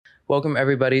Welcome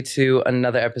everybody to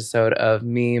another episode of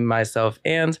Me, Myself,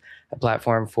 and a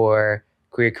platform for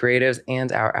queer creatives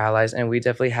and our allies. And we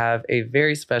definitely have a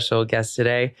very special guest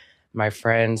today, my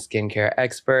friend, skincare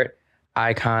expert,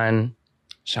 icon,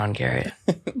 Sean Garrette.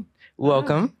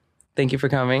 Welcome. Hi. Thank you for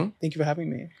coming. Thank you for having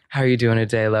me. How are you doing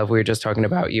today, love? We were just talking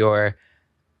about your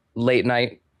late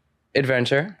night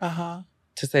adventure,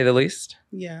 to say the least.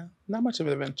 Yeah, not much of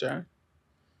an adventure.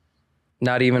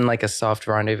 Not even like a soft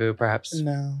rendezvous, perhaps?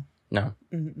 No.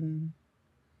 Mm-mm.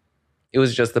 It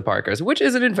was just the Parkers, which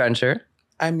is an adventure.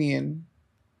 I mean,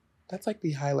 that's like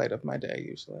the highlight of my day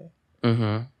usually.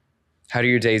 Mm-hmm. How do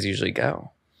your days usually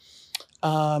go?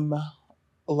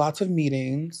 Lots of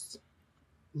meetings.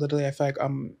 Literally, I feel like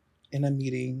I'm in a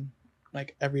meeting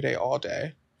like every day, all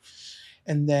day.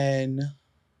 And then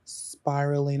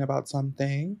spiraling about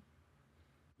something.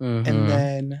 Mm-hmm. And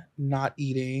then not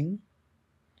eating.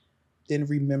 Then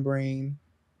remembering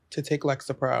to take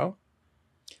Lexapro.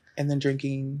 And then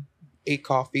drinking 8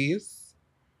 coffees.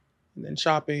 And then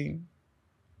shopping.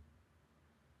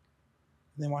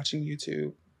 And then watching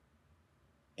YouTube.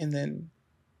 And then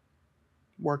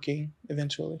working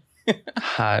eventually.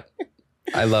 Hot.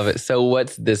 I love it. So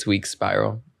what's this week's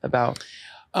spiral about?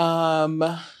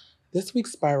 This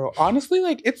week's spiral. Honestly,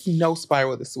 like it's no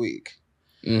spiral this week.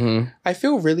 Mm-hmm. I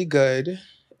feel really good.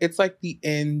 It's like the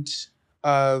end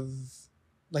of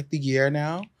like the year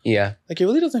now. Yeah. Like it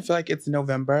really doesn't feel like it's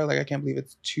November. Like I can't believe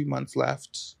it's 2 months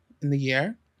left in the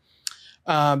year.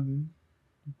 But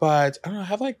I don't know, I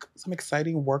have like some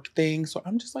exciting work things. So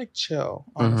I'm just like chill,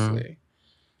 honestly. Mm-hmm.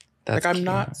 That's like I'm cute.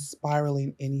 not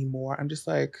spiraling anymore. I'm just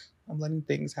like, I'm letting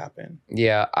things happen.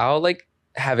 Yeah. I'll like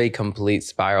have a complete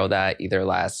spiral that either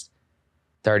lasts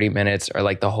 30 minutes or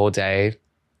like the whole day.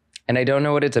 And I don't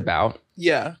know what it's about.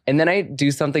 Yeah. And then I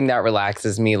do something that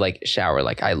relaxes me, like shower.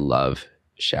 Like I love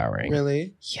showering.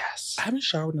 Really? Yes. I haven't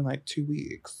showered in like 2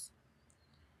 weeks.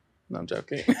 No, I'm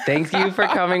joking. Thank you for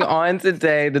coming on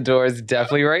today. The door is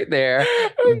definitely right there.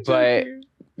 But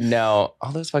no,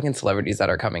 all those fucking celebrities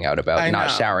that are coming out about not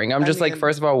showering. I'm just like,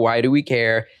 first of all, why do we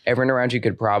care? Everyone around you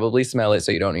could probably smell it,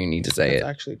 so you don't even need to say it. It's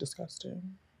actually disgusting.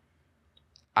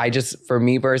 For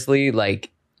me personally,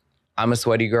 like, I'm a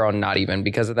sweaty girl, not even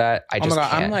because of that. I just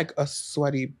can't. I'm like a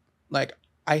sweaty, like,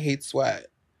 I hate sweat.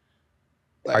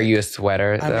 Like, are you a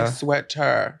sweater, though? I'm a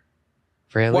sweater.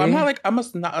 Really? Well, I'm not like,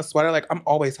 not a sweater. Like, I'm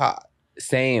always hot.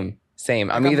 Same. Like,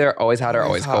 I'm either always hot or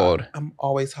always cold. I'm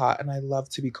always hot, and I love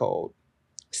to be cold.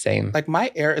 Same. Like,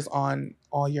 my air is on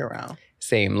all year round.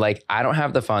 Same. Like, I don't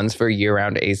have the funds for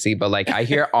year-round AC, but like, I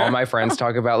hear all my friends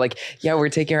talk about like, yeah, we're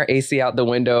taking our AC out the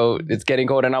window. It's getting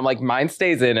cold. And I'm like, mine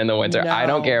stays in the winter. No. I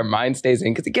don't care. Mine stays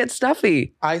in because it gets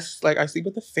stuffy. I sleep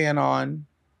with the fan on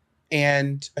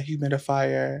and a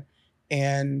humidifier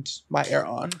and my air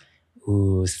on.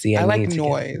 Ooh, see, I like need to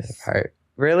noise. Get that part.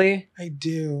 Really? I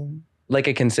do. Like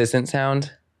a consistent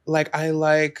sound? Like,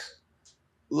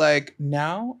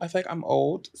 now, I feel like I'm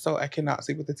old, so I cannot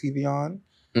sleep with the TV on.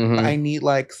 Mm-hmm. I need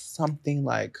like something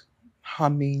like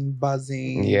humming,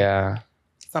 buzzing. Yeah.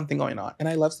 Something going on. And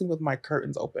I love sleeping with my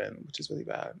curtains open, which is really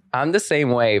bad. I'm the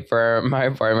same way for my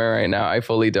apartment right now. I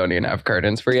fully don't even have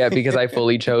curtains for yet because I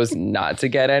fully chose not to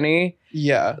get any.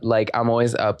 Yeah. Like I'm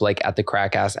always up like at the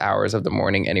crack ass hours of the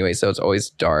morning anyway, so it's always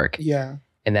dark. Yeah.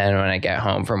 And then when I get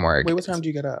home from work. Wait, what time do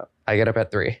you get up? I get up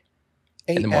at 3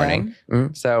 in the a.m.? morning.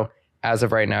 Mm-hmm. So as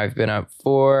of right now, I've been up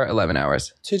for 11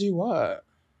 hours. To do what?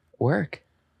 Work.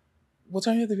 What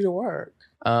time do you have to be to work?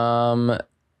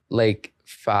 Like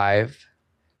 5.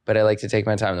 But I like to take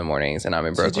my time in the mornings, and I'm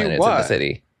in Brooklyn. It's in the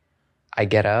city. I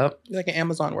get up. You're like an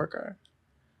Amazon worker.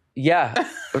 Yeah.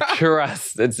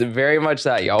 Trust. It's very much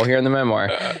that. Y'all hear in the memoir.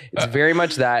 It's very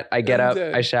much that. I get up,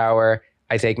 I shower,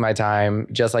 I take my time,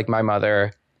 just like my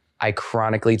mother. I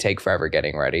chronically take forever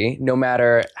getting ready. No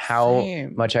matter how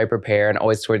much I prepare, and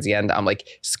always towards the end, I'm like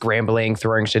scrambling,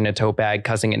 throwing shit in a tote bag,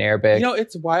 cussing in Arabic. You know,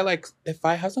 it's why like if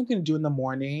I have something to do in the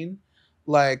morning,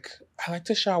 like I like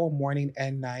to shower morning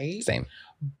and night. Same.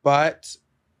 But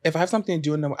if I have something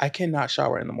to do I cannot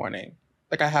shower in the morning.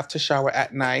 Like I have to shower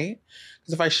at night.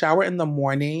 Because if I shower in the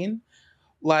morning,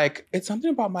 like it's something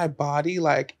about my body.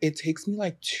 Like it takes me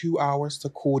like 2 hours to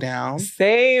cool down.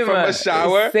 Same. From a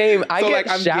shower. Same. I get like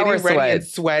I'm shower getting ready sweat. and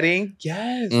sweating.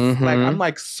 Yes. Mm-hmm. Like I'm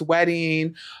like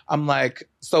sweating. I'm like,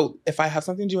 so if I have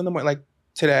something to do in the morning, like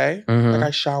today, like I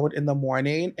showered in the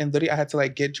morning and literally I had to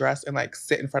like get dressed and like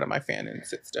sit in front of my fan and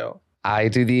sit still. I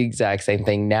do the exact same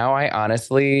thing. Now I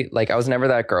honestly, like I was never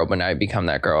that girl, but now I become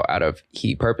that girl out of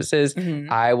heat purposes.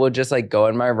 Mm-hmm. I will just like go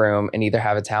in my room and either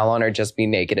have a towel on or just be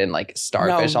naked and like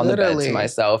starfish on the bed to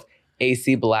myself.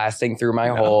 AC blasting through my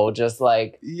hole, just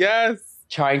like yes,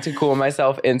 trying to cool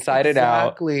myself inside and out.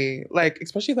 Exactly. Like,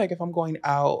 especially like if I'm going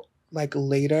out like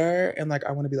later and like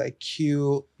I want to be like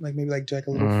cute, like maybe like do like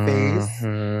a little face.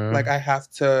 Like I have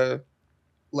to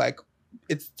like,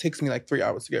 it takes me like 3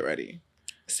 hours to get ready.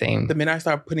 Same. The minute I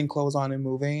start putting clothes on and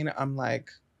moving, I'm like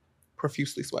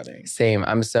profusely sweating. Same.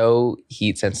 I'm so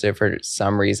heat sensitive for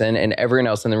some reason, and everyone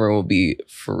else in the room will be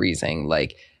freezing.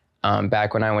 Like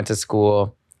back when I went to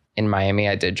school in Miami,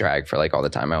 I did drag for like all the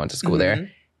time I went to school there.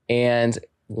 And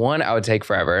one, I would take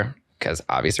forever because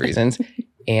obvious reasons.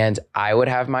 And I would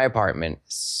have my apartment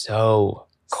so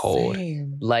cold.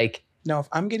 Same. Like, no, if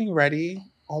I'm getting ready,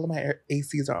 all of my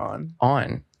ACs are on.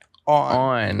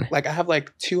 On. Like I have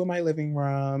like 2 in my living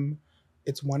room.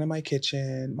 It's 1 in my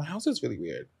kitchen. My house is really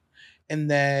weird. And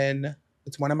then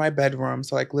it's 1 in my bedroom.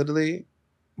 So like literally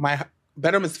my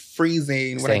bedroom is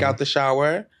freezing when I get out the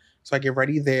shower. So I get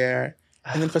ready there.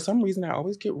 And then for some reason, I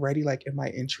always get ready like in my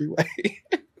entryway.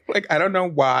 Like, I don't know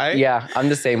why. Yeah, I'm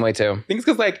the same way too. I think it's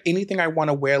because like anything I want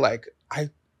to wear, like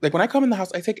when I come in the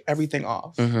house, I take everything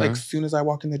off. Like as soon as I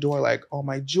walk in the door, like all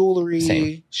my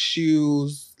jewelry,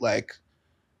 shoes, like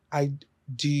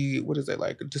what is it,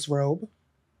 like disrobe?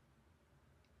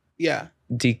 Yeah.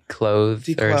 Declothe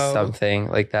or something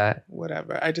like that.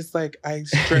 Whatever. I just like, I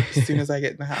strip as soon as I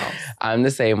get in the house. I'm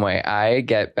the same way. I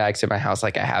get back to my house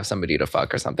like I have somebody to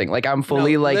fuck or something. Like I'm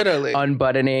fully literally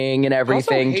unbuttoning and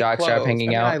everything, jockstrap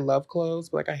hanging out. I love clothes,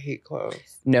 but like I hate clothes.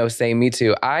 No, same, me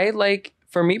too. I like,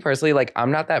 for me personally, like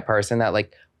I'm not that person that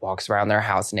like walks around their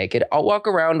house naked. I'll walk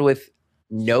around with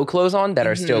no clothes on that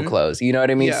are still clothes. You know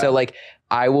what I mean? Yeah. So like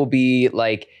I will be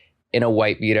like in a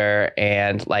white beater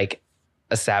and like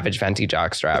a Savage Fenty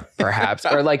jockstrap, perhaps,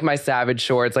 or like my Savage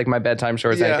shorts, like my bedtime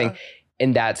shorts, anything.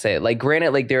 And that's it. Like,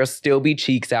 granted, like there'll still be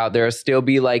cheeks out. There'll still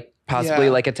be like possibly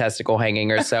like a testicle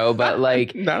hanging or so, but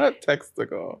like not a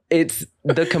testicle. It's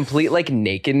the complete like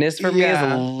nakedness for me is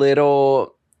a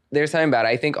little. There's something about it.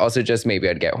 I think also just maybe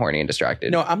I'd get horny and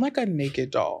distracted. No, I'm like a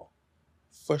naked doll,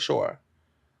 for sure.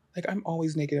 Like I'm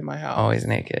always naked in my house. Always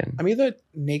naked. I'm either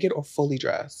naked or fully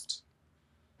dressed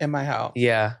in my house.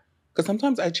 Yeah. Because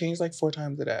sometimes I change like 4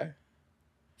 times a day.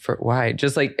 For why?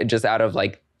 Just out of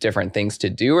like different things to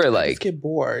do, or like I just get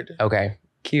bored. Okay,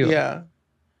 cute. Yeah,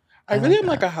 I really am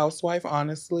like a housewife.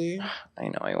 Honestly, I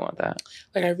know I want that.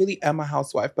 Like I really am a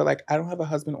housewife, but like I don't have a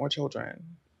husband or children,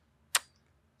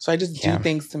 so I just do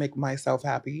things to make myself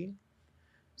happy.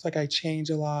 It's like I change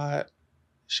a lot,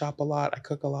 shop a lot, I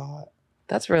cook a lot.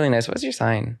 That's really nice. What's your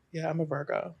sign? Yeah, I'm a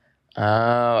Virgo.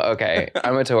 Oh, okay.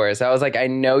 I'm a Taurus. I was like, I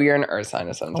know you're an earth sign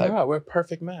of some type. Oh, wow, we're a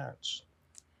perfect match.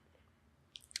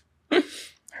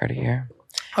 Heard it here.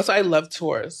 Also, I love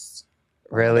Taurus.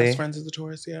 Really? My best friends is a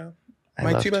Taurus, yeah.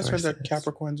 My 2 best friends are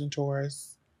Capricorns and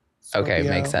Taurus. Scorpio. Okay,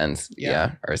 makes sense.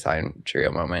 Yeah. Earth sign trio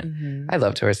moment. I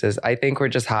love Tauruses. I think we're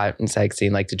just hot and sexy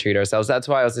and like to treat ourselves. That's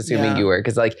why I was assuming you were,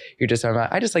 because like you're just talking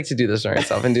about, I just like to do this for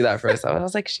myself and do that for myself. I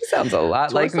was like, she sounds a lot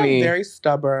Taurus like me. Are very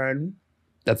stubborn.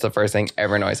 That's the first thing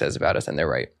everyone always says about us, and they're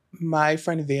right. My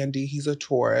friend Vandy, he's a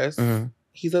Taurus.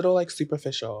 He's a little like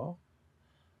superficial.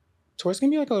 Taurus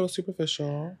can be like a little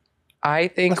superficial. I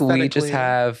think we just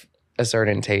have a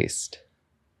certain taste.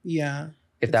 Yeah.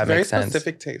 If that makes sense. Very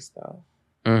specific taste though.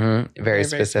 Very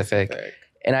specific.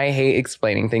 And I hate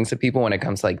explaining things to people when it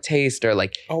comes to like taste or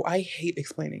like. Oh, I hate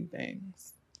explaining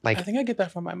things. Like I think I get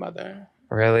that from my mother.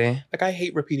 Really? Like I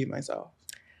hate repeating myself.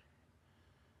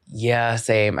 Yeah,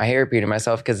 same. I hate repeating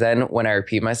myself because then when I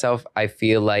repeat myself, I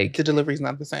feel like the delivery's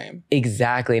not the same.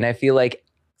 Exactly, and I feel like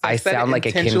I sound like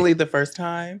a kid. Intentionally the first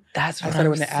time. That's what I said it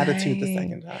with an attitude the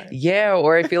second time. Yeah,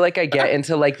 or I feel like I get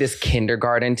into like this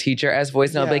kindergarten teacher-esque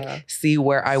voice, and I'll be like, see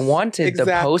where I wanted the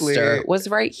poster was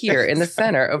right here in the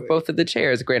center of both of the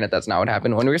chairs. Granted, that's not what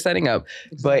happened when we were setting up,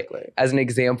 but as an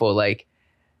example, like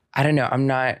I don't know, I'm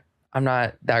not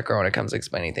that girl when it comes to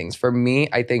explaining things. For me,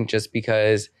 I think just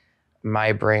because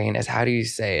my brain is, how do you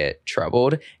say it,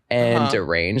 troubled and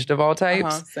deranged of all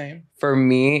types. Same. For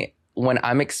me, when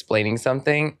I'm explaining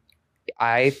something,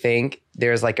 I think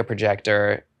there's like a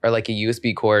projector or like a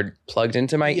USB cord plugged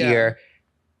into my ear,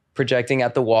 projecting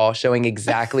at the wall, showing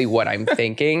exactly what I'm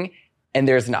thinking. And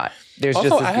there's not. There's also,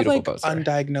 just this I have beautiful like poster.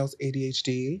 Undiagnosed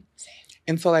ADHD.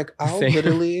 And so like I'll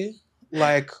literally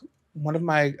like one of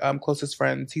my closest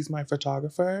friends, he's my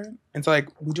photographer. And so like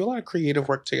we do a lot of creative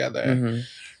work together.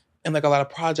 And like a lot of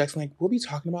projects, and like we'll be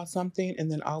talking about something,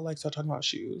 and then I'll like start talking about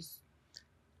shoes,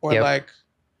 or like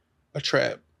a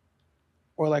trip,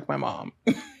 or like my mom.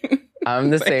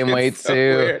 I'm the same way so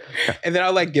too. Weird. And then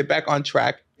I'll like get back on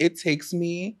track. It takes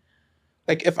me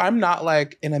like if I'm not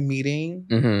like in a meeting,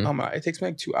 it takes me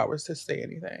like 2 hours to say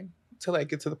anything to like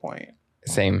get to the point.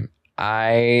 Same.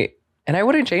 And And I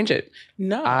wouldn't change it.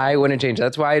 No. I wouldn't change it.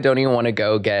 That's why I don't even want to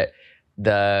go get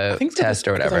the test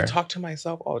or whatever. I talk to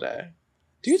myself all day.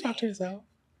 Do you talk to yourself?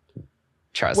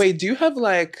 Trust. Wait, do you have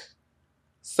like...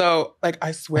 So, like,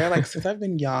 I swear, like, since I've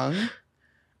been young,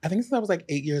 I think since I was like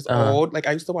 8 years old, like,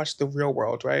 I used to watch The Real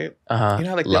World, right? Uh-huh. You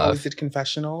know how, like, they always did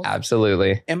confessionals?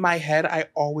 Absolutely. In my head, I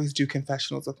always do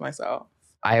confessionals with myself.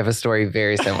 I have a story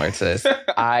very similar to this.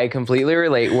 I completely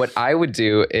relate. What I would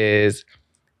do is,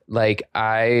 like,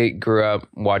 I grew up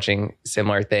watching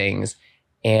similar things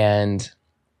and,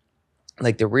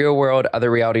 like, The Real World,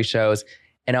 other reality shows,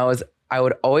 and I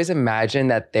would always imagine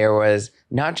that there was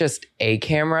not just a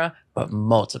camera, but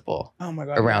multiple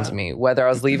around me. Whether I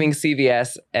was leaving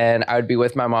CVS and I would be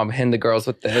with my mom and the girls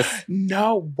with this.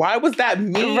 No, why was that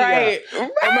me? Right. Oh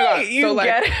my God. So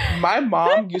like my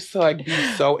mom used to like be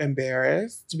so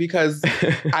embarrassed because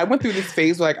I went through this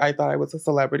phase where like I thought I was a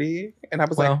celebrity and I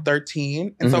was like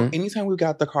 13. And so anytime we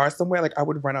got the car somewhere, like I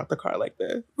would run out the car like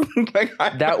this. Like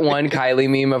that one Kylie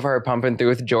meme of her pumping through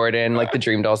with Jordan, like the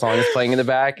Dream Doll song is playing in the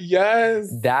back.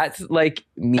 Yes. That's like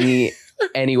me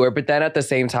anywhere. But then at the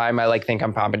same time, I like think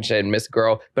I'm popping shit and Miss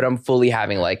Girl, but I'm fully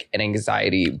having like an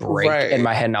anxiety break in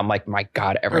my head. And I'm like, my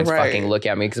God, everyone's fucking looking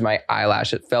at me because my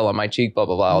eyelash, it fell on my cheek, blah,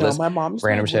 blah, blah. All this my mom's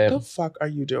random like, shit. What the fuck are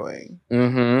you doing?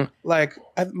 Mm-hmm. Like,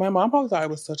 my mom probably thought I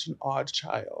was such an odd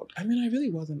child. I mean, I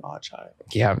really was an odd child.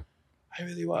 Yeah. I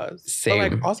really was. Same.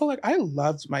 But like, also, like, I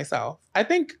loved myself. I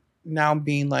think now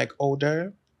being like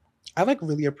older, I like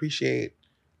really appreciate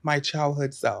my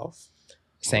childhood self.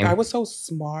 Same. Like, I was so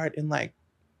smart and like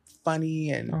funny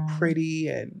and pretty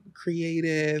and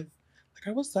creative. Like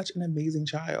I was such an amazing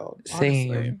child.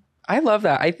 Same. Honestly. I love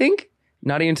that. I think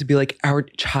not even to be like our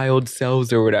child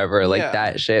selves or whatever, like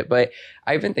that shit. But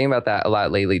I've been thinking about that a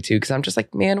lot lately too, because I'm just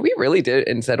like, man, we really did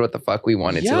and said what the fuck we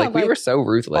wanted to. Like we were so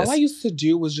ruthless. All I used to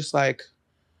do was just like,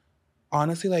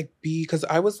 honestly, like because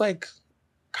I was like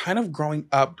kind of growing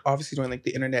up, obviously during like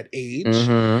the internet age.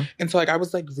 And so like I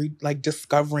was like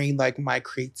discovering like my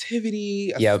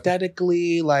creativity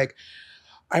aesthetically. Like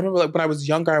I remember like when I was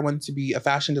younger, I wanted to be a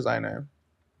fashion designer.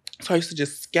 So I used to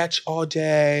just sketch all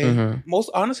day.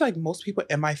 Honestly, like most people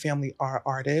in my family are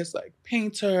artists, like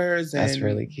painters. And, that's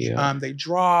really cute. They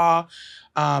draw.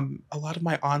 A lot of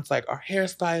my aunts like are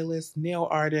hairstylists, nail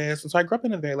artists. And so I grew up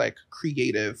in a very like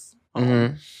creative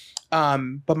home.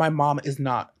 But my mom is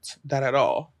not that at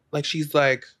all. Like she's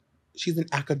an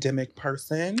academic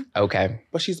person. Okay.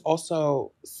 But she's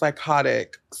also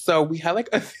psychotic. So we had like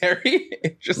a very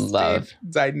interesting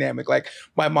dynamic. Like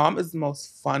my mom is the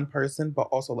most fun person, but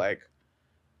also like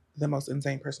the most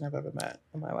insane person I've ever met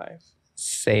in my life.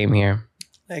 Same here.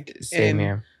 Like same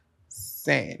here.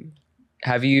 Insane.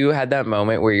 Have you had that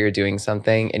moment where you're doing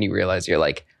something and you realize you're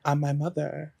like, I'm my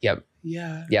mother. Yep.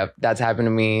 Yeah. Yep. That's happened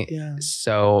to me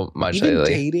so much even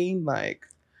lately. Dating, like,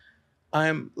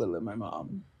 I'm literally my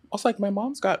mom. Also, like, my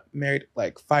mom's got married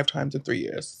like 5 times in 3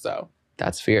 years. So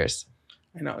that's fierce.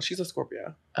 I know. She's a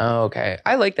Scorpio. Oh, okay.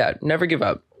 I like that. Never give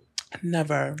up.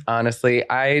 Never. Honestly,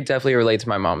 I definitely relate to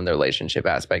my mom in the relationship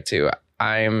aspect too.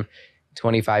 I'm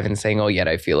 25 and single, yet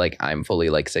I feel like I'm fully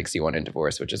like 61 and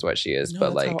divorced, which is what she is. No,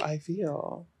 but that's like, how I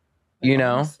feel. Like, you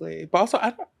know, honestly. But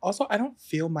also I don't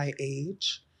feel my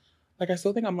age. Like I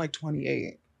still think I'm like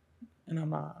 28, and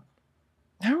I'm not.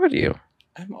 How old are you?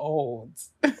 I'm old.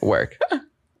 Work.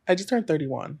 I just turned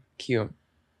 31. Cute.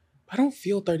 I don't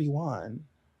feel 31.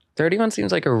 31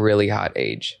 seems like a really hot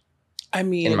age. I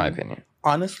mean, in my opinion,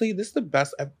 honestly, this is the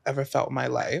best I've ever felt in my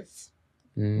life.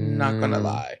 Not gonna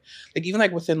lie. Like even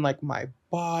like within like my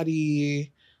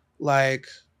body, like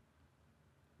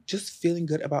just feeling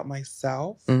good about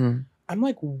myself. I'm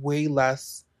like way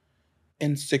less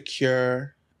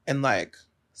insecure and like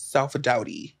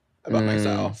self-doubty about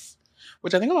myself,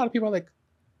 which I think a lot of people are like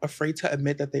afraid to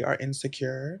admit that they are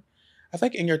insecure. I feel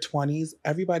like in your 20s,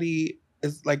 everybody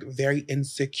is like very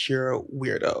insecure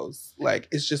weirdos. Like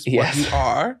it's just what you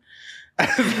are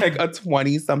as like a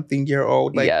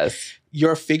 20-something-year-old. Like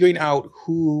you're figuring out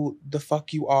who the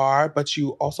fuck you are, but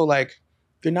you also like,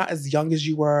 you're not as young as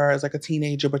you were as like a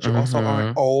teenager, but you also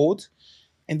aren't old.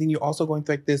 And then you're also going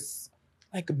through like this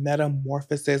like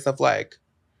metamorphosis of like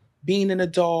being an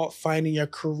adult, finding your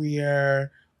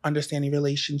career, understanding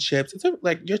relationships. It's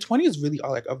like your 20s really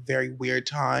are like a very weird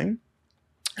time.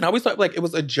 And I always thought like it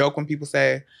was a joke when people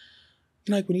say,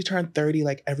 you know, like when you turn 30,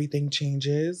 like everything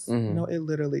changes. No, it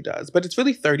literally does. But it's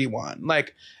really 31.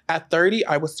 Like at 30,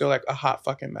 I was still like a hot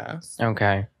fucking mess.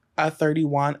 Okay. At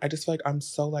 31, I just feel like I'm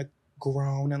so like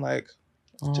grown and like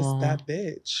just that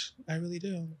bitch. I really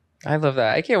do. I love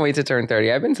that. I can't wait to turn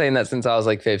 30. I've been saying that since I was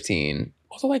like 15.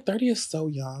 Also, like 30 is so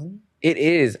young. It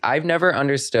is. I've never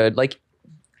understood. Like,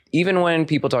 even when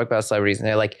people talk about celebrities and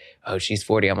they're like, oh, she's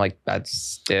 40. I'm like, that's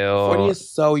still 40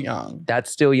 is so young.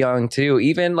 That's still young too.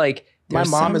 Even like my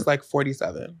mom is like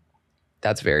 47.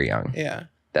 That's very young. Yeah.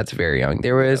 That's very young.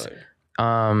 There was,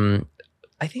 I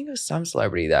think it was some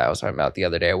celebrity that I was talking about the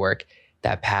other day at work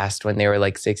that passed when they were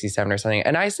like 67 or something.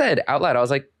 And I said out loud, I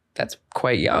was like, that's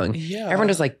quite young. Yeah. Everyone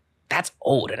just like, that's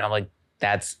old. And I'm like,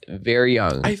 that's very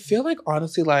young. I feel like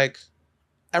honestly, like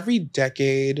every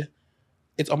decade,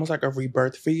 it's almost like a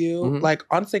rebirth for you. Mm-hmm. Like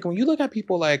honestly, when you look at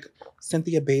people like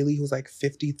Cynthia Bailey, who's like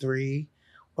 53,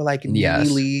 or like Nene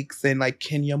Leakes and like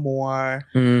Kenya Moore,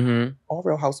 all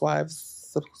Real Housewives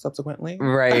subsequently.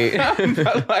 Right.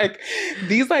 But like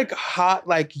these like hot,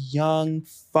 like young,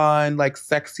 fun, like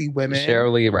sexy women.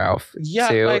 Cheryl Lee Ralph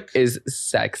too, like, is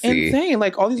sexy. Insane.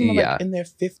 Like all these women like in their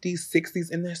 50s,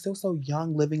 60s, and they're still so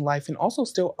young, living life and also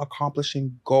still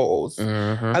accomplishing goals.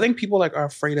 I think people like are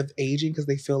afraid of aging because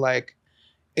they feel like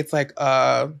it's like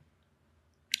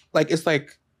it's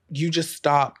like you just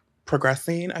stop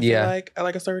progressing, I feel like at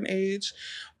like a certain age.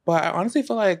 But I honestly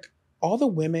feel like all the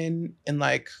women in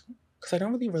like, because I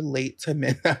don't really relate to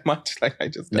men that much. Like I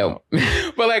just don't. Nope.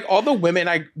 But like all the women,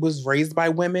 I was raised by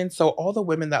women. So all the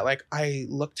women that like I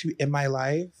look to in my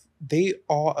life, they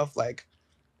all of like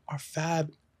are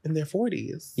fab in their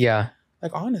 40s. Yeah.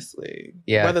 Like honestly.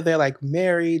 Yeah. Whether they're like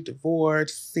married,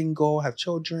 divorced, single, have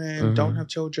children, don't have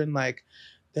children, like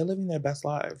they're living their best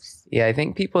lives. Yeah, I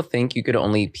think people think you could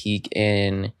only peak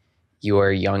in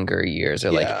your younger years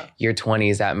or like your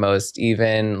 20s at most,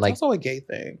 even like. It's also a gay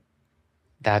thing.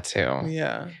 That too.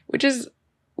 Yeah. Which is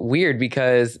weird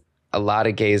because a lot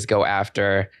of gays go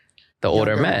after the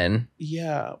older men.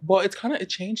 Yeah. Well, it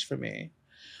changed for me.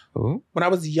 Ooh. When I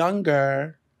was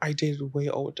younger, I dated way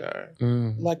older.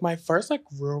 Like my first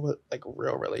real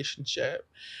relationship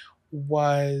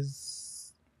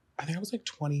was, I think I was like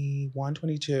 21,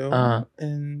 22.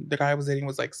 And the guy I was dating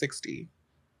was like 60.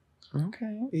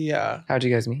 Okay. Yeah. How'd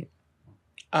you guys meet?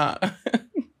 I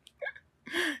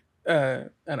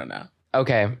don't know.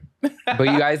 Okay. But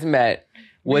you guys met.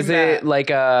 Was it like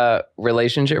a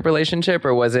relationship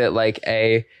or was it like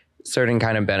a certain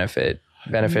kind of beneficial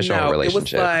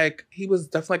relationship? It was like, he was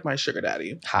definitely like my sugar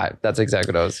daddy. Hi. That's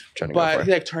exactly what I was trying to go for. But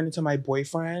he like turned into my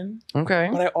boyfriend. Okay.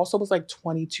 But I also was like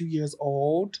 22 years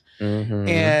old.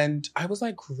 And I was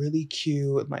like really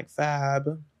cute and like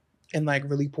fab and like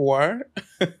really poor.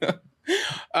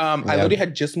 I literally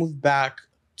had just moved back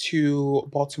to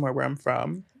Baltimore where I'm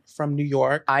from New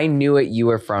York. I knew it. You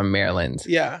were from Maryland.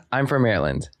 Yeah. I'm from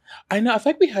Maryland. I know. I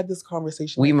feel like we had this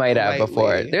conversation. We might have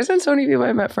before. There's been so many people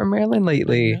I met from Maryland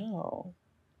lately. I know.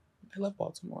 I love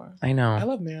Baltimore. I know. I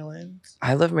love Maryland.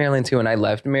 I love Maryland too. And I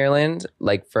left Maryland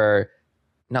like for,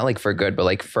 not like for good, but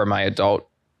like for my adult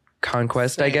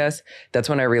conquest, I guess. That's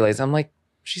when I realized I'm like,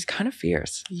 she's kind of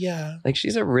fierce. Yeah. Like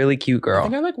she's a really cute girl. I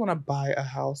think I like want to buy a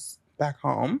house back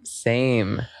home.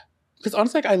 Same. Because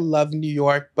honestly, like, I love New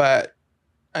York, but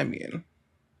I mean,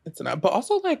 it's enough. But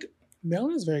also, like,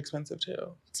 Maryland is very expensive,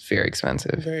 too. It's very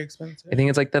expensive. Very expensive. I think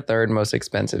it's, like, the third most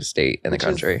expensive state in the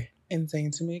country. Is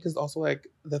insane to me, because also, like,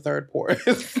 the third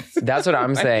poorest. That's what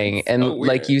I'm saying. And, so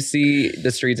like, you see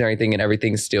the streets and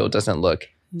everything still doesn't look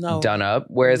done up.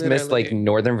 Whereas Miss, like,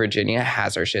 Northern Virginia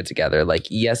has her shit together. Like,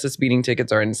 yes, the speeding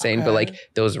tickets are insane, but, like,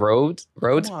 those roads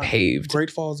paved.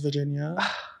 Great Falls, Virginia.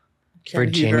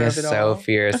 Virginia's so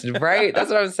fierce. Right?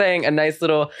 That's what I'm saying. A nice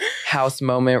little house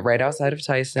moment right outside of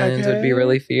Tyson's would be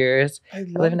really fierce. I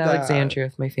live in Alexandria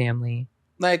with my family.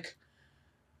 Like,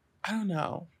 I don't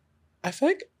know. I feel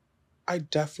like I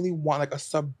definitely want like a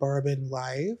suburban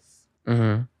life.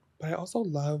 But I also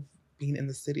love being in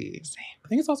the city. Same. I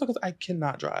think it's also because I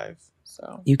cannot drive.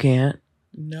 So you can't?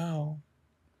 No.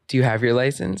 Do you have your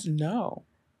license? No.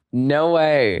 No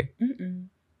way.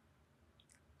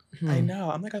 I know.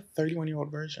 I'm like a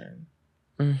 31-year-old version.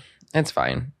 It's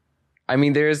fine. I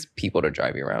mean, there's people to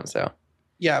drive you around, so.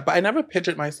 Yeah, but I never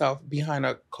pictured myself behind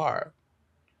a car.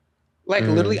 Like,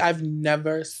 literally, I've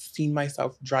never seen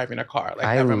myself driving a car. Like,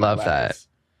 I love that.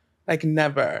 Like,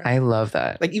 never. I love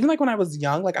that. Like, even like when I was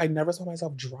young, like, I never saw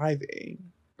myself driving.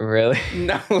 Really?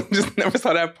 No, just never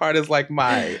saw that part as like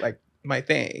my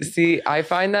thing. See, I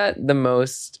find that the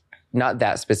most... Not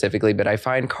that specifically, but I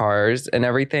find cars and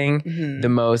everything the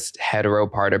most hetero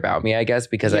part about me, I guess,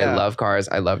 because I love cars.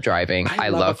 I love driving. I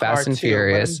love Fast and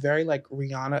Furious. I'm very like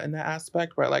Rihanna in that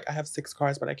aspect where like I have 6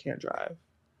 cars, but I can't drive.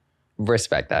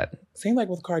 Respect that. Same like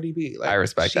with Cardi B. Like, I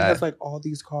respect that. She has like all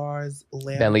these cars,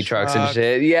 Bentley trucks and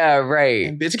shit. Yeah, right.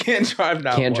 And bitch can't drive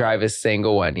now. Can't drive a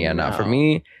single one. Yeah, not for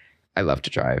me. I love to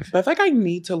drive. But I feel like I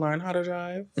need to learn how to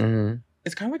drive.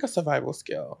 It's kind of like a survival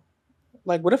skill.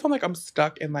 Like, what if I'm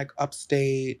stuck in like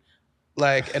upstate,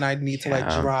 like, and I need to like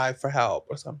Yeah. drive for help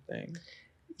or something.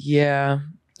 Yeah.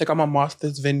 Like I'm on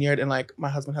Martha's Vineyard and like my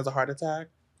husband has a heart attack.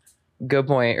 Good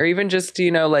point. Or even just,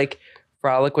 like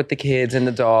frolic with the kids and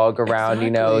the dog around,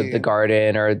 Exactly. the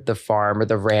garden or the farm or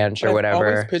the ranch or But whatever.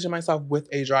 I always picture myself with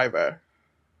a driver.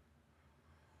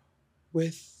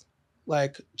 With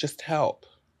like just help.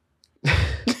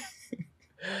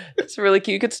 It's really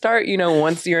cute. You could start,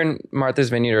 once you're in Martha's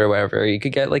Vineyard or whatever, you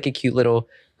could get like a cute little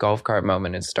golf cart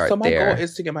moment and start there. So my goal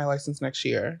is to get my license next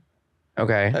year.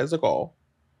 Okay. That is a goal.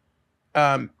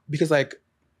 Because like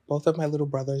both of my little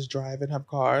brothers drive and have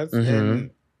cars, and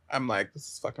I'm like, this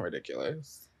is fucking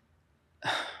ridiculous.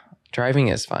 Driving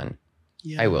is fun.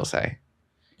 Yeah. I will say.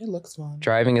 It looks fun.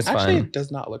 Driving is fun. Actually, it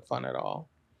does not look fun at all.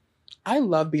 I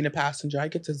love being a passenger. I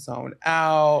get to zone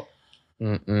out.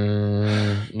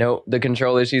 No, the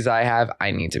control issues I have,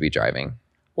 I need to be driving.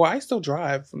 Well, I still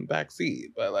drive from the back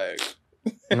seat, but like...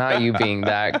 Not you being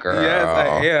that girl. Yes,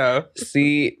 I am.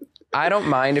 See, I don't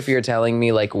mind if you're telling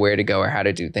me like where to go or how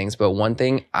to do things, but one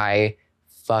thing I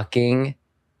fucking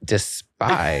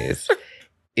despise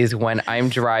is when I'm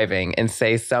driving and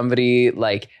say somebody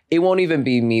like, it won't even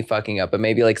be me fucking up, but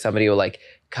maybe like somebody will like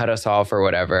cut us off or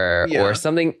whatever, or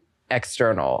something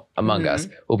external among us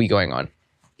will be going on.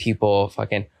 People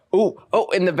fucking,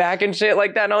 in the back and shit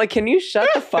like that. And I'm like, can you shut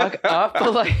the fuck up?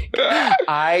 Like,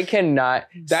 I cannot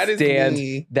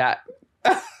stand that.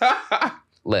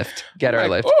 Lift. Get her a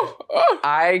lift.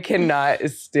 I cannot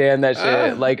stand that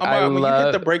shit. Like, I love... When you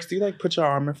hit the brakes, do you like put your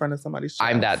arm in front of somebody's chest?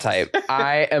 I'm that type.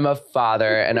 I am a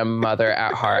father and a mother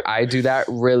at heart. I do that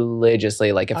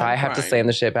religiously. Like, if I have to slam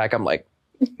the shit back, I'm like...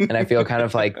 And I feel kind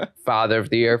of like father of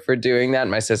the year for doing that.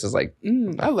 And my sister's like,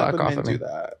 I love when men do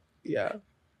that. Yeah.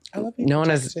 I love being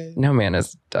no man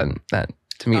has done that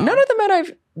to me. None of the men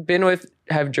I've been with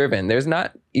have driven. There's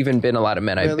not even been a lot of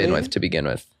men I've been with to begin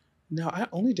with. No, I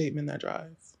only date men that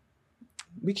drive.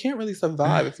 We can't really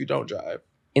survive if you don't drive.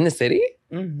 In the city?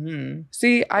 Mm-hmm.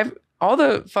 See, all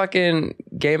the fucking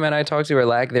gay men I talk to or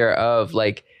lack thereof,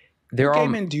 like, they're all... What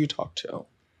gay men do you talk to?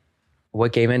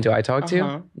 What gay men do I talk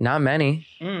to? Not many.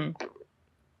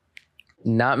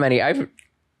 Not many.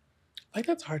 Like,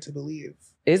 that's hard to believe.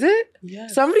 Is it?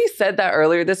 Yes. Somebody said that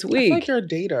earlier this week. I feel like you're a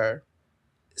dater.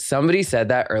 Somebody said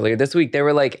that earlier this week. They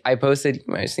were like, I posted,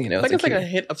 it's like a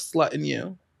hint of slut in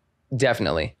you.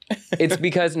 Definitely. It's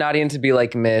because not even to be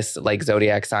like Miss like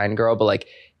zodiac sign girl, but like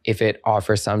if it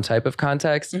offers some type of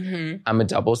context, I'm a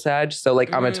double Sag. So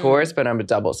like I'm a Taurus, but I'm a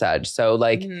double Sag. So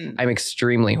like I'm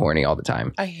extremely horny all the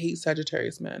time. I hate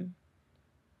Sagittarius men.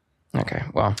 Okay,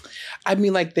 well. I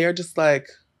mean, like they're just like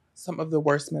some of the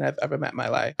worst men I've ever met in my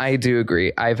life. I do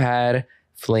agree. I've had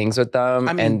flings with them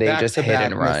and they just hit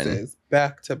and run.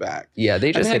 Back to back. Yeah,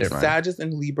 they just hit and run. Sagittarius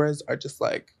and Libras are just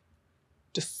like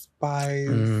despise.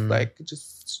 Like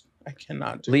just I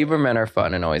cannot do Libra men are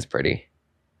fun and always pretty.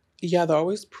 Yeah, they're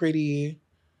always pretty,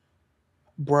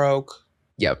 broke.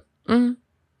 Yep.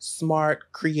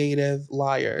 Smart, creative,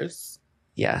 liars.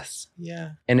 Yes.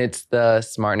 Yeah. And it's the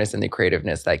smartness and the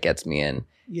creativeness that gets me in.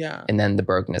 Yeah. And then the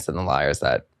brokenness and the liars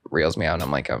that reels me out. And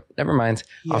I'm like, oh, never mind.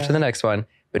 Off to the next one.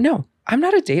 But no, I'm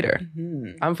not a dater.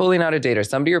 I'm fully not a dater.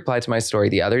 Somebody replied to my story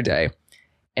the other day.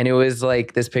 And it was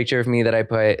like this picture of me that I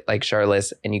put like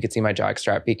shirtless and you could see my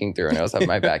jockstrap peeking through and it was up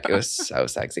my back. It was so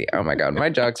sexy. Oh my God. My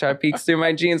jockstrap peeks through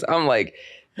my jeans. I'm like,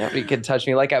 nobody could touch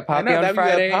me like at Poppy on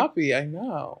Friday. Poppy, I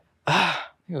know.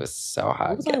 It was so hot.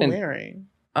 What was I wearing?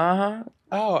 Oh,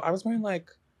 I was wearing like...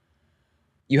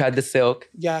 You had the silk?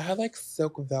 Yeah, I had like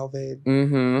silk velvet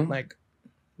like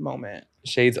moment.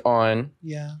 Shades on.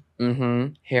 Yeah.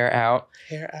 Hair out.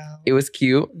 Hair out. It was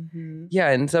cute.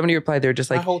 Yeah, and somebody replied, they're just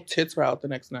like... My whole tits were out the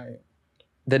next night.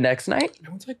 The next night? I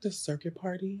went to like the circuit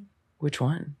party. Which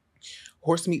one?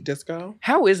 Horse Meat Disco.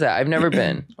 How is that? I've never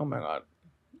been. Oh my God.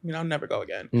 I mean, I'll never go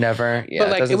again. Never? Yeah, but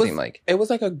like, it doesn't seem like... It was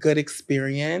like a good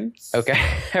experience. Okay.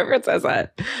 Everyone says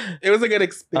that. It was a good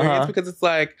experience because it's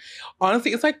like...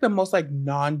 Honestly, it's like the most like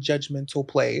non-judgmental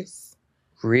place.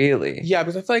 Really? Yeah,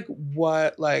 because I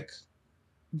feel like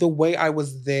the way I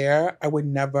was there, I would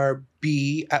never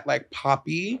be at like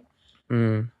Poppy. I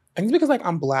think it's because like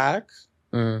I'm Black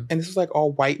and this is like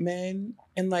all white men.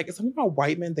 And like it's something about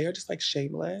white men, they are just like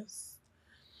shameless.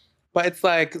 But it's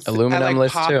like aluminum at like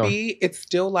list Poppy, too. It's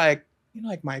still like, you know,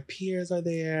 like my peers are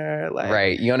there. Like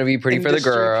right. You want to be pretty for the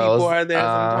girls. People are there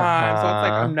sometimes. So it's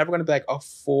like I'm never gonna be like a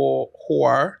full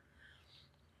whore.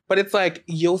 But it's like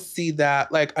you'll see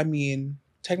that, like, I mean,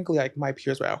 technically like my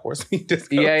peers were at Horse Meat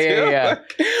Disco too. Yeah.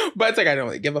 But it's like I don't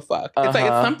really give a fuck. It's like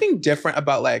it's something different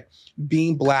about like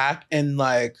being Black and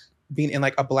like being in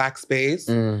like a Black space.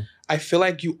 I feel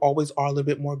like you always are a little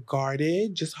bit more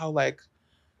guarded. Just how like,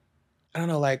 I don't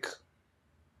know, like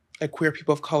like queer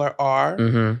people of color are.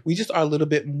 Mm-hmm. We just are a little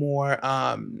bit more,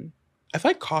 I feel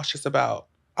like cautious about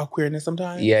our queerness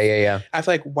sometimes. Yeah. I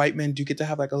feel like white men do get to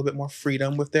have like a little bit more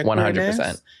freedom with their 100%.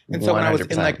 queerness. And so when I was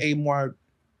in like a more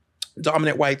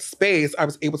dominant white space, I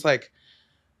was able to like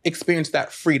experience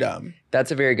that freedom.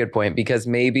 That's a very good point, because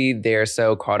maybe they're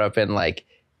so caught up in like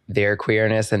their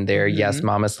queerness and their yes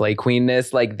mama slay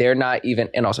queenness, like they're not even,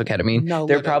 and also ketamine, they're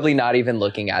literally. Probably not even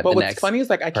looking at the next person. But what's funny is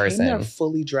like I came there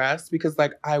fully dressed because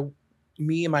like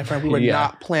me and my friend, we were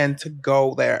not planned to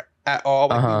go there at all.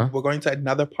 Like we were going to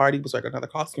another party. It was like another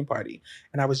costume party,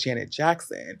 and I was Janet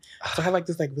Jackson, so I had like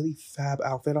this like really fab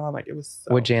outfit on. Like it was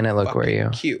so what Janet look were you?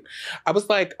 Cute. I was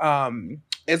like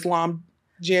Islam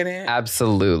Janet.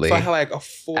 Absolutely. So I had like a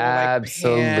full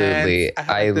absolutely like,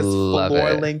 pants. I had like, this love it.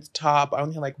 floor-length top. I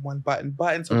only had like one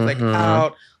button, so it was like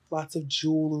out. Lots of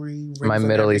jewelry. My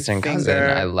Middle Eastern cousin.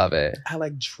 I love it. I had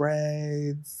like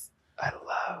dreads. I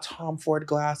love Tom Ford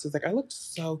glasses. Like I looked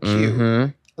so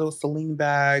cute. Little Celine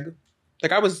bag.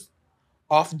 Like I was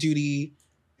off-duty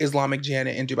Islamic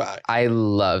Janet in Dubai. I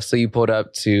love. So you pulled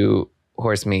up to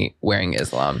horse meat wearing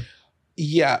Islam.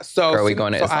 Yeah. So are we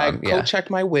going to Islam? I co-checked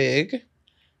my wig.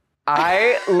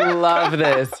 I love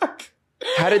this.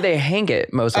 How did they hang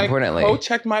it, most importantly? I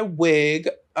co-checked my wig.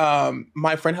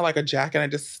 My friend had like a jacket and I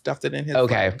just stuffed it in his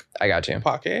I got you.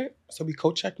 pocket. So we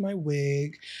co-checked my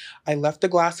wig. I left the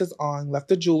glasses on, left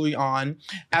the jewelry on.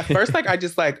 At first, like I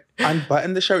just like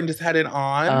unbuttoned the shirt and just had it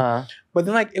on. But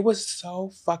then like it was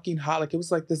so fucking hot. Like it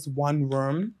was like this one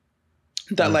room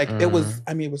that like it was,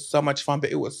 I mean, it was so much fun,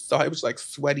 but it was like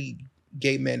sweaty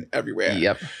gay men everywhere.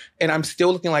 Yep. And I'm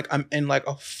still looking like I'm in like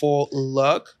a full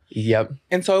look. Yep.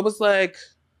 And so it was like,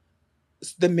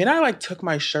 the minute I like took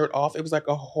my shirt off, it was like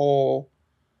a whole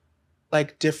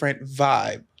like different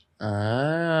vibe.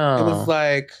 Oh. It was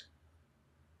like,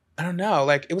 I don't know,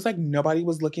 like it was like nobody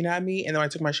was looking at me. And then when I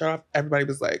took my shirt off, everybody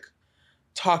was like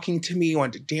talking to me,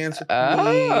 wanted to dance with me.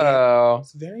 Oh.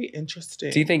 It's very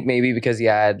interesting. Do you think maybe because you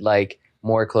had like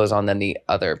more clothes on than the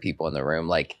other people in the room,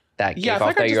 like that gave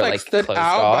off that you're like stood closed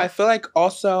out, off? but I feel like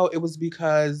also it was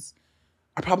because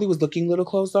I probably was looking a little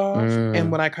closed off.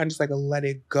 And when I kind of just like let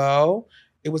it go,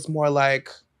 it was more like,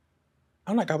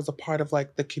 I'm like, I was a part of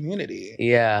like the community.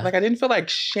 Yeah. Like I didn't feel like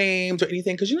shamed or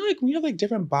anything. Cause you know, like when you have like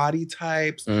different body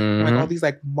types, and, like all these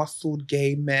like muscled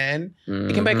gay men,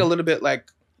 it can be like a little bit like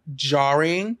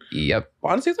jarring. Yep. But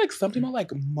honestly, it's like something about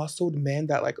like muscled men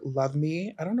that like love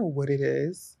me. I don't know what it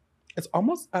is. It's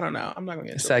almost, I don't know. I'm not gonna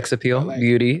get into sex it, appeal, like,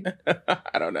 beauty.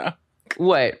 I don't know.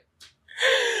 What?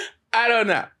 I don't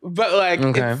know. But like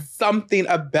it's something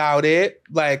about it.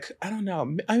 Like, I don't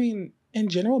know. I mean, in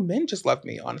general, men just love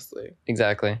me, honestly.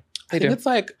 Exactly. I think it's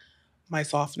like my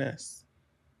softness.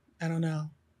 I don't know.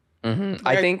 Like,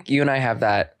 I think you and I have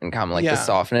that in common, like the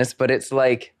softness, but it's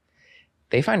like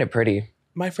they find it pretty.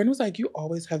 My friend was like, you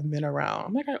always have men around.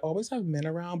 I'm like, I always have men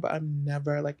around, but I'm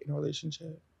never like in a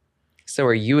relationship. So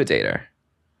are you a dater?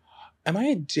 Am I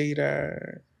a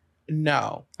dater?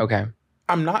 No. Okay.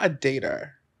 I'm not a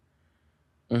dater.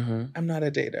 I'm not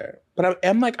a dater. But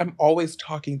I'm always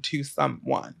talking to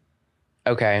someone.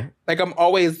 Okay. Like I'm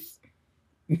always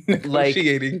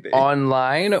negotiating like things.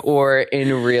 Online or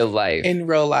in real life? In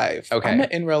real life. Okay. I'm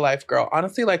an in real life girl.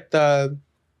 Honestly, like the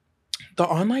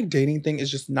online dating thing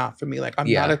is just not for me. Like I'm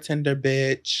not a Tinder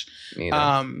bitch. Me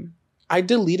neither. I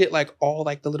deleted like all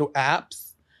like the little apps.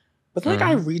 But then, like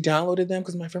I re-downloaded them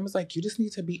because my friend was like, you just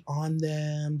need to be on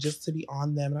them just to be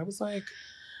on them. And I was like,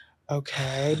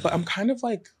 okay. But I'm kind of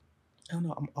like, I don't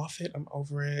know. I'm off it. I'm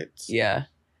over it. Yeah.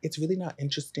 It's really not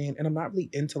interesting. And I'm not really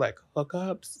into like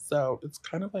hookups. So it's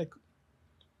kind of like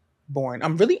boring.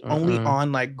 I'm really only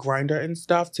on like Grindr and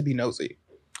stuff to be nosy.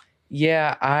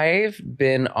 Yeah, I've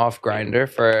been off Grindr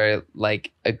for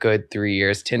like a good 3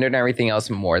 years. Tinder and everything else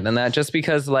more than that. Just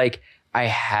because like I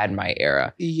had my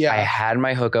era. Yeah. I had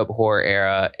my hookup whore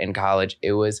era in college.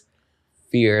 It was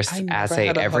fierce. Assay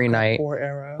every night. Whore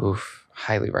era. Oof.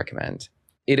 Highly recommend.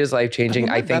 It is life-changing.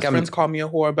 I think friends call me a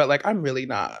whore, but like I'm really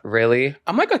not. Really?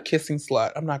 I'm like a kissing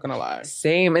slut. I'm not gonna lie.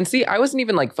 Same. And see, I wasn't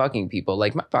even like fucking people.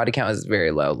 Like my body count is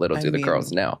very low. Little do the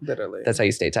girls know. Literally. That's how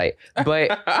you stay tight.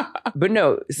 But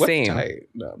no, same. What's tight?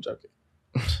 No, I'm joking.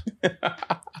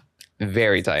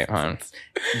 Very tight, huh?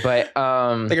 But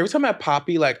like every time I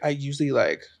poppy, like I usually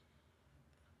like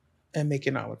am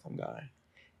making out with some guy.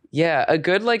 Yeah, a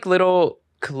good like little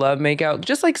club makeout,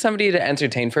 just like somebody to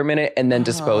entertain for a minute and then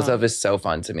dispose of is so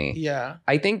fun to me. Yeah.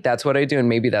 I think that's what I do, and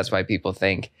maybe that's why people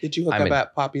think. Did you hook up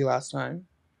at Poppy last time?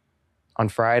 On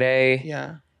Friday?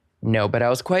 Yeah. No, but I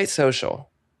was quite social.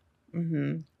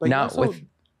 But not with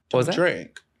what was that?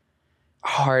 Drink.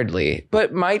 Hardly.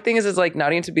 But my thing is like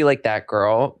not even to be like that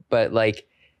girl, but like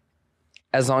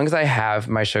as long as I have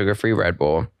my sugar-free Red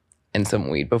Bull and some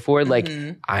weed before, like,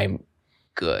 I'm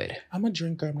good. I'm a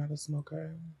drinker. I'm not a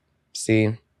smoker.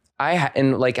 See,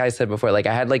 and like I said before, like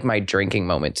I had like my drinking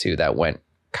moment too that went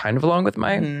kind of along with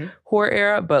my horror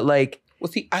era, but like.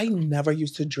 Well, see, I never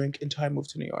used to drink until I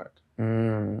moved to New York.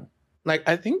 Like,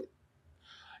 I think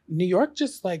New York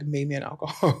just like made me an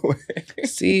alcoholic.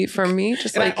 See, for me,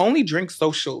 just and like I only drink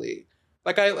socially.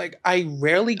 I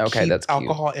rarely keep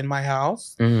alcohol in my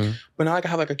house. But now like I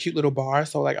have like a cute little bar,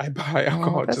 so like I buy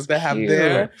alcohol just to have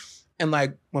there. And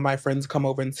like when my friends come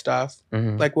over and stuff,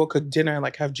 like we'll cook dinner and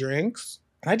like have drinks.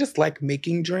 And I just like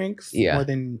making drinks more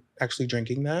than actually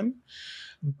drinking them.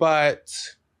 But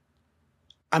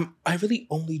I really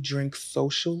only drink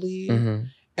socially.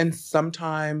 And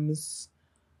sometimes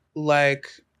like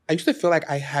I used to feel like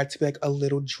I had to be like a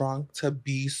little drunk to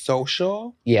be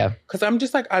social. Yeah. Cause I'm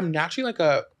naturally like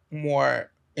a more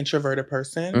introverted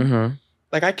person.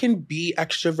 Like I can be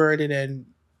extroverted and,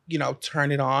 you know,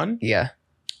 turn it on. Yeah.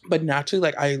 But naturally,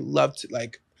 like I love to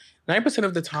like 90%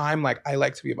 of the time, like I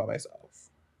like to be by myself.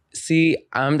 See,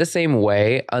 I'm the same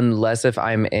way unless if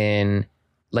I'm in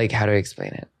like, how do I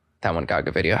explain it? That one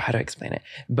Gaga video, how to explain it.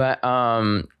 But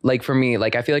like for me,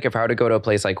 like I feel like if I were to go to a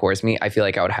place like Horse Meat, I feel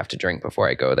like I would have to drink before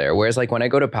I go there. Whereas like when I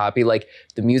go to Poppy, like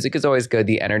the music is always good.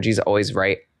 The energy is always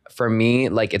right. For me,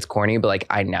 like it's corny, but like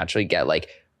I naturally get like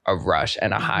a rush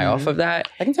and a high off of that.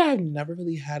 I can say I've never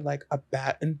really had like a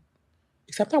bad,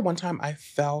 except that one time I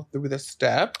fell through the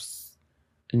steps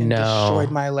and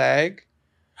destroyed my leg.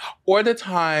 Or the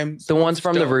time. The ones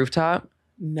from the rooftop?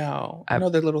 No. I know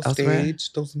the little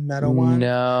stage, those metal ones.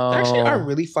 No. They actually are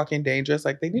really fucking dangerous.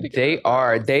 Like they need to get They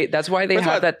are. That's why they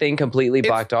have that thing completely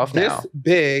blocked off now. This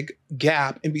big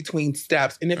gap in between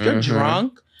steps. And if you're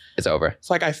drunk, it's over. It's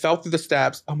like I fell through the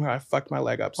steps. Oh my God, I fucked my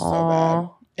leg up so bad.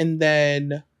 And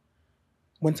then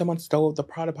when someone stole the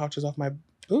Prada pouches off my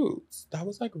boots, that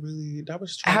was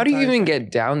traumatizing. How do you even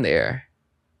get down there?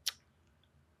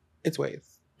 It's ways.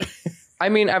 I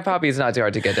mean, at Poppy, it's not too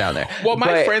hard to get down there. Well,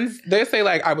 my friends, they say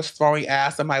like I was throwing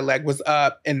ass and my leg was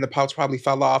up and the pouch probably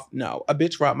fell off. No, a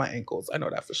bitch robbed my ankles. I know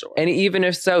that for sure. And even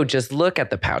if so, just look at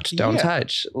the pouch. Don't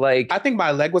touch. Like I think my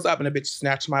leg was up and a bitch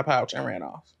snatched my pouch and ran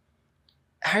off.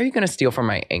 How are you going to steal from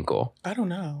my ankle? I don't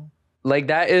know. Like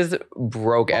that is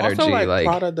broke energy. Also, like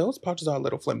Prada, those pouches are a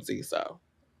little flimsy, so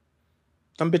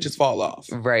some bitches fall off.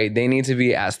 Right. They need to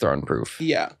be ass thrown proof.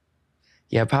 Yeah.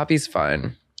 Yeah, Poppy's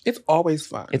fun. It's always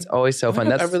fun. It's always so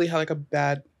fun. I really had like a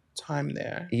bad time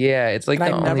there. Yeah, it's like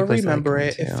and I never remember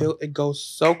it. It goes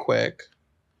so quick.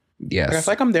 Yes. Like, I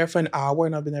feel like I'm there for an hour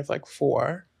and I've been there for like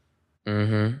 4.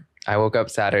 I woke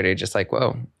up Saturday just like,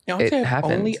 whoa. You know, I've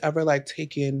only ever like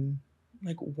taken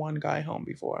like one guy home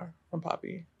before from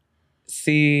Poppy.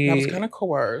 See. And I was kind of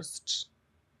coerced.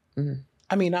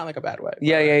 I mean, not like a bad way.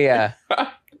 Yeah.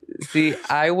 See,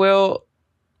 I will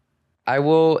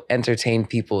entertain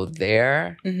people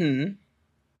there and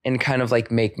kind of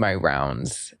like make my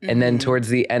rounds. And then towards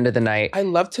the end of the night. I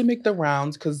love to make the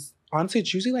rounds because honestly,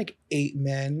 it's usually like 8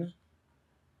 men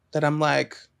that I'm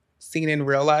like seeing in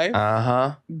real life.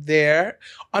 There.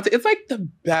 It's like the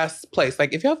best place.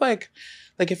 Like if you have like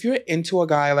if you're into a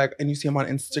guy like and you see him on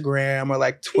Instagram or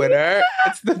like Twitter,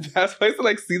 it's the best place to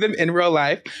like see them in real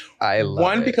life. I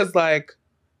love it. Because like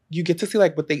you get to see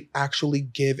like what they actually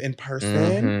give in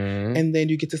person. And then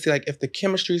you get to see like if the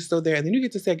chemistry is still there. And then you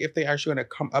get to see like if they actually want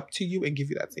to come up to you and give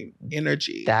you that same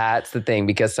energy. That's the thing.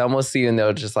 Because some will see you and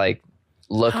they'll just like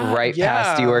look right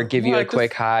past you or give you a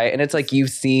quick hi. And it's like you've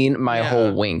seen my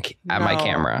whole wink at my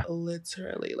camera.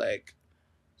 Literally like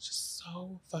just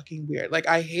so fucking weird. Like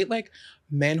I hate like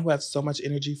men who have so much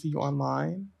energy for you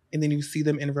online. And then you see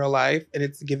them in real life and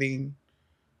it's giving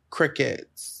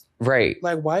crickets. Right.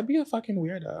 Like, why be a fucking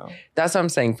weirdo? That's what I'm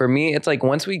saying. For me, it's like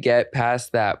once we get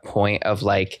past that point of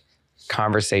like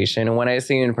conversation, and when I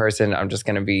see you in person, I'm just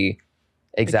going to be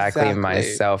exactly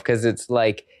myself. Because it's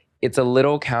like, it's a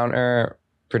little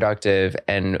counterproductive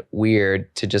and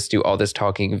weird to just do all this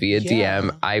talking via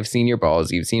DM. I've seen your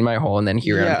balls, you've seen my hole, and then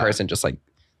here in person, just like.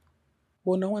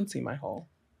 Well, no one's seen my hole.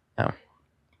 Oh.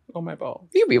 Oh, my balls.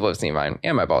 Few people have seen mine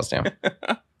and my balls too.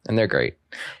 And they're great.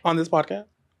 On this podcast?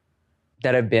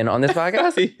 That have been on this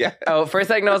podcast? Yeah. Oh, for a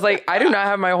second, I was like, I do not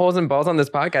have my holes and balls on this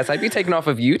podcast. I'd be taken off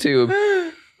of YouTube.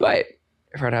 But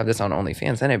if I were to have this on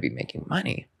OnlyFans, then I'd be making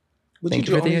money. Would you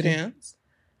do OnlyFans?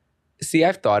 See,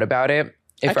 I've thought about it.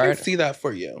 I can see that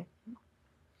for you.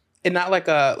 And not like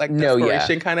a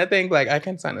desperation kind of thing. Like, I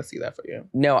can kind of see that for you.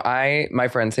 No, my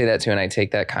friends say that too. And I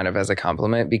take that kind of as a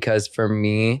compliment because for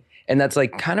me, and that's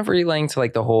like kind of relaying to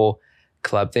like the whole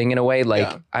club thing in a way.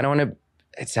 Like, I don't want to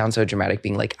it sounds so dramatic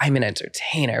being like, I'm an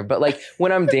entertainer. But like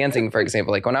when I'm dancing, for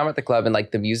example, like when I'm at the club and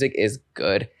like the music is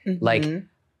good, like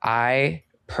I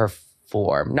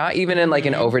perform. Not even in like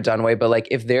an overdone way, but like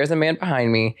if there's a man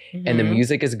behind me and the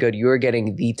music is good, you are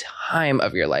getting the time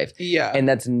of your life. Yeah. And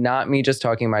that's not me just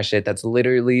talking my shit. That's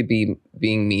literally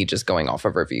being me just going off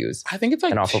of reviews. I think it's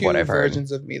like off two of what I've heard.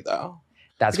 versions of me though.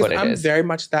 That's because what it I'm is. very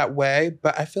much that way,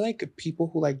 but I feel like people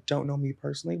who like don't know me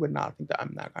personally would not think that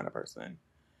I'm that kind of person.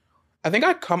 I think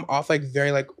I come off like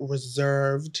very like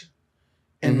reserved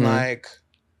and like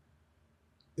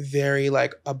very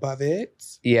like above it.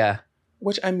 Yeah.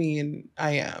 Which I mean,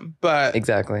 I am, but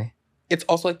exactly. It's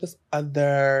also like this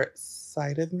other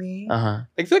side of me. Uh-huh.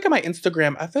 Like I feel like on my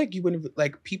Instagram, I feel like you wouldn't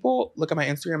like people look at my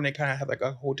Instagram and they kind of have like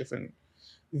a whole different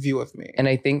view of me. And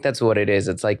I think that's what it is.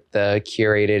 It's like the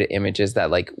curated images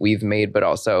that like we've made, but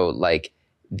also like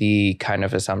the kind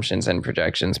of assumptions and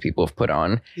projections people have put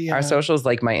on our socials.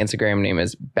 Like my Instagram name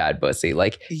is Bad Bussy.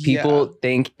 Like people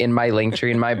think in my link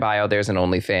tree in my bio, there's an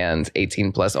OnlyFans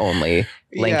 18 plus only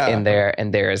link in there.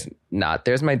 And there's not.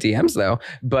 There's my DMs though.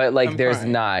 But like there's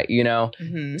not, you know?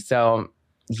 So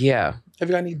yeah. Have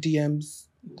you got any DMs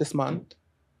this month?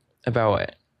 About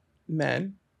what?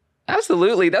 Men.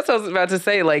 Absolutely. That's what I was about to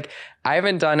say. Like I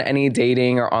haven't done any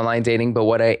dating or online dating, but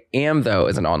what I am though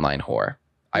is an online whore.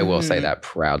 I will say that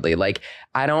proudly. Like,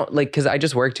 I don't like, because I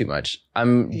just work too much.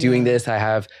 I'm doing this. I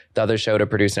have the other show to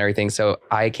produce and everything. So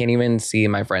I can't even see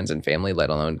my friends and family, let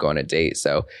alone go on a date.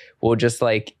 So we'll just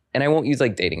like, and I won't use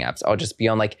like dating apps. I'll just be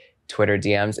on like Twitter,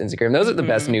 DMs, Instagram. Those are the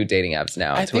best new dating apps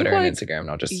now, Twitter and Instagram.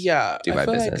 And I'll just do my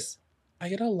business. Like, I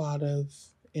get a lot of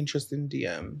interest in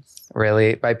DMs.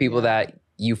 Really? By people that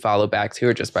you follow back to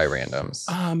or just by randoms?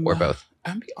 Or both?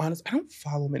 I'm gonna be honest, I don't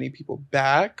follow many people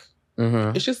back.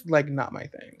 It's just like not my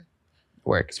thing.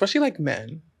 Work. Especially like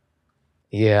men.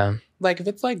 Yeah. Like if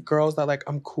it's like girls that like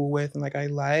I'm cool with and like I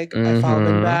follow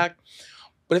them back.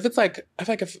 But if it's like, I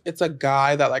feel like if it's a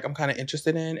guy that like I'm kind of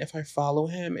interested in, if I follow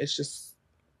him, it's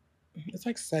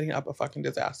like setting up a fucking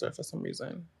disaster for some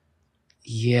reason.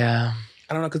 Yeah.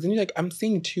 I don't know, because then you're like, I'm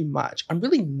seeing too much. I'm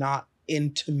really not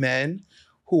into men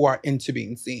who are into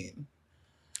being seen.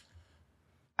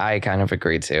 I kind of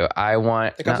agree too. I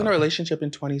was in a relationship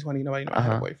in 2020. Nobody knew I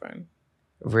had a boyfriend.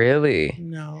 Really?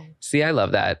 No. See, I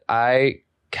love that. I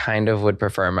kind of would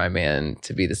prefer my man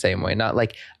to be the same way. Not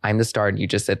like I'm the star and you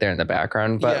just sit there in the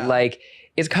background, but like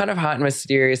it's kind of hot and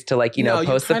mysterious to like, you know,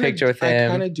 post a picture with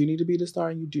him. I kind of do need to be the star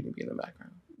and you do need to be in the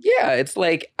background. Yeah, it's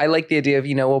like, I like the idea of,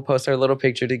 you know, we'll post our little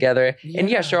picture together.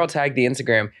 And yeah, sure, I'll tag the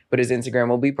Instagram, but his Instagram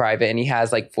will be private and he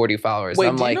has like 40 followers. Wait,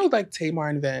 I'm do you know like Tamar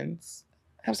and Vince?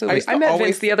 Absolutely. I met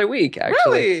Vince the other week,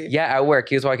 actually. Really? Yeah, at work.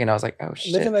 He was walking. I was like, oh,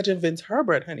 shit. Living legend Vince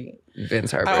Herbert, honey.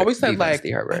 Vince Herbert. I always said, like,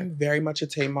 I'm very much a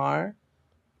Tamar.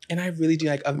 And I really do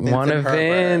like a Vince one of Herbert.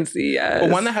 Vince, yes.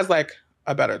 But one that has, like,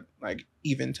 a better, like,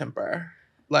 even temper.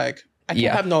 Like, I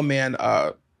can't have no man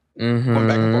going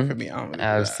back and forth with me. I don't really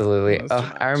Absolutely.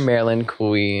 Our Maryland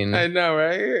queen. I know,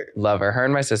 right? Love her. Her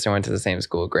and my sister went to the same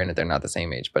school. Granted, they're not the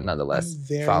same age, but nonetheless,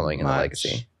 following in the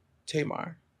legacy.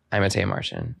 Tamar. I'm a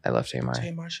Tamartian. I love Tamar.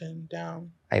 Tamartian,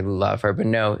 down. I love her, but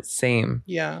no, same.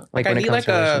 Yeah. Like when it comes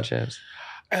to relationships.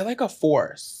 I like a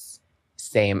force.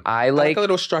 Same. I like a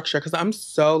little structure because I'm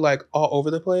so like all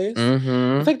over the place.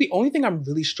 It's like the only thing I'm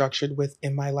really structured with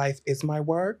in my life is my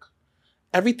work.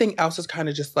 Everything else is kind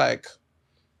of just like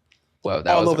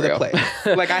all over the place.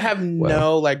 Like I have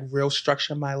no like real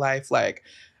structure in my life. Like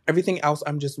everything else,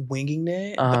 I'm just winging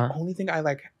it. The only thing I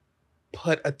like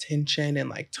put attention and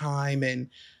like time and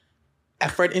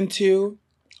effort into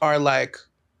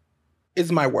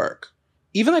is my work.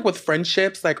 Even like with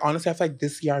friendships, like honestly, I feel like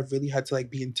this year I really had to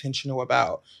like be intentional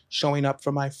about showing up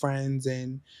for my friends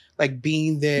and like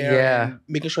being there and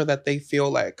making sure that they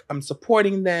feel like I'm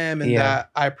supporting them and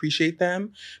that I appreciate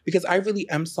them. Because I really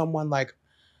am someone like,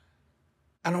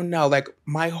 I don't know, like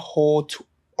my whole,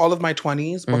 all of my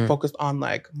 20s were focused on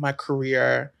like my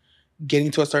career,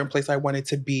 getting to a certain place I wanted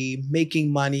to be,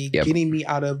 making money, getting me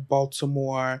out of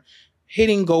Baltimore,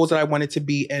 hitting goals that I wanted to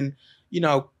be. And, you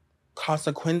know,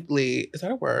 consequently, is that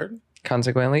a word?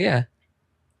 Consequently, yeah.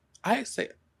 I say,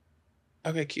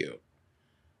 okay, cute.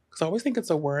 Because I always think it's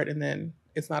a word and then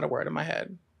it's not a word in my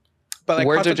head. But like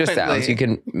words are just sounds. You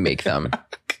can make them.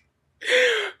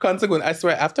 Consequently, I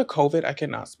swear, after COVID, I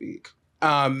cannot speak.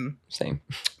 Same.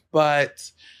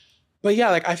 But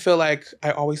yeah, like I feel like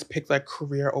I always pick like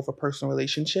career over personal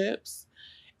relationships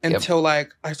until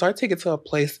like I started taking it to a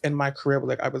place in my career where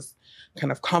like I was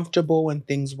kind of comfortable and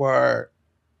things were,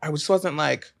 I just wasn't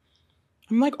like,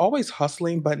 I'm like always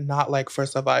hustling, but not like for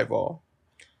survival.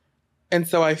 And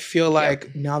so I feel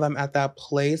like now that I'm at that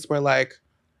place where like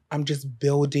I'm just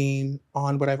building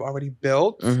on what I've already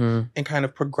built and kind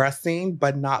of progressing,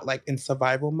 but not like in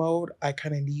survival mode. I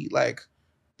kind of need like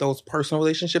those personal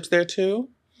relationships there too.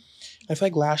 I feel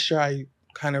like last year I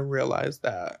kind of realized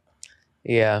that.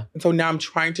 Yeah. And so now I'm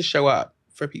trying to show up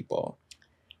for people.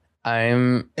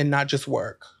 And not just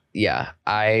work. Yeah,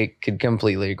 I could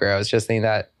completely agree. I was just thinking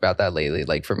about that lately.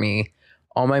 Like for me,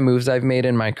 all my moves I've made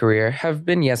in my career have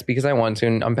been, yes, because I want to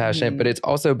and I'm passionate, but it's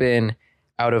also been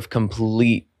out of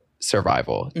complete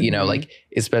survival. You know, like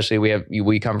especially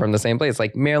we come from the same place,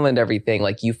 like Maryland, everything.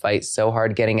 Like you fight so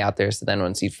hard getting out there. So then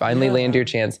once you finally land your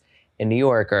chance in New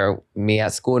York, or me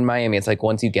at school in Miami, it's like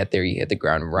once you get there, you hit the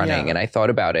ground running. And I thought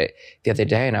about it the other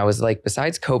day and I was like,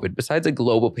 besides COVID, besides a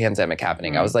global pandemic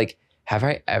happening, I was like, have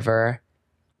I ever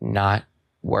not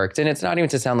worked? And it's not even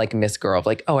to sound like Miss Girl of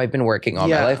like, oh, I've been working all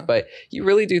my life, but you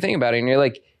really do think about it and you're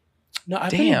like, no, I've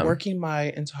been working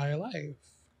my entire life.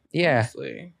 Yeah.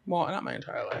 Honestly. Well, not my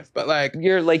entire life, but like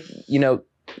you're like, you know,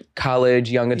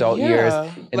 college, young adult years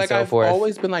and like so I've forth. I've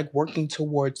always been like working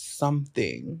towards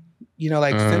something, you know,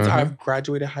 like since I've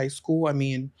graduated high school. I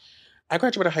mean, I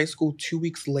graduated high school 2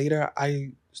 weeks later.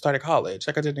 I started college.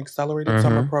 Like I did an accelerated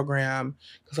summer program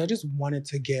because I just wanted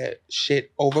to get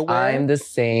shit over with. I'm the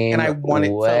same and I wanted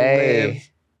to live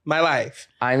my life.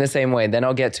 I'm the same way. Then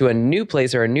I'll get to a new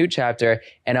place or a new chapter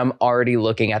and I'm already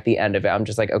looking at the end of it. I'm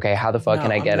just like, okay, how the fuck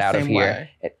can I get out of here?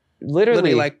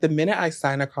 Literally, like the minute I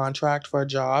sign a contract for a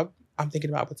job, I'm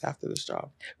thinking about what's after this job.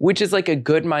 Which is like a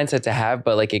good mindset to have,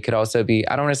 but like it could also be,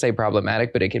 I don't want to say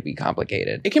problematic, but it could be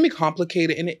complicated. It can be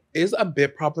complicated and it is a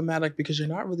bit problematic because you're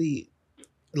not really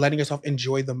letting yourself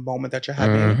enjoy the moment that you're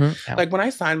having. Like when I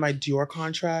signed my Dior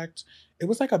contract, it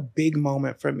was like a big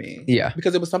moment for me. Yeah.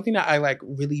 Because it was something that I like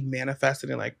really manifested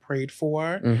and like prayed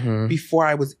for before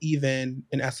I was even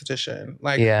an esthetician.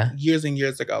 Like years and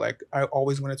years ago, like I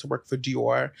always wanted to work for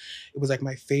Dior. It was like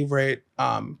my favorite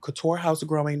couture house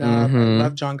growing up. I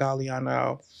loved John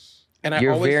Galliano. And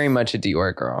You're very much a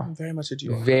Dior girl. I'm very much a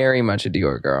Dior girl. Very much a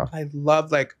Dior girl. I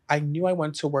love, like, I knew I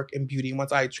wanted to work in beauty.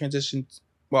 Once I transitioned,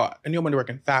 well, I knew I wanted to work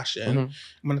in fashion.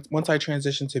 Once I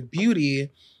transitioned to beauty,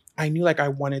 I knew like I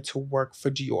wanted to work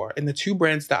for Dior. And the two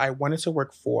brands that I wanted to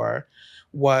work for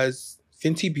was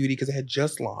Fenty Beauty, because it had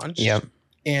just launched,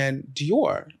 and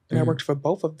Dior. And I worked for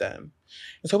both of them.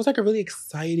 And so it was like a really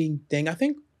exciting thing. I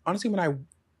think, honestly, when I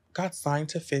got signed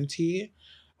to Fenty,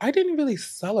 I didn't really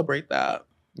celebrate that.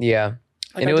 Yeah.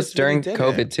 Like, and it was during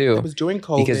COVID too. It was during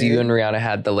COVID. Because you and Rihanna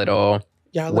had the little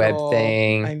web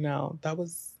thing. I know. That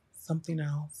was something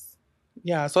else.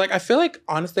 Yeah. So like I feel like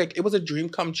honestly, like, it was a dream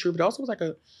come true, but it also was like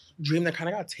a dream that kind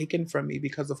of got taken from me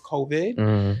because of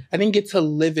COVID. I didn't get to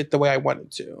live it the way I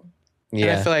wanted to. Yeah.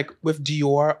 And I feel like with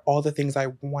Dior, all the things I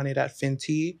wanted at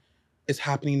Fenty is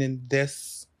happening in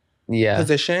this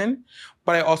position.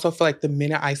 But I also feel like the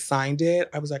minute I signed it,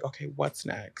 I was like, okay, what's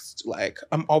next? Like,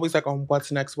 I'm always like on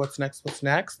what's next, what's next, what's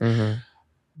next.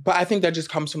 But I think that just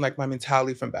comes from like my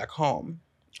mentality from back home.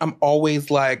 I'm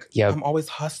always like, I'm always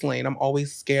hustling. I'm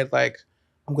always scared like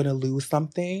I'm going to lose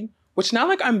something, which now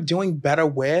like I'm doing better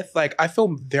with. Like, I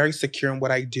feel very secure in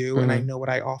what I do and I know what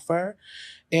I offer.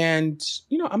 And,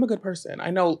 you know, I'm a good person.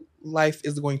 I know life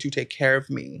is going to take care of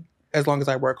me as long as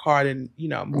I work hard and, you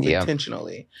know, move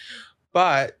intentionally.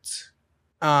 But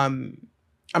I'm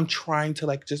trying to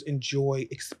like just enjoy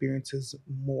experiences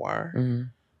more.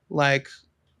 Like,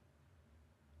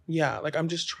 yeah, like I'm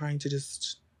just trying to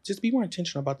just be more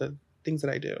intentional about the things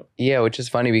that I do. Yeah, which is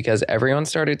funny because everyone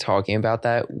started talking about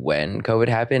that when COVID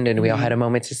happened and we all had a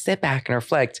moment to sit back and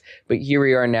reflect. But here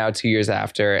we are now 2 years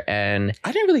after and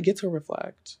I didn't really get to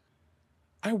reflect.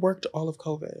 I worked all of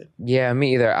COVID. Yeah,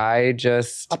 me either. I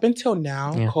just... Up until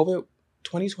now, COVID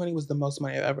 2020 was the most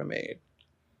money I've ever made.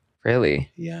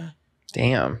 Really? Yeah.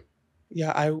 Damn.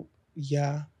 Yeah,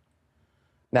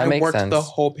 That makes sense. I worked the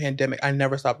whole pandemic. I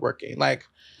never stopped working. Like,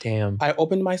 damn. I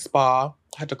opened my spa,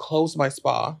 had to close my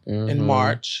spa in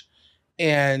March,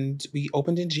 and we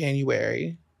opened in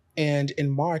January. And in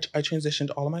March, I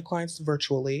transitioned all of my clients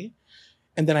virtually.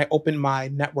 And then I opened my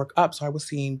network up. So I was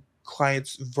seeing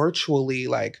clients virtually,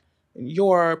 like in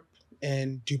Europe,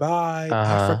 in Dubai,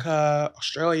 Africa,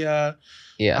 Australia,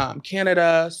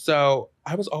 Canada. So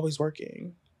I was always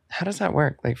working. How does that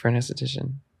work, like for an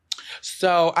esthetician?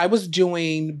 So I was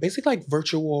doing basically like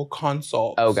virtual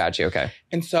consults. Oh, gotcha. Okay.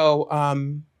 And so,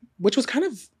 which was kind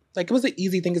of like, it was an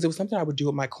easy thing because it was something I would do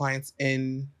with my clients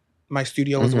in my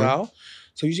studio as well.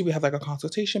 So usually we have like a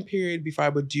consultation period before I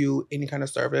would do any kind of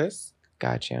service.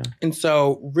 Gotcha. And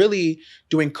so really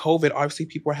during COVID, obviously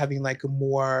people were having like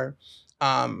more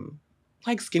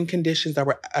like skin conditions that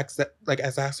were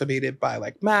exacerbated by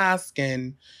like mask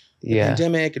and the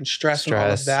pandemic and stress and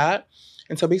all of that.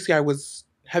 And so basically I was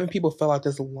having people fill out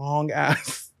this long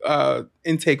ass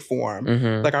intake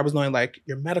form. Like I was knowing like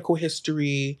your medical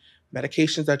history,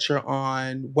 medications that you're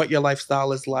on, what your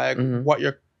lifestyle is like, what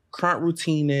your current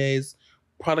routine is,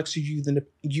 products you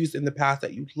used in the past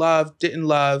that you loved, didn't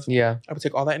love. Yeah. I would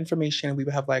take all that information and we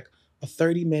would have like a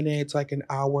 30 minutes, like an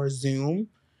hour Zoom.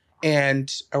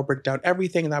 And I would break down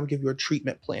everything and I would give you a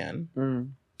treatment plan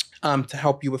to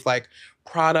help you with like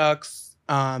products.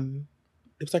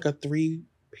 It was like a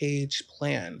 3-page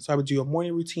plan. So I would do a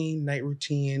morning routine, night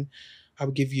routine. I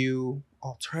would give you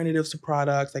alternatives to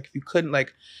products. Like if you couldn't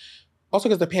like, also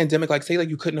because the pandemic, like say like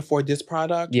you couldn't afford this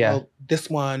product, well,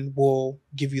 this one will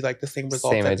give you like the same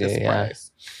results at this price.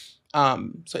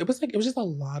 So it was just a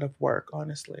lot of work,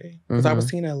 honestly, because I was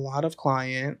seeing a lot of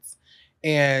clients.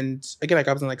 And again, like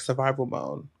I was in like survival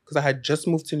mode because I had just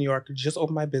moved to New York, just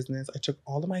opened my business. I took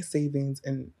all of my savings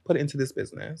and put it into this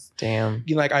business. Damn.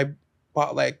 You know, like I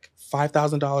bought like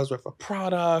 $5,000 worth of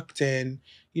product and,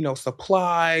 you know,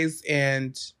 supplies,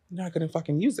 and I couldn't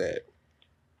fucking use it.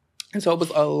 And so it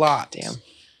was a lot. Damn. It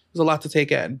was a lot to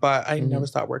take in, but I never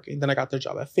stopped working. Then I got the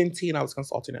job at Fenty and I was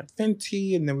consulting at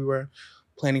Fenty, and then we were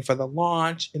planning for the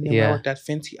launch. And then when I worked at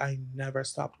Fenty, I never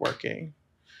stopped working.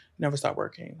 Never stopped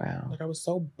working. Wow. Like I was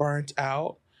so burnt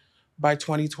out by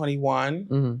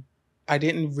 2021. I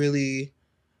didn't really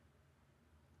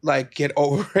like get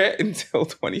over it until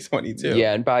 2022.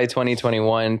 Yeah, and by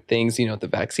 2021, things, you know, the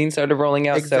vaccine started rolling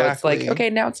out. Exactly. So it's like, okay,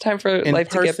 now it's time for life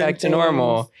to get back to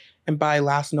normal. And by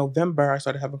last November, I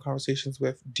started having conversations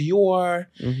with Dior.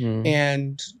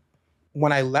 And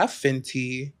when I left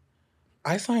Fenty,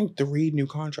 I signed 3 new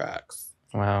contracts.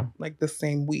 Wow. Like the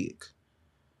same week.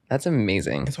 That's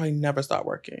amazing. And so I never stopped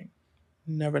working.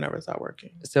 Never stopped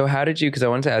working. So how did you, because I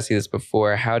wanted to ask you this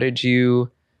before, how did you,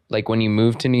 like when you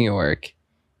moved to New York,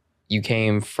 you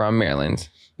came from Maryland,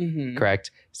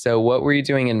 correct? So what were you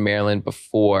doing in Maryland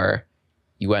before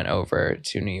you went over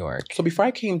to New York? So before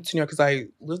I came to New York, because I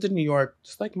lived in New York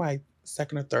just like my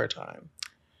second or third time.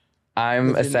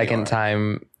 I'm a second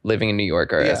time living in New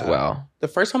Yorker as well. The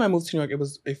first time I moved to New York, it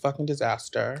was a fucking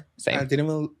disaster. Same. And it didn't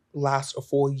even last a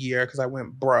full year because I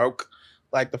went broke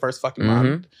like the first fucking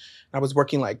month. I was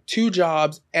working like 2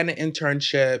 jobs and an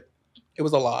internship. It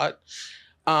was a lot.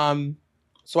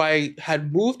 So I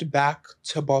had moved back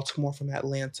to Baltimore from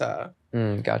Atlanta.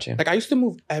 Gotcha. Like I used to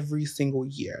move every single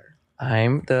year.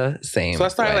 I'm the same. So I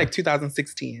started like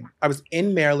 2016. I was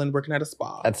in Maryland working at a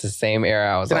spa. That's the same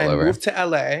era I was then all I over. moved to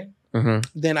LA.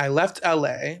 Then I left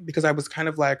LA because I was kind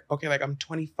of like, okay, like I'm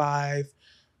 25.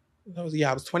 I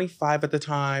was 25 at the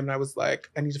time. And I was like,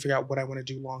 I need to figure out what I want to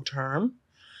do long term.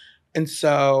 And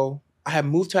so I had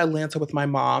moved to Atlanta with my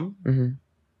mom.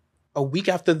 A week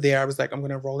after there, I was like, I'm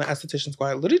going to enroll in esthetician school.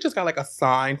 I literally just got like a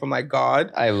sign from like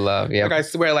God. I love, Like I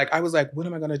swear, like I was like, what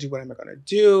am I going to do? What am I going to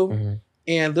do?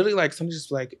 And literally like somebody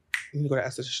just like, you need to go to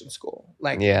esthetician school.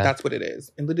 Like that's what it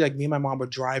is. And literally like me and my mom were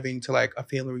driving to like a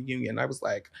family reunion. I was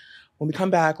like, when we come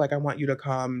back, like I want you to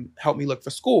come help me look for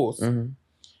schools. And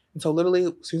so literally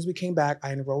as soon as we came back,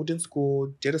 I enrolled in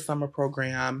school, did a summer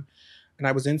program, and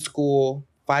I was in school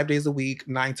 5 days a week,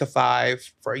 9 to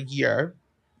 5 for a year,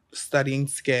 studying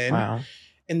skin. Wow.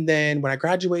 And then when I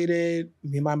graduated,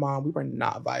 me and my mom, we were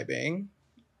not vibing.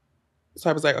 So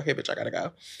I was like, okay, bitch, I gotta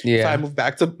go. Yeah. So I moved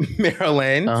back to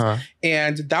Maryland.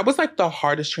 And that was like the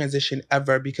hardest transition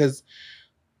ever because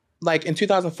like in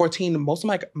 2014, most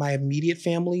of my immediate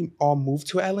family all moved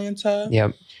to Atlanta.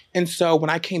 Yep. And so when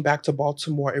I came back to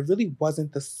Baltimore, it really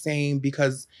wasn't the same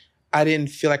because I didn't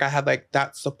feel like I had like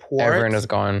that support. Everyone is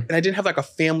gone. And I didn't have like a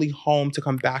family home to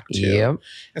come back to. Yep.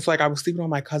 And so like I was sleeping on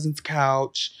my cousin's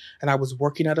couch and I was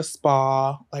working at a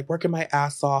spa, like working my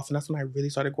ass off. And that's when I really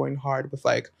started going hard with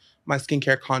like my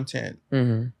skincare content.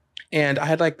 And I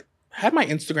had my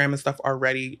Instagram and stuff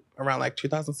already around like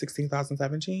 2016,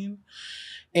 2017.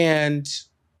 And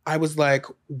I was like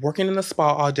working in the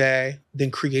spa all day,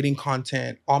 then creating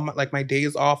content. All my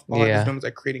days off, all I was doing was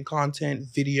like creating content,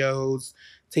 videos,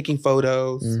 taking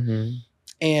photos.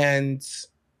 And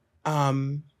I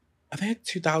think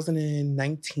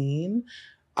 2019,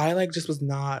 I like just was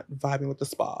not vibing with the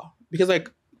spa. Because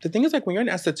like the thing is like when you're an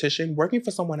esthetician, working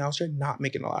for someone else, you're not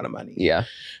making a lot of money. Yeah.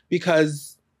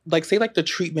 Because like say like the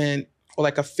treatment or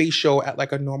like a facial at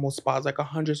like a normal spa is like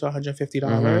 $100 to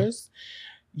 $150.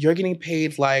 You're getting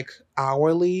paid like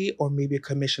hourly or maybe a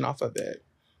commission off of it.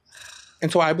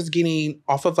 And so I was getting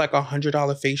off of like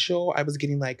 $100 facial, I was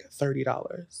getting like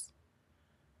 $30.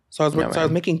 So I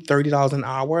was making $30 an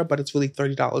hour, but it's really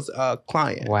 $30 a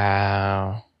client.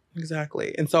 Wow.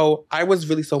 Exactly. And so I was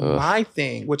really, my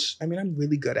thing, which I mean, I'm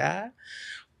really good at,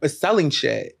 is selling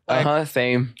shit. Like,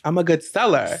 Same. I'm a good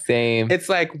seller. Same. It's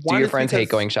like, do your friends hate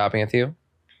going shopping with you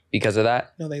because of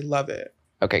that? No, they love it.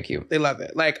 Okay, cute. They love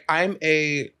it. Like, I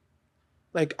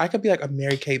could be like a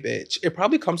Mary Kay bitch. It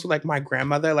probably comes from like my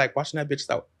grandmother, like watching that bitch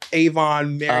out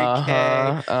Avon, Mary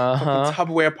Kay, fucking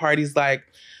Tupperware parties. Like,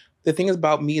 the thing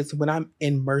about me is when I'm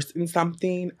immersed in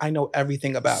something, I know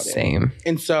everything about it. Same.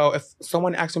 And so if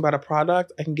someone asks me about a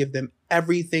product, I can give them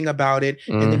everything about it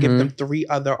and then give them 3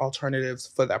 other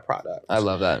alternatives for that product. I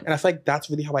love that. And I feel like that's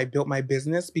really how I built my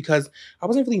business, because I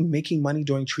wasn't really making money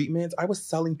doing treatments. I was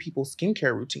selling people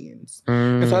skincare routines.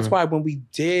 And so that's why when we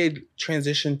did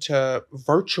transition to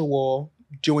virtual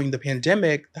during the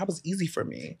pandemic, that was easy for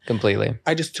me. Completely.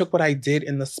 I just took what I did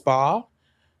in the spa,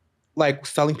 like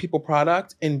selling people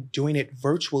product, and doing it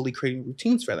virtually, creating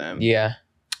routines for them. Yeah.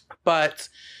 But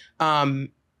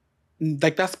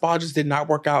like that spa just did not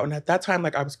work out. And at that time,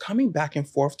 like I was coming back and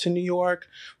forth to New York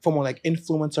for more like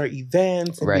influencer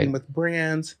events and meeting with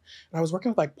brands. And I was working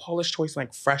with like Polish Choice and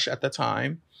like Fresh at the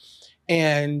time.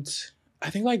 And I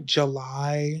think like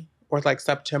July or like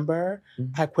September,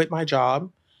 I quit my job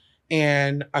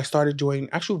and I started doing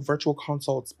actual virtual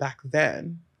consults back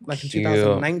then. Like in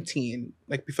 2019,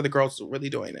 like before the girls were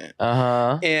really doing it.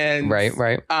 And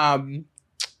right.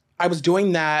 I was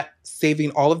doing that,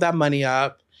 saving all of that money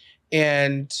up.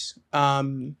 And I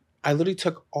literally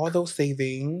took all those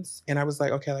savings and I was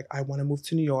like, okay, like I want to move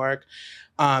to New York.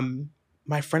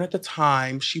 My friend at the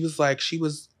time, she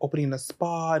was opening a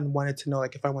spa and wanted to know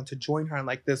like if I wanted to join her on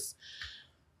like this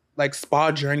like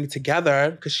spa journey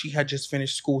together, because she had just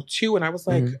finished school too. And I was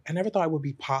like, I never thought it would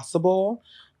be possible.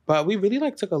 But we really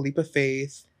like took a leap of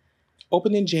faith.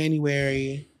 Opened in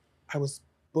January. I was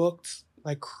booked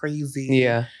like crazy.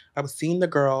 Yeah. I was seeing the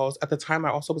girls. At the time,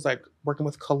 I also was like working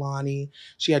with Kalani.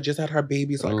 She had just had her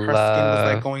baby, so like her skin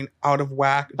was like going out of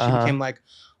whack. She became like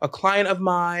a client of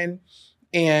mine.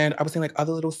 And I was seeing like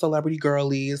other little celebrity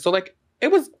girlies. So like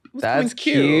it was that's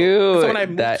cute. So when I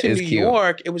moved to New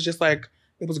York, it was just like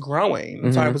it was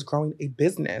growing. So I was growing a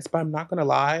business. But I'm not gonna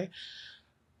lie,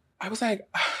 I was like,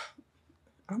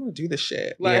 I'm gonna do this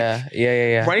shit. Like,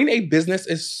 yeah. Running a business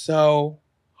is so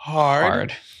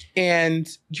hard. And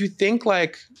you think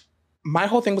like, my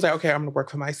whole thing was like, okay, I'm gonna work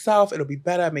for myself. It'll be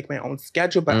better. Make my own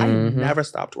schedule. But I never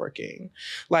stopped working.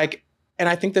 Like, and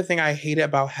I think the thing I hated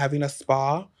about having a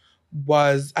spa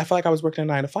was I felt like I was working a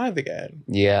 9 to 5 again.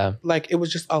 Yeah. Like it was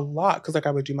just a lot because like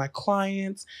I would do my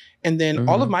clients and then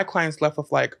all of my clients left with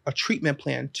like a treatment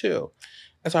plan too.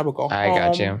 And so I would go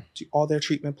home, do all their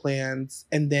treatment plans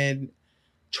and then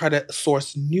try to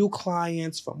source new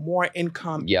clients for more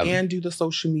income and do the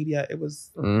social media. It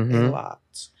was a lot.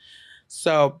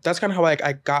 So that's kind of how like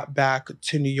I got back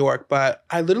to New York. But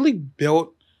I literally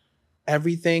built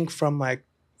everything from like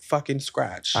fucking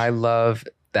scratch. I love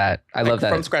that. I love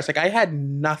that. From scratch. Like I had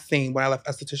nothing when I left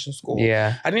esthetician school.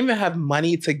 Yeah. I didn't even have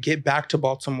money to get back to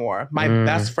Baltimore. My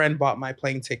best friend bought my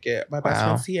plane ticket. My best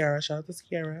friend Sierra. Shout out to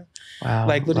Sierra. Wow.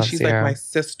 Like literally she's Sierra. Like my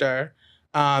sister.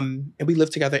 And we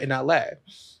lived together in LA.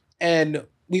 And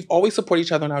we've always supported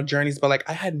each other on our journeys, but like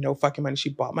I had no fucking money. She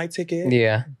bought my ticket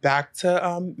back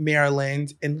to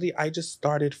Maryland. And literally I just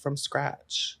started from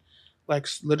scratch. Like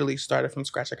literally started from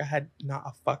scratch. Like I had not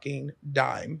a fucking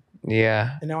dime.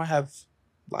 Yeah. And now I have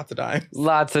lots of dimes.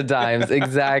 Lots of dimes.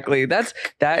 Exactly. That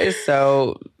is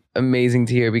so amazing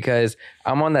to hear because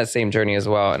I'm on that same journey as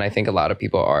well. And I think a lot of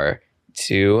people are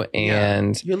too.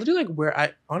 And you're literally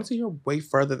like honestly, you're way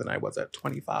further than I was at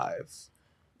 25,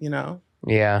 you know?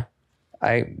 Yeah,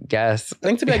 I guess. I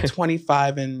think to be like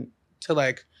 25 and to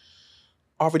like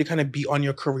already kind of be on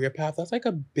your career path, that's like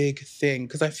a big thing.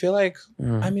 Because I feel like,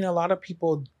 I mean, a lot of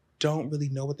people don't really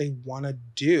know what they want to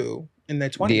do in their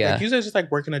 20s. Yeah. Like usually it's just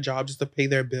like working a job just to pay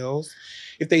their bills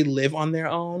if they live on their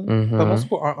own. But most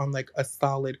people aren't on like a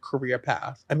solid career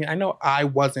path. I mean, I know I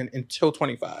wasn't until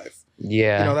 25.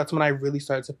 Yeah. You know, that's when I really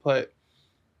started to put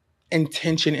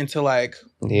intention into like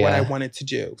what I wanted to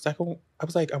do. Because I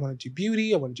was like, I want to do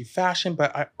beauty, I want to do fashion,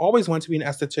 but I always wanted to be an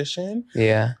esthetician.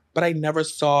 Yeah. But I never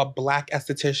saw Black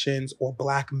estheticians or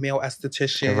Black male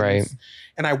estheticians. Right.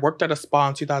 And I worked at a spa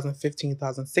in 2015,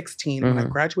 2016. When I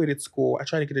graduated school, I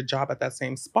tried to get a job at that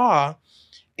same spa.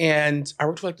 And I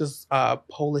worked with like this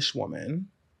Polish woman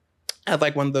at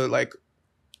like one of the like,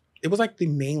 it was like the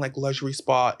main like luxury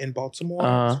spa in Baltimore. It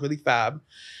was really fab.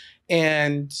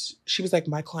 And she was like,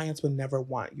 my clients would never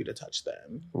want you to touch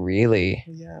them. Really?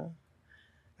 Yeah.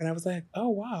 And I was like, oh,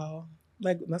 wow.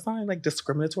 Like, that's not like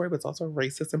discriminatory, but it's also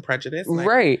racist and prejudiced. Like,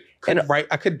 right.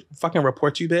 I could fucking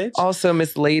report you, bitch. Also,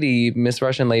 Miss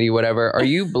Russian lady, whatever. Are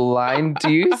you blind?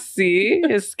 Do you see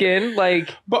his skin?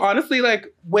 Like, but honestly, like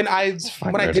when I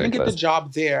didn't get the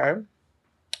job there,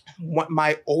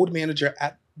 my old manager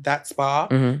at that spa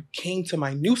came to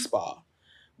my new spa,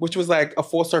 which was like a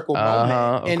full circle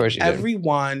moment. Of course you did.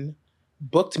 Everyone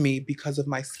booked me because of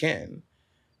my skin.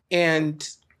 And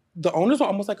the owners were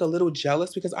almost like a little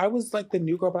jealous because I was like the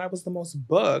new girl, but I was the most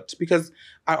booked because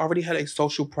I already had a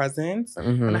social presence.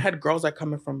 And I had girls like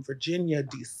coming from Virginia,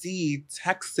 DC,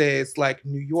 Texas, like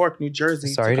New York, New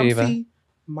Jersey to come see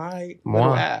my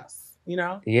little ass, you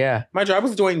know? Yeah. Mind you, I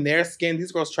was doing their skin,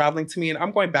 these girls traveling to me, and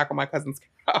I'm going back on my cousin's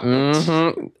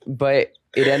couch. But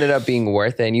it ended up being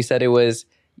worth it. And you said it was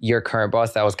your current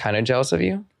boss that was kind of jealous of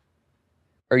you?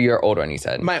 Or your old one, you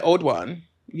said? My old one,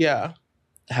 yeah.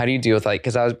 How do you deal with like,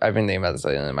 because I've been thinking about this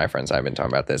lately, and my friends and I have been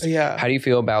talking about this. Yeah. How do you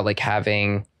feel about like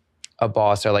having a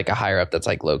boss or like a higher up that's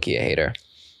like low-key a hater?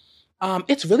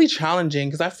 It's really challenging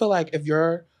because I feel like if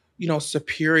your,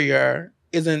 superior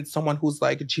isn't someone who's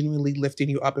like genuinely lifting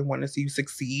you up and wanting to see you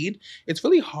succeed, it's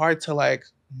really hard to like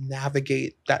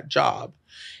navigate that job.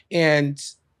 And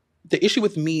the issue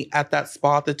with me at that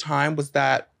spa at the time was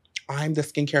that I'm the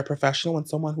skincare professional and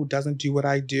someone who doesn't do what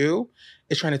I do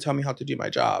is trying to tell me how to do my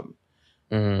job.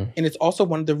 And it's also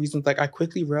one of the reasons like I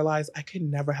quickly realized I could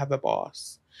never have a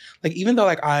boss. Like even though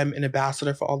like I'm an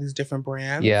ambassador for all these different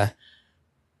brands,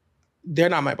 they're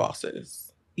not my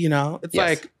bosses. It's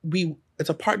like it's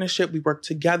a partnership. We work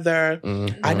together.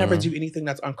 I never do anything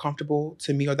that's uncomfortable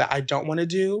to me or that I don't want to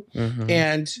do.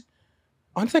 And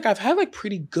honestly, like I've had like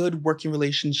pretty good working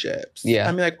relationships. Yeah.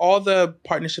 I mean, like all the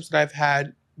partnerships that I've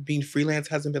had being freelance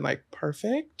hasn't been like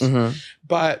perfect,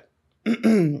 but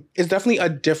it's definitely a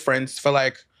difference for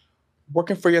like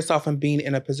working for yourself and being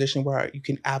in a position where you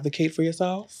can advocate for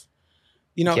yourself.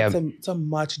 It's a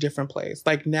much different place.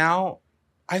 Like now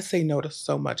I say no to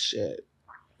so much shit.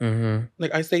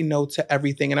 Like I say no to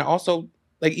everything. And I also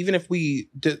like, even if we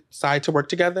decide to work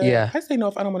together, I say no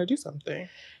if I don't want to do something.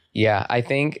 Yeah. I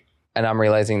think, and I'm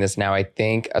realizing this now, I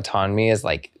think autonomy is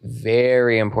like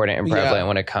very important and prevalent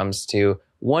when it comes to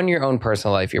your own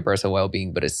personal life, your personal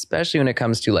well-being, but especially when it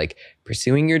comes to like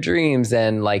pursuing your dreams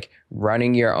and like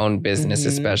running your own business,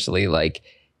 especially like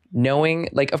knowing,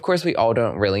 like, of course we all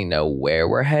don't really know where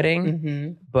we're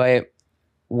heading, but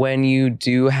when you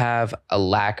do have a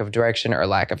lack of direction or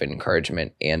lack of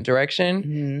encouragement and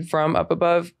direction from up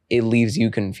above, it leaves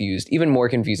you confused, even more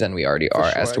confused than we already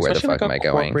are as to where especially the fuck am I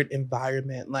going. Corporate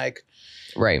environment, like,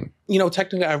 right.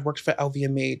 Technically I've worked for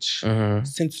LVMH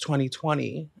since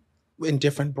 2020 in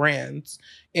different brands,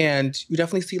 and you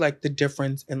definitely see like the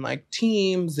difference in like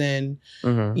teams and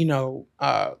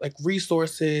like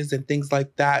resources and things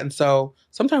like that. And so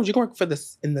sometimes you can work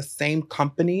in the same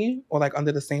company or like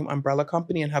under the same umbrella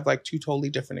company and have like two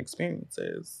totally different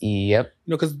experiences. Yep.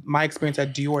 Because my experience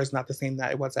at Dior is not the same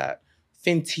that it was at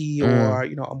Fenty or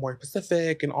Amore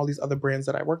Pacific and all these other brands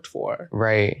that I worked for.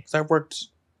 Right. Because I've worked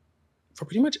for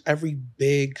pretty much every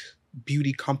big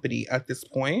beauty company at this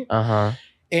point.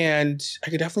 And I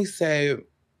could definitely say,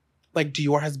 like,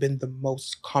 Dior has been the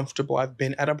most comfortable I've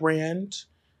been at a brand.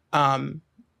 And,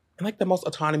 like, the most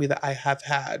autonomy that I have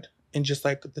had in just,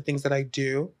 like, the things that I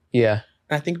do. Yeah.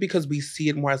 And I think because we see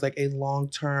it more as, like, a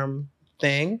long-term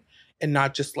thing and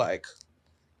not just, like,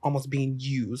 almost being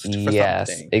used for something.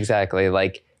 Yes, exactly.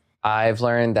 Like, I've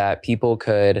learned that people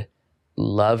could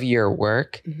love your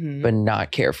work, but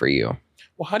not care for you.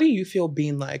 Well, how do you feel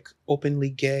being, like,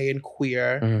 openly gay and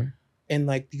queer in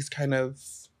like these kind of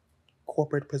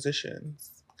corporate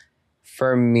positions?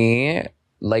 For me,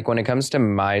 like when it comes to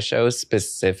my show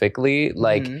specifically,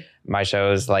 like my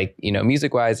show is like,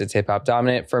 music wise, it's hip hop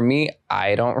dominant. For me,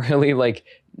 I don't really like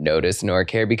notice nor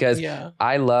care because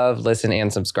I love, listen,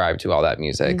 and subscribe to all that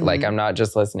music. Like I'm not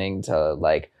just listening to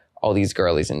like all these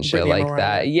girlies and shit like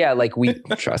that. Yeah, like we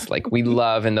trust, like we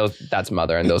love, and that's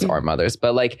mother and those are mothers.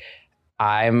 But like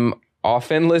I'm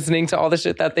often listening to all the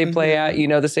shit that they play at,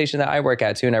 the station that I work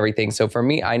at too and everything. So for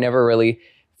me, I never really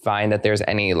find that there's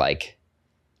any like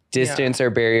distance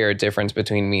or barrier or difference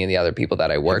between me and the other people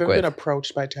that I work with. Have you been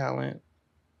approached by talent?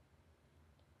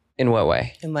 In what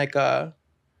way? In like a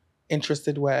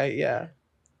interested way, yeah.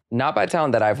 Not by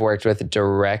talent that I've worked with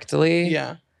directly.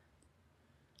 Yeah.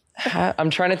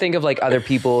 I'm trying to think of like other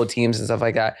people, teams and stuff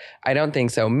like that. I don't think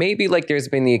so. Maybe like there's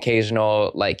been the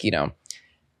occasional like,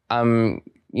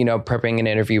 prepping an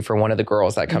interview for one of the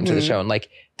girls that come to the show and like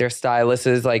their stylist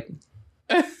is like,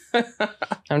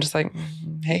 I'm just like,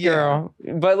 hey girl.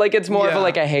 But like, it's more of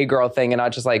like a hey girl thing and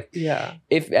not just like,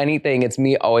 if anything, it's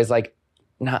me always like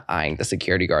not eyeing the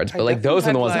security guards, but like those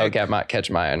are the ones that will catch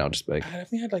my eye and I'll just be like. I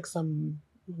definitely had like some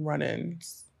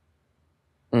run-ins.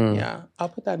 Yeah, I'll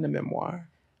put that in the memoir.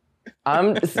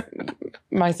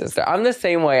 My sister, I'm the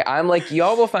same way. I'm like,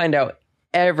 y'all will find out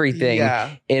everything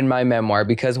in my memoir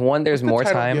because one, there's more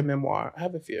title time. Of your memoir? I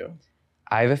have a few.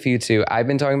 I have a few too. I've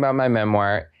been talking about my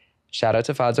memoir. Shout out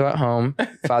to Fadzo at home.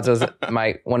 Fadzo's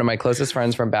one of my closest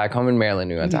friends from back home in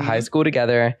Maryland. We went to high school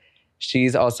together.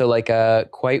 She's also like a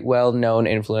quite well-known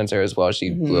influencer as well.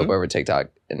 She blew up over TikTok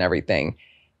and everything.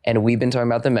 And we've been talking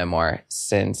about the memoir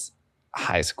since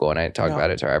high school, and I talk about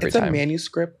it to her every time. It's a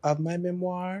manuscript of my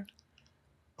memoir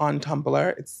on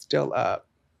Tumblr. It's still up.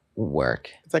 Work.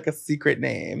 It's like a secret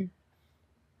name.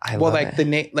 I love like it. the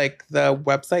name, like the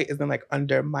website isn't like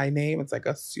under my name. It's like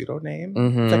a pseudo name.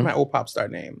 It's like my old pop star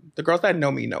name. The girls that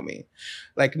know me,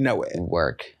 like know it.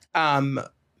 Work.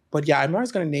 But yeah, I remember I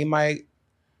was gonna name my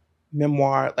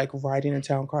memoir like Riding in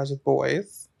Town Cars with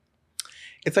Boys.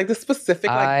 It's like the specific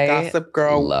like Gossip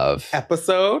Girl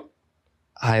episode.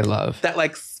 I love that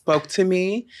like spoke to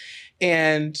me,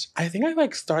 and I think I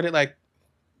like started like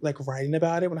writing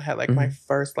about it when I had like my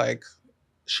first like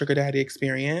sugar daddy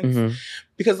experience,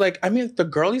 because like I mean the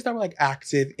girlies that were like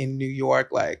active in New York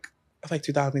like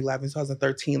 2011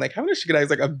 2013 like having a sugar daddy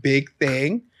is like a big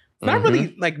thing. It's not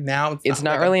really like now. It's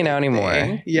not really now anymore.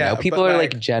 Thing. Yeah, people are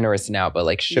like generous now, but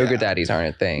like sugar daddies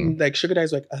aren't a thing. Like sugar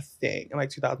daddies are like a thing in like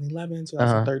 2011,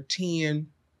 2013,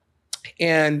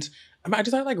 and I just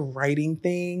started like writing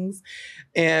things,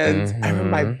 and I remember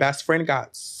my best friend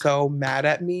got so mad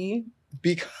at me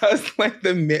because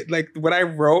like what I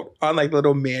wrote on like the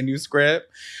little manuscript,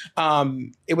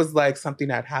 it was like something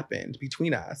that happened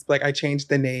between us. Like I changed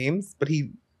the names, but he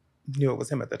knew it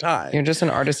was him at the time. You're just an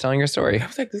artist telling your story. I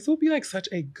was like, this would be like such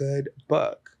a good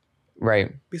book.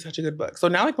 Right. Be such a good book. So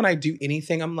now like when I do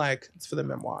anything, I'm like, it's for the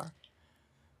memoir.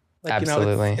 Like,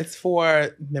 absolutely. You know, it's for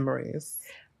memories.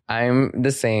 I'm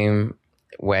the same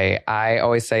way. I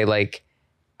always say like,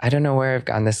 I don't know where I've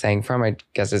gotten this saying from. I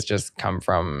guess it's just come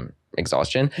from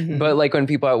exhaustion. But like when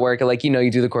people at work are like, you know,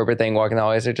 you do the corporate thing, walking the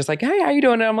hallways, they're just like, hey, how you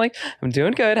doing? And I'm like, I'm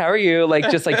doing good. How are you? Like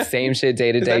just like same shit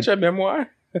day to day. Is that your memoir?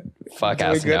 Fuck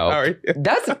ass no. How are you?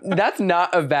 That's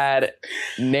not a bad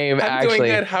name. I'm actually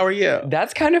doing good. How are you?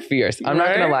 That's kind of fierce. I'm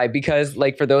not gonna lie, because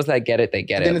like for those that get it, they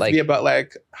get it. Then it's like be about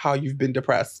like how you've been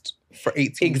depressed for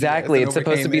 18 exactly. years. It's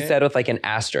supposed to be said with like an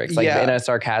asterisk, like in a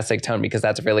sarcastic tone, because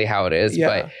that's really how it is.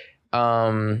 Yeah.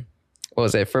 But what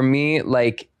was it for me?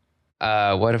 Like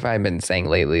what have I been saying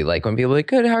lately? Like when people are like,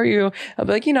 good, how are you? I'll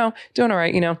be like, you know, doing all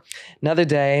right, you know, another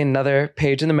day, another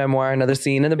page in the memoir, another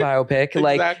scene in the biopic.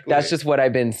 Like that's just what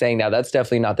I've been saying now. That's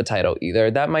definitely not the title either.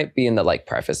 That might be in the like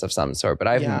preface of some sort, but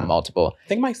I have multiple. I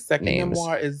think my second names.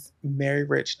 memoir is Marry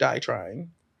Rich, Die Trying.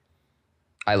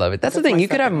 I love it. That's the thing. You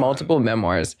could have multiple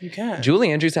memoirs. You can.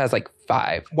 Julie Andrews has like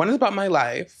 5. One is about my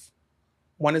life.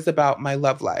 One is about my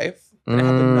love life. And I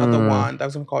have another one that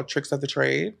was going to call Tricks of the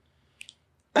Trade.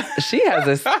 She has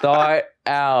this thought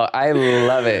out. I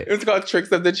love it. It was called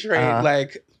Tricks of the Trade.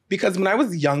 Like, because when I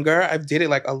was younger, I've dated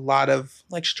like a lot of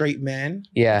like straight men.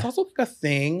 Yeah. It's also like a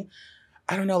thing.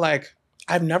 I don't know, like,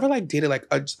 I've never like dated like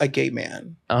a gay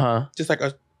man. Just like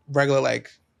a regular, like,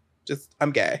 just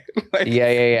I'm gay. Like,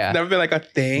 yeah. Never been like a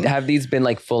thing. Have these been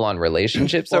like full on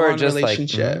relationships or just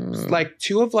relationships? Like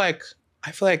 2 of like,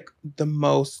 I feel like the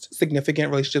most significant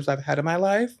relationships I've had in my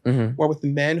life were with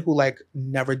men who like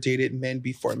never dated men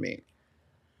before me.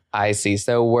 I see.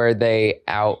 So were they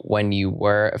out when you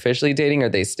were officially dating, or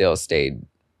they still stayed,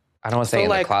 I don't want to say in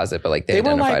the closet, but like they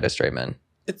identified as straight men?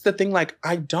 It's the thing, like,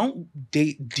 I don't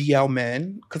date DL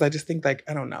men because I just think like,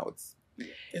 I don't know.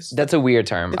 That's a weird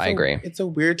term. I agree. It's a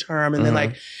weird term. And then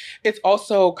like, it's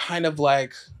also kind of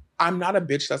like, I'm not a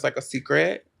bitch that's like a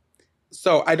secret.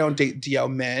 So I don't date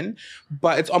DL men,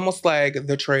 but it's almost like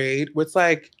the trade where it's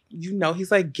like, you know,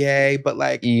 he's like gay, but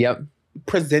like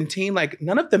presenting, like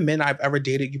none of the men I've ever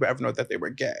dated, you would ever know that they were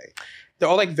gay. They're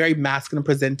all like very masculine and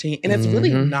presenting. And it's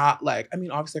really not like, I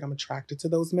mean, obviously like, I'm attracted to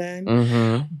those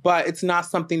men, but it's not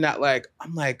something that like,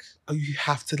 I'm like, oh, you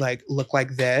have to like look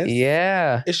like this.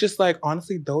 Yeah. It's just like,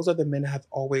 honestly, those are the men that have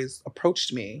always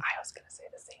approached me. I was going to say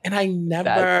the same. And I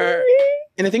never,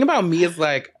 and the thing about me is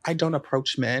like, I don't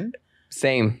approach men.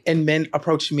 Same. And men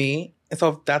approach me. And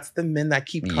so that's the men that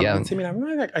keep coming to me. And I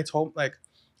remember like I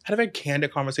had a very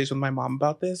candid conversation with my mom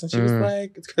about this. And she was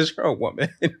like, it's because you're a woman.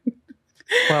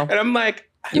 Well, and I'm like,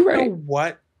 I don't know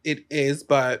what it is,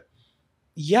 but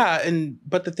yeah.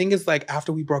 But the thing is like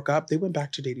after we broke up, they went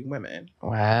back to dating women.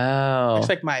 Wow. It's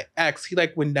like my ex, he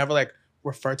like would never like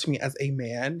refer to me as a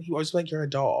man. He was like, you're a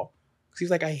doll. Because he's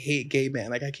like, I hate gay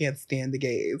men. Like I can't stand the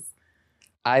gays.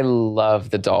 I love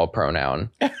the doll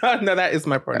pronoun. No, that is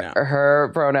my pronoun.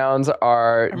 Her pronouns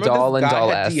are doll and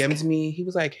doll-esque. He DM'd me. He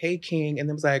was like, hey, King. And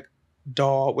then was like,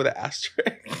 doll with an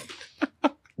asterisk.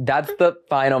 That's the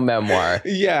final memoir.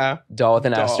 Yeah. Doll with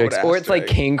an Doll asterisk. with Or it's like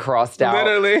asterisk. king crossed out.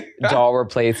 Literally. Doll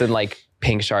replaced in like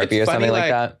pink Sharpie It's or funny, something like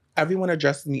that. Everyone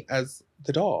addresses me as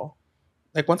the doll.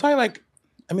 Like once I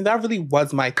that really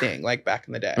was my thing, like back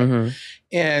in the day. Mm-hmm.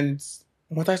 And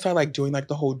once I started like doing like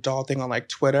the whole doll thing on like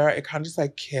Twitter, it kind of just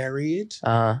like carried.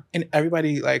 And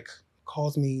everybody like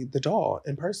calls me the doll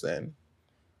in person.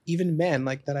 Even men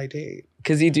like that I date.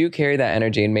 Because you do carry that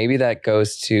energy, and maybe that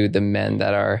goes to the men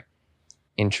that are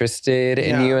interested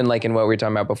in you, and like in what we were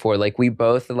talking about before. Like we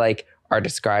both like are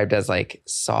described as like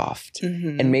soft.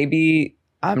 And maybe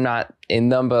I'm not in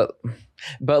them, but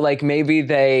like maybe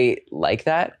they like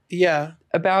that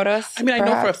about us. I mean, perhaps.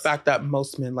 I know for a fact that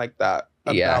most men like that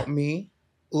about me.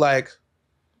 Like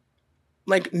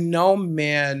no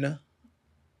man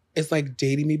is like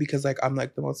dating me because like I'm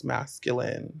like the most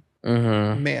masculine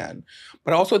man.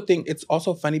 But I also think it's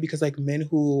also funny because like men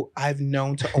who I've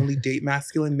known to only date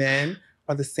masculine men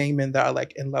are the same men that are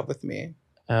like in love with me.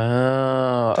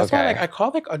 Oh, that's why like I call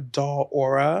it like a doll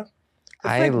aura. It's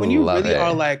like when you really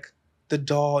are like the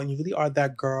doll and you really are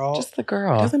that girl. Just the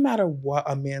girl. It doesn't matter what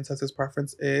a man says his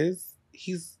preference is.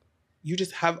 You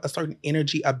just have a certain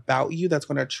energy about you that's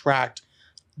going to attract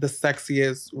the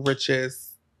sexiest,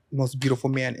 richest, most beautiful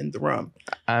man in the room.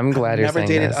 I'm glad you're saying this.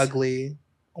 Never dated ugly.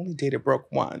 Only dated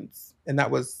broke once. And that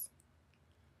was...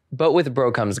 But with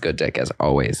bro comes good dick, as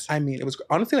always. I mean, it was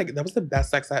honestly like that was the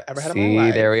best sex I ever had in my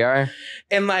life. There we are.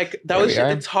 And like that was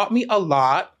it taught me a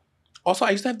lot. Also,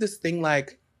 I used to have this thing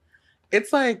like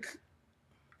it's like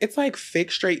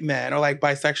fake straight men or like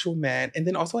bisexual men, and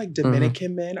then also like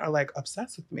Dominican men are like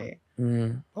obsessed with me.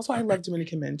 Also, I love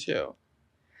Dominican men too.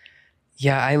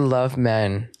 Yeah, I love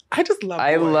men. I just love boys.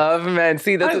 I love men.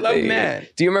 See, that's the thing. Men.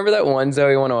 Do you remember that one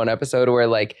Zoe 101 episode where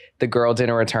like the girl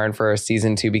didn't return for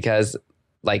season 2 because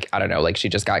like, I don't know, like she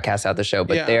just got cast out the show,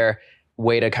 but their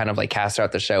way to kind of like cast her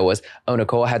out the show was, oh,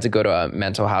 Nicole had to go to a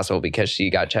mental hospital because she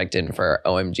got checked in for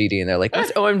OMGD. And they're like,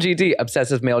 what's OMGD?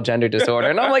 Obsessive male gender disorder.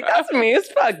 And I'm like, that's me as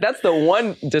fuck. That's the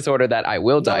one disorder that I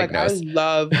will diagnose.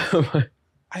 Like,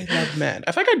 I love men.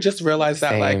 I feel like I just realized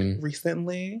that like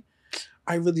recently.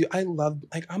 I love,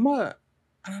 like, I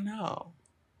don't know.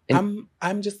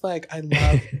 I'm just like, I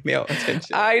love male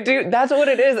attention. I do. That's what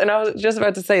it is. And I was just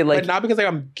about to say, like, but not because like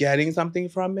I'm getting something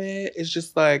from it. It's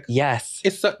just like, yes,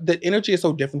 it's the energy is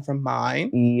so different from mine.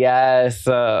 Yes,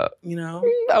 you know.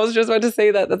 I was just about to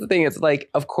say that. That's the thing. It's like,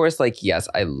 of course, like, yes,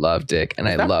 I love dick, and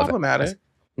I love problematic.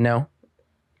 No,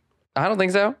 I don't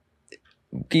think so.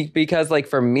 Because like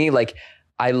for me, like,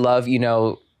 I love, you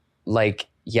know, like,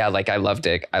 yeah, like I love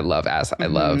dick, I love ass, I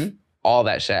love all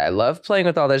that shit. I love playing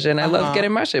with all that shit, and I love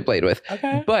getting my shit played with.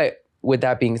 Okay. But with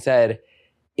that being said,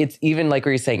 it's even like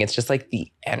what you're saying, it's just like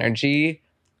the energy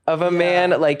of a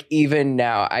man. Like even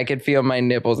now, I could feel my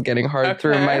nipples getting hard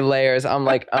through my layers. I'm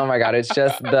like, oh my God, it's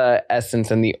just the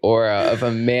essence and the aura of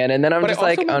a man. And then I'm just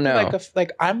like, oh no.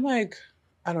 I'm like,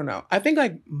 I don't know. I think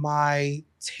like my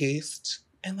taste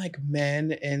and like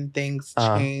men and things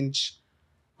change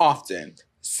often.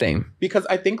 Same. Because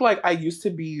I think like I used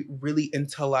to be really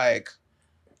into like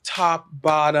top,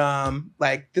 bottom,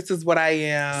 like this is what I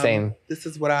am. Same. This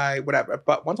is what whatever.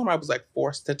 But one time I was like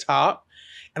forced to top.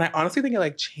 And I honestly think it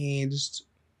like changed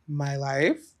my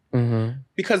life.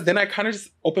 Because then I kind of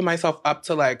just opened myself up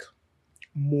to like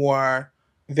more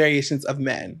variations of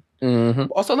men.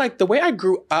 Also like the way I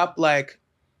grew up, like,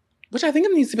 which I think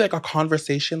it needs to be like a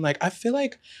conversation. Like I feel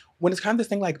like when it's kind of this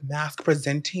thing like mask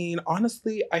presenting,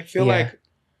 honestly, I feel like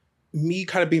me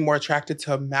kind of being more attracted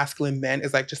to masculine men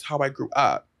is like just how I grew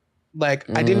up. Like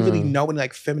I didn't really know any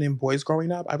like feminine boys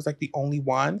growing up. I was like the only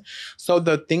one. So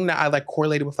the thing that I like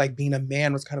correlated with like being a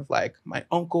man was kind of like my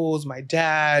uncles, my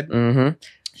dad. And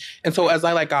so as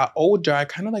I like got older, I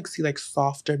kind of like see like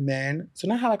softer men. So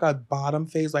then I had like a bottom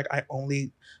phase. Like I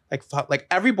only like felt like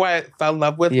every boy I fell in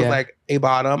love with was like a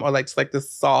bottom or like just like this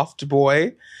soft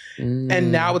boy.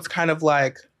 And now it's kind of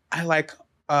like I like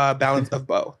a balance of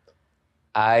both.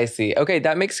 I see. Okay,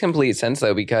 that makes complete sense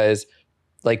though, because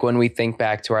like when we think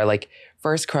back to our like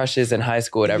first crushes in high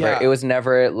school, whatever, it was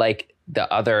never like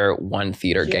the other one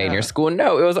theater gay in your school.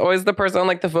 No, it was always the person on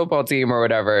like the football team or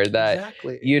whatever that,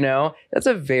 you know, that's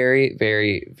a very,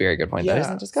 very, very good point. That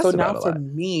isn't discussed about a lot. So now for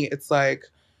me, it's like,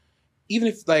 even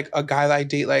if like a guy that I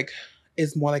date like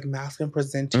is more like masculine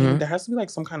presenting, there has to be like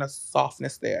some kind of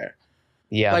softness there.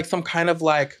 Yeah. Like some kind of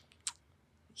like,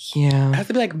 it has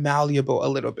to be like malleable a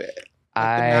little bit.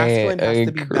 Like the masculine has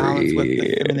to be balanced with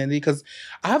the femininity, because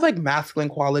I have like masculine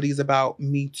qualities about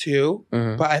me too.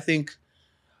 But I think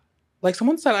like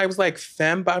someone said I was like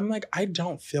femme, but I'm like, I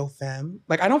don't feel femme.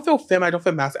 Like I don't feel femme, I don't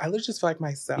feel masculine. I literally just feel like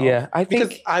myself. Yeah, I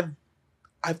think because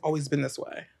I've always been this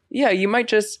way. Yeah, you might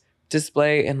just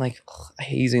display, and like, I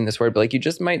hate using this word, but like you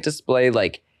just might display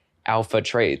like alpha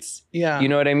traits. Yeah. You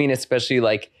know what I mean? Especially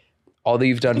like all that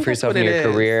you've done for yourself in your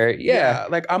career. Yeah.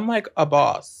 Like I'm like a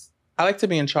boss. I like to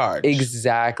be in charge.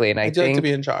 Exactly. And I do think like to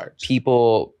be in charge.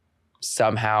 People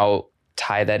somehow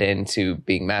tie that into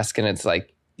being masculine. It's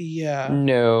like,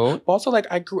 no. But also like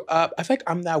I grew up, I feel like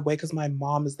I'm that way because my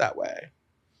mom is that way.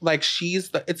 Like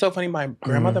it's so funny. My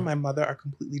grandmother and my mother are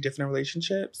completely different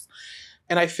relationships.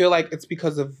 And I feel like it's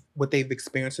because of what they've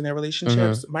experienced in their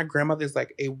relationships. My grandmother is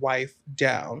like a wife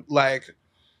down. Like,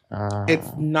 it's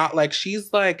not like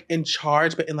she's like in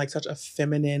charge, but in like such a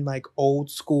feminine, like old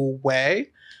school way.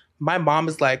 My mom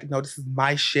is like, no, this is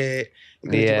my shit.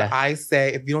 You're gonna do what I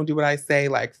say. If you don't do what I say,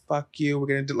 like, fuck you. We're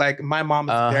gonna do like my mom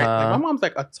is very like my mom's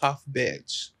like a tough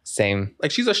bitch. Same.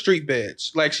 Like she's a street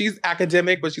bitch. Like she's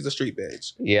academic, but she's a street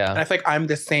bitch. Yeah. And I feel like I'm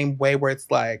the same way where it's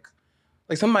like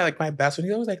some of my like my best friend,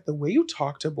 he's always like, the way you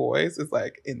talk to boys is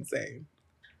like insane.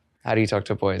 How do you talk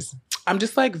to boys? I'm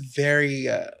just like very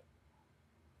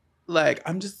like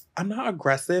I'm not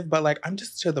aggressive, but like I'm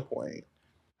just to the point.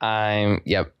 I'm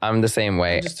the same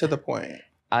way. I'm just to the point.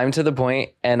 I'm to the point,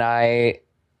 and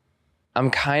I'm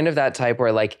kind of that type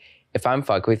where like if I'm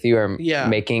fuck with you or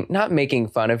not making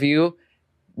fun of you,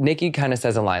 Nikki kind of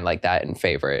says a line like that in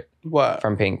Favorite. What?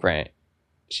 From Pink Print.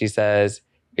 She says,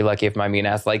 "You're lucky if my mean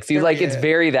ass likes you." Like it's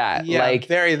very that. Yeah, like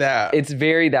very that. It's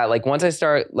very that. Like once I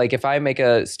start, like if I make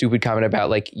a stupid comment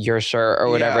about like your shirt or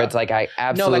whatever, it's like I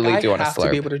absolutely do want to slurp. I have to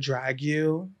be able to drag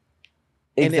you.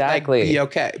 Exactly. And it, like,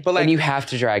 be okay. But like, and you have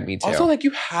to drag me too. Also, like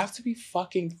you have to be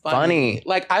fucking funny.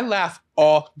 Like I laugh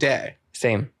all day.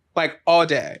 Same. Like all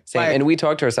day. Same. Like, and we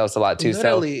talk to ourselves a lot too.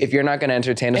 Literally. So if you're not going to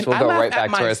entertain us, we'll go right back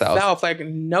to ourselves. Like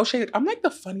no shade. I'm like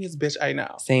the funniest bitch I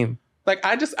know. Same. Like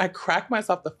I crack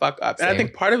myself the fuck up. And I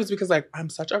think part of it is because like I'm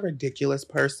such a ridiculous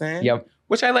person. Yep.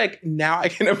 Which I like now I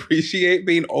can appreciate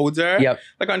being older. Yep.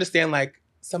 Like I understand like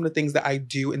some of the things that I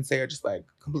do and say are just like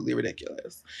completely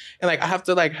ridiculous. And like I have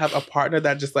to like have a partner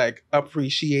that just like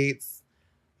appreciates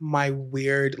my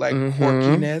weird like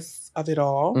quirkiness of it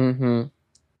all.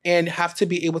 And have to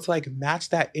be able to like match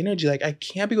that energy. Like I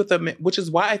can't be with them, which is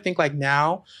why I think like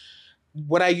now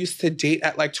what I used to date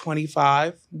at like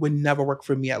 25 would never work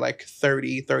for me at like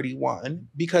 30, 31.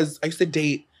 Because I used to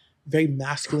date very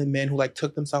masculine men who like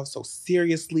took themselves so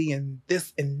seriously and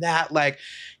this and that. Like,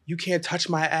 you can't touch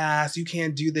my ass. You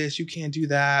can't do this. You can't do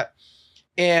that.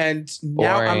 And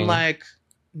now I'm like,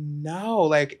 no,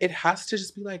 like it has to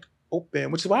just be like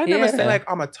open, which is why I never say like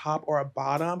I'm a top or a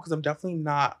bottom, because I'm definitely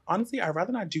not. Honestly, I'd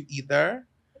rather not do either.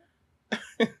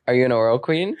 Are you an oral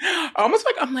queen? Almost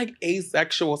like I'm like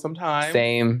asexual sometimes.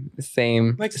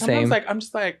 Same. Like sometimes like I'm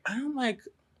just like, I'm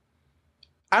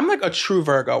like a true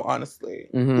Virgo, honestly.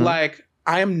 Like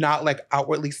I am not like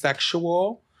outwardly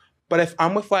sexual, but if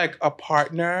I'm with like a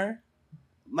partner,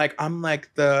 like I'm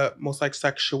like the most like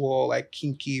sexual, like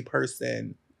kinky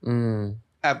person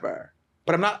ever.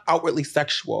 But I'm not outwardly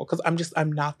sexual because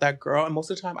I'm not that girl. And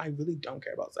most of the time I really don't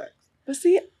care about sex. But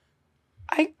see,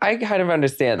 I kind of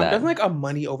understand that. I'm definitely like a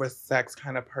money over sex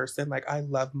kind of person. Like I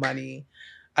love money.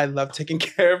 I love taking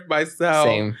care of myself.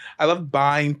 Same. I love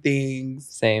buying things.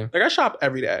 Same. Like I shop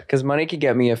every day. Because money could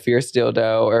get me a fierce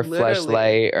dildo or a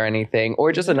fleshlight or anything.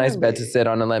 Or just a nice bed to sit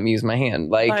on and let me use my hand.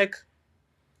 Like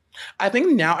I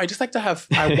think now I just like to have,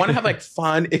 I want to have like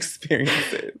fun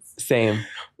experiences. Same.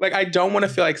 Like I don't want to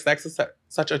feel like sex is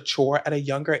such a chore at a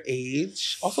younger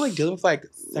age. Also like dealing with like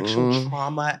sexual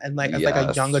trauma and like as like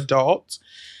a young adult.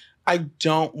 I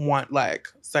don't want like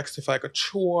sex to feel like a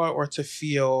chore or to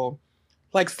feel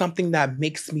like something that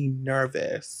makes me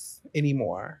nervous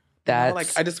anymore. That's like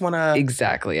I just want to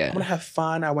exactly it. I want to have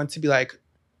fun. I want to be like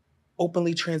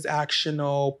openly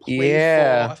transactional, playful.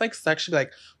 Yeah. I feel like sex should be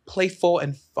like playful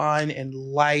and fun and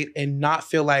light and not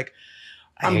feel like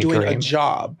I'm doing a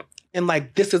job. And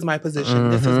like, this is my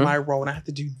position. This is my role. And I have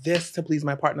to do this to please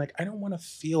my partner. Like, I don't want to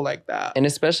feel like that. And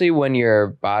especially when you're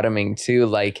bottoming too,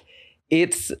 like,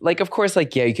 it's like, of course,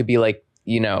 like, yeah, you could be like,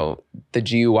 you know, the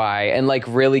GUI and like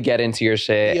really get into your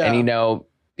shit and, you know,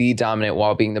 be dominant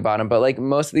while being the bottom. But like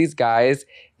most of these guys,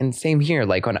 and same here,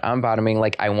 like when I'm bottoming,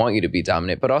 like I want you to be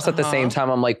dominant. But also at the same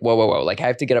time, I'm like, whoa. Like I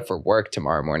have to get up for work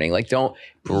tomorrow morning. Like don't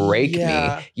break me.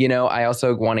 You know, I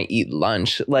also want to eat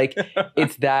lunch. Like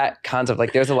it's that concept.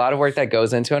 Like there's a lot of work that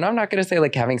goes into it. And I'm not going to say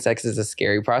like having sex is a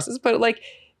scary process, but like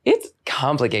it's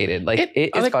complicated. Like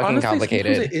it is like, fucking honestly,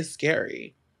 complicated. It is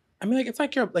scary. I mean, like it's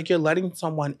like you're letting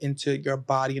someone into your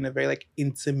body in a very like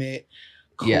intimate,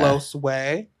 close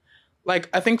way.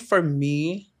 Like, I think for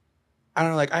me, I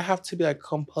don't know, like, I have to be, like,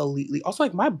 completely... Also,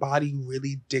 like, my body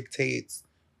really dictates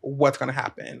what's gonna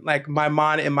happen. Like my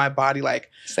mind and my body, like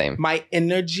Same. my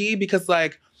energy, because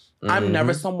like I'm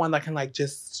never someone that can like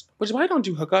just, which is why I don't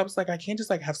do hookups. Like I can't just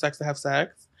like have sex to have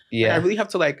sex. Yeah. Like, I really have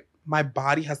to like, my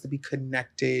body has to be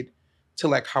connected to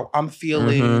like how I'm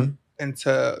feeling and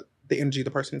to the energy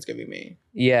the person is giving me.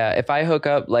 Yeah. If I hook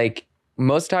up, like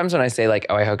most times when I say like,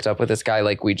 oh, I hooked up with this guy,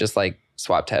 like we just like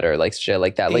swapped head or like shit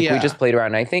like that. Like we just played around.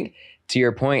 And I think to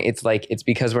your point, it's like, it's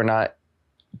because we're not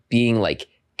being like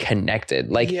connected.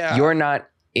 Like you're not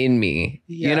in me.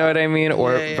 You know what I mean?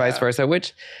 Or vice versa,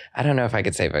 which I don't know if I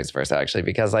could say vice versa actually,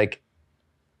 because like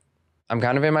I'm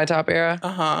kind of in my top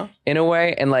era in a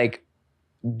way. And like,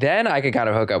 then I could kind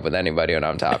of hook up with anybody when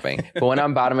I'm topping. But when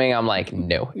I'm bottoming, I'm like,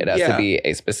 no, it has to be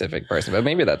a specific person. But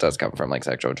maybe that does come from like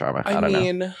sexual trauma. I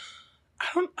don't know.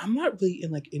 I'm not really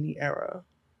in like any era.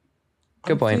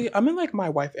 Good point. I'm in like my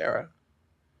wife era.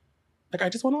 Like I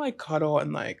just want to like cuddle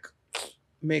and like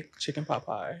make chicken pot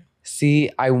pie. See,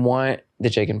 I want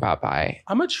the chicken pot pie.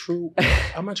 I'm a true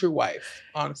wife,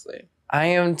 honestly. I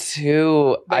am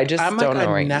too. Like, I just don't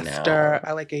know right now. I'm like a nester.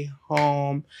 I like a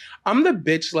home. I'm the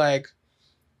bitch like,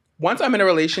 once I'm in a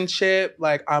relationship,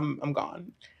 like I'm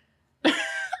gone.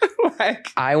 Like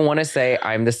I want to say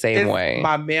I'm the same way.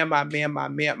 My man, my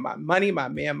money, my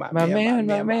man.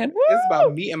 It's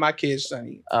about me and my kids,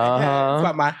 Sonny. It's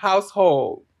about my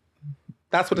household.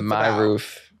 That's what it's about. My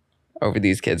roof over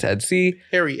these kids' heads. See,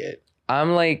 period.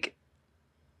 I'm like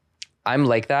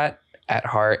that at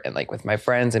heart, and like with my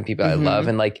friends and people I love,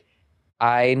 and like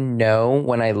I know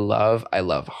when I love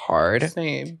hard.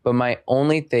 Same. But my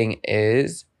only thing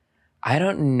is, I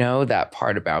don't know that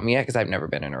part about me yet because I've never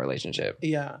been in a relationship.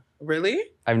 Yeah. Really?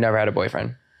 I've never had a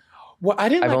boyfriend. Well,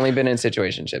 I've only been in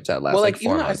situationships that last like 4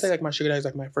 even months. I say like my sugar daddy was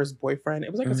like my first boyfriend.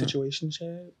 It was like a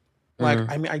situationship. Like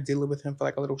I mean, I did live with him for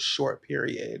like a little short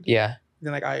period. Yeah.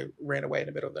 Then like I ran away in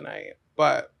the middle of the night,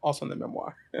 but also in the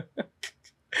memoir.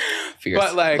 Fierce.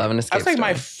 But like Love and I escape was like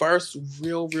story. my first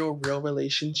real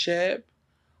relationship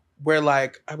where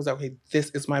like I was like, okay,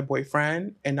 this is my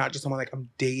boyfriend and not just someone like I'm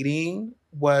dating,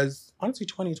 was honestly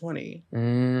 2020. So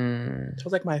it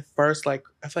was like my first like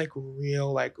I feel like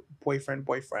real like boyfriend.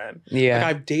 Yeah. Like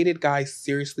I've dated guys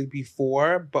seriously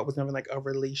before, but was never in like a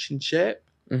relationship.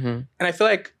 And I feel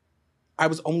like I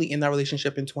was only in that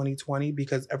relationship in 2020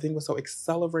 because everything was so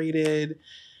accelerated.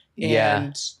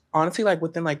 And honestly, like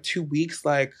within like 2 weeks,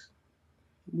 like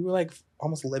we were like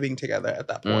almost living together at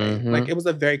that point. Like it was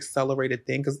a very accelerated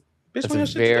thing because bitch,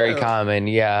 it's very common.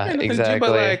 Yeah, exactly.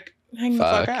 But like hang the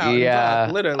fuck out. Yeah, and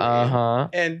talk, literally.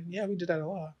 And yeah, we did that a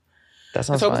lot. That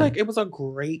sounds so fun. It was like it was a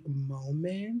great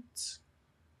moment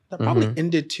that probably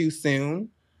ended too soon.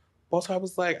 But also, I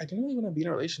was like, I didn't really want to be in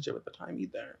a relationship at the time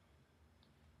either,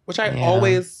 which I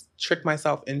always trick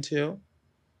myself into.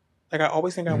 Like I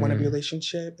always think I want to be in a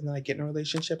relationship, and then I get in a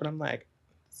relationship, and I'm like,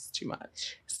 it's too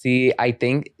much. See, I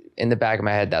think in the back of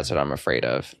my head, that's what I'm afraid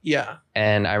of. Yeah.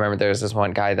 And I remember there was this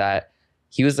one guy that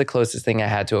he was the closest thing I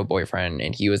had to a boyfriend,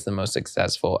 and he was the most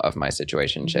successful of my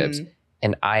situationships,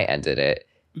 and I ended it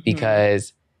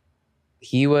because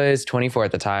he was 24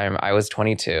 at the time. I was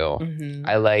 22.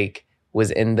 I like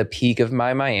was in the peak of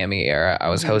my Miami era. I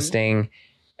was hosting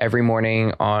every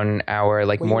morning on our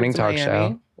like morning talk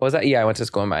show. What was that? Yeah, I went to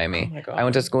school in Miami. Oh my God. I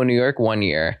went to school in New York 1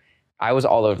 year. I was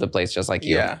all over the place just like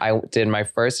you. Yeah. I did my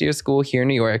first year of school here in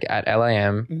New York at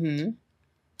LIM.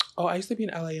 Oh, I used to be in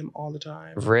LIM all the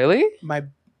time. Really? My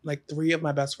like 3 of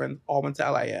my best friends all went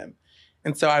to LIM.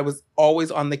 And so I was always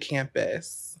on the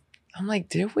campus. I'm like,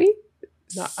 did we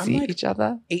see like each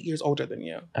other? 8 years older than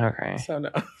you. Okay. So no.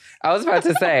 I was about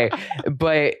to say,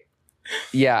 but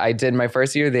yeah, I did my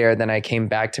first year there. Then I came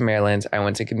back to Maryland. I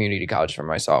went to community college for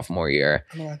my sophomore year.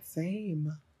 Oh,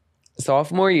 same.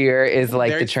 Sophomore year is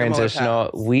like Very the transitional.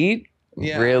 We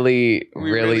really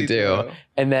do.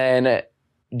 And then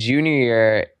junior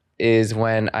year is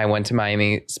when I went to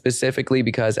Miami specifically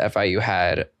because FIU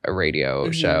had a radio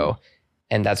show.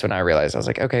 And that's when I realized I was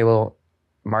like, okay, well,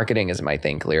 marketing is my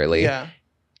thing clearly. Yeah.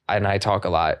 And I talk a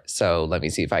lot. So let me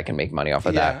see if I can make money off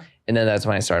of that. And then that's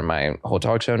when I started my whole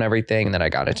talk show and everything. And then I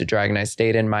got into drag and I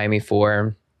stayed in Miami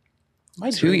for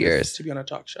 2 years. To be on a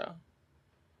talk show.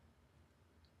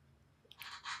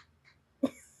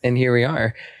 And here we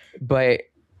are. But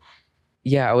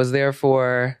yeah, I was there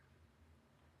for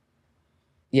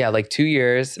like 2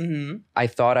 years. I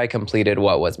thought I completed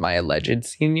what was my alleged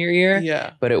senior year.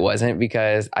 Yeah. But it wasn't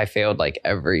because I failed like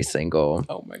every single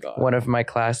one of my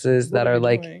classes that are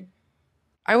like doing?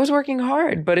 I was working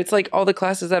hard, but it's like all the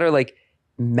classes that are like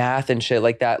math and shit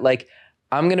like that. Like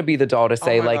I'm going to be the doll to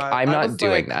say like, I'm not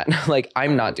doing that. Like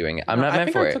I'm not doing it. I'm not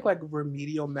meant for it. I took like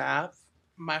remedial math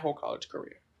my whole college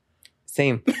career.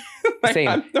 Same. Like,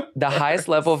 Same. The highest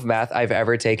level of math I've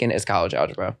ever taken is college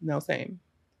algebra. No, same.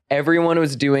 Everyone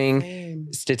was doing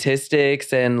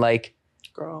statistics and like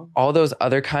girl, all those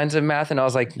other kinds of math. And I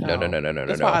was like, no.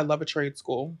 That's why I love a trade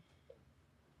school.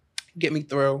 Get me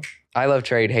through. I love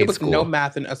trade, hate school. There was no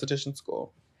math in esthetician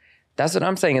school. That's what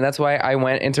I'm saying. And that's why I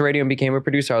went into radio and became a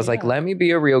producer. I was like, let me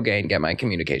be a real gay and get my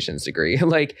communications degree.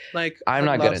 like I'm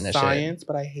not good in this science, shit.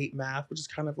 But I hate math, which is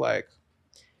kind of like...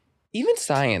 Even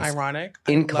science. Ironic.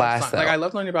 In class, though. Like, I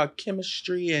love learning about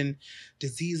chemistry and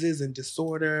diseases and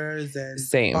disorders and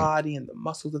the body and the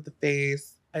muscles of the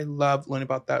face. I love learning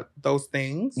about those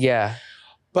things. Yeah.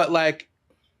 But like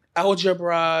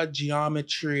algebra,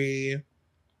 geometry...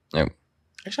 Nope.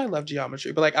 Actually, I love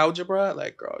geometry, but like algebra,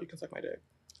 like, girl, you can suck my dick.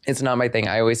 It's not my thing.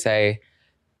 I always say,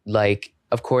 like,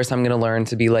 of course I'm going to learn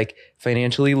to be like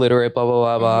financially literate, blah, blah,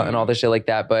 blah, blah, and all this shit like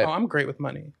that. But I'm great with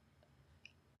money.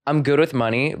 I'm good with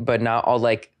money, but not all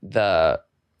like the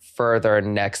further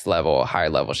next level, higher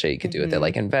level shit you could do with it,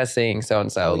 like investing,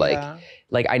 so-and-so.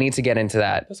 Like I need to get into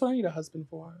that. That's what I need a husband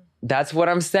for. That's what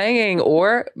I'm saying.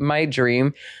 Or my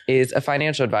dream is a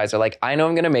financial advisor. Like, I know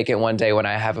I'm going to make it one day when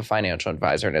I have a financial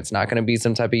advisor, and it's not going to be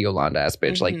some type of Yolanda ass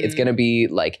bitch. Like, it's going to be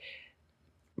like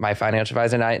my financial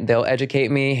advisor and they'll educate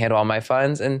me, handle all my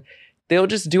funds, and they'll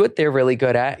just do what they're really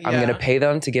good at. I'm going to pay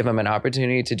them to give them an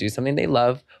opportunity to do something they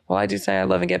love. Well, I do say I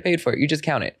love and get paid for it. You just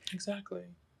count it. Exactly.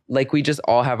 Like, we just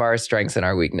all have our strengths and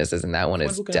our weaknesses, and that one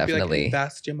is definitely...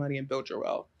 invest your money and build your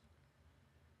wealth.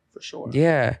 For sure.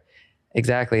 Yeah,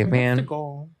 exactly, man. That's the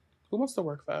goal. Who wants to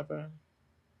work forever?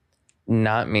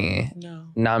 Not me. No.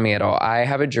 Not me at all. I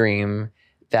have a dream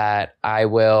that I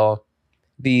will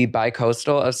be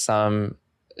bi-coastal of some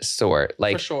sort.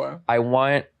 Like, for sure.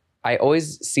 I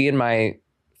always see in my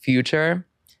future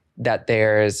that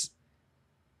there's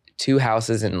 2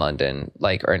 houses in London,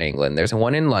 like, or in England. There's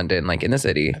one in London, like in the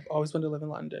city. I've always wanted to live in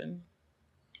London.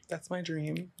 That's my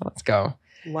dream. Let's go.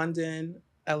 London,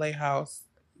 LA house,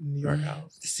 New York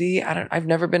house. See, I've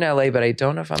never been to LA, but I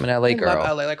don't know if I'm an LA girl. I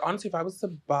love LA. Like, honestly, if I was to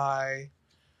buy,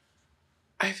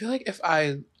 I feel like if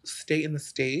I stay in the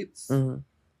States,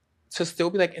 to still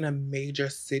be like in a major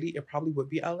city, it probably would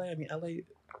be LA. I mean, LA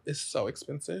is so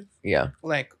expensive. Yeah.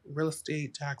 Like real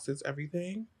estate, taxes,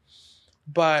 everything.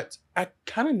 But I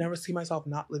kind of never see myself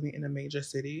not living in a major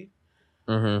city.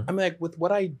 I mean, like, with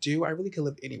what I do, I really could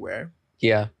live anywhere.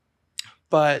 Yeah.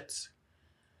 But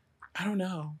I don't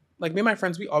know. Like, me and my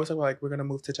friends, we always talk about, like, we're going to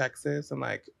move to Texas and,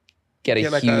 like, get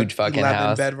a huge fucking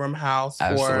house. 11-bedroom house for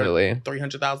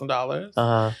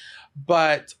 $300,000.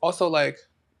 But also, like,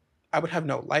 I would have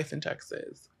no life in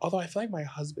Texas. Although I feel like my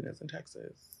husband is in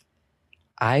Texas.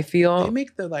 I feel... They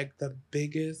make the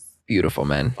biggest... Beautiful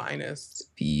men.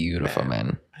 Finest. Beautiful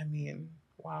men. I mean,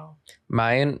 wow.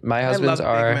 My husbands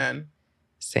are... big men.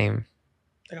 Same.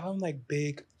 Like, I love them, like,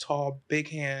 big, tall, big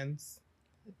hands.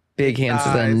 Big hands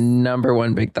is the number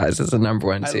one. Big thighs is the number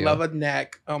one too. I love a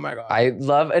neck. Oh my God. I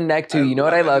love a neck too. You know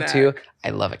what I love too? I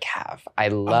love a calf. I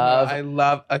love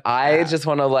a calf. I just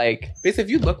want to like... Basically, if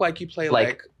you look like you play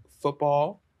like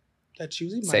football, that's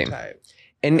usually my type.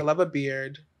 And I love a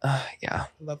beard. Yeah. I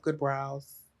love good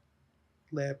brows.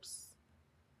 Lips.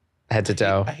 Head to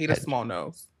toe. I hate a small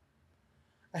nose.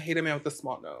 I hate a man with a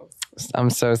small nose. I'm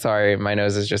so sorry. My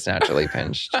nose is just naturally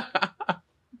pinched.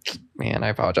 Man, I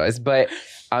apologize. But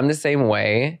I'm the same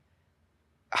way.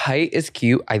 Height is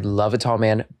cute. I love a tall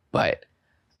man, but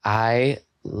I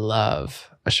love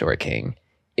a short king.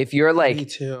 If you're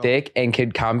like thick and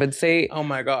could compensate, oh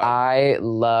my God. I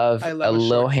love a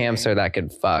little hamster that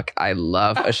could fuck. I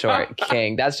love a short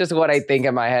king. That's just what I think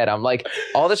in my head. I'm like,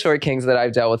 all the short kings that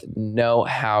I've dealt with know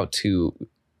how to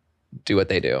do what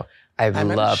they do. I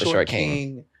love a short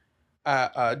king.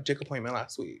 Dick appointment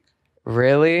last week.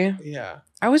 Really? Yeah.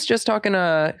 I was just talking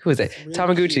to, who was it? Really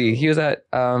Tamaguchi. Cute. He was at...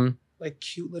 like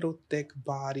cute little thick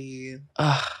body.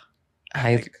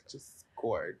 Like just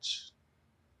gorge.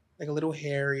 Like a little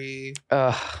hairy.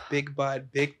 Big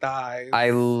butt, big thighs.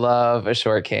 I love a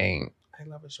short king. I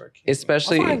love a short king.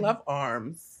 Especially... Also, I love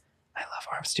arms. I love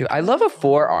arms too. I love a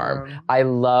forearm. I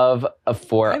love a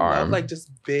forearm. I love like just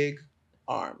big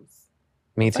arms.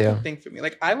 Me too. That's a thing for me.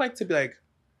 Like, I like to be like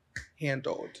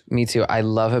handled. Me too. I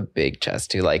love a big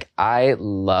chest too. Like, I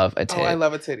love a tit. Oh, I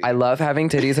love a titty. I love having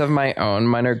titties of my own.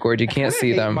 Mine are gorgeous. You can't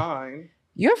see them. Mine.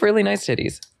 You have really nice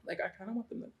titties. Like, I kind of want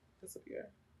them to disappear.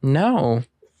 No.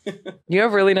 You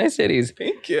have really nice titties.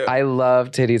 Thank you. I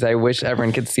love titties. I wish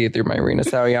everyone could see it through my Rina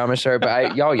Sawayama shirt,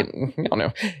 but y'all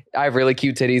know. I have really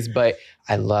cute titties, but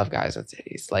I love guys with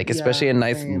titties. Like, especially a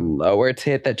nice lower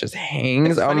tit that just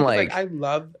hangs. I'm like... I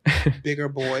love bigger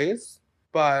boys,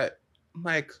 but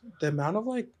like the amount of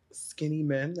like skinny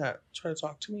men that try to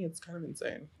talk to me. It's kind of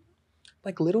insane.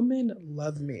 Like little men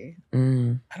love me.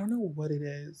 I don't know what it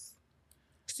is.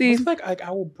 See, it's like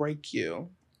I will break you.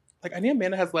 Like I need a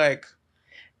man that has like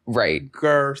right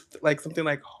girth, like something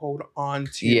like hold on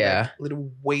to. Yeah, like,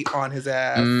 little weight on his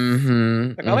ass.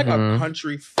 Like I like a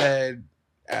country fed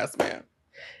ass man.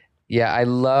 Yeah, I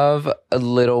love a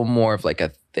little more of like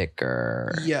a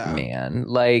thicker man.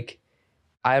 Like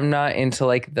I'm not into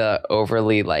like the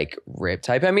overly like ripped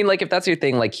type. I mean, like if that's your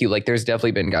thing, like cute, like there's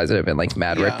definitely been guys that have been like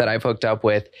mad ripped that I've hooked up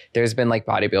with. There's been like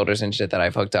bodybuilders and shit that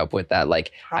I've hooked up with that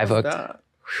like I've hooked.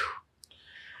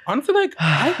 Honestly, like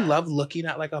I love looking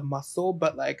at like a muscle,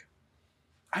 but like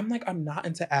I'm not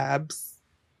into abs.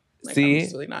 Like, See, I'm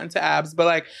just really not into abs, but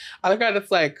like I like how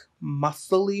it's like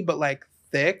muscly but like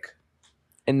thick.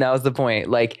 And that was the point.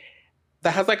 Like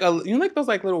that has like a like those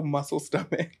like little muscle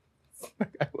stomachs.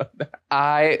 Like, I love that.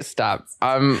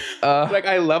 Like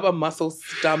I love a muscle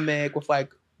stomach with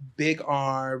like big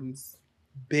arms,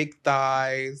 big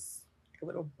thighs, like a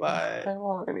little butt.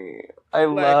 I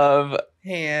love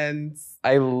hands.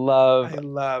 I love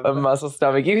a muscle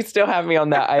stomach. You still have me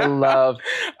on that. I love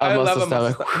a muscle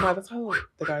stomach. No, that's how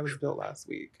the guy was built last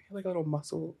week. He had like a little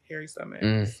muscle, hairy stomach.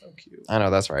 So cute. I know,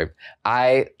 that's right.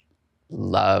 I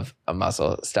love a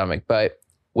muscle stomach, but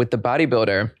with the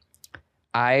bodybuilder,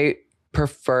 I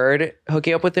preferred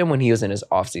hooking up with him when he was in his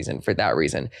off season for that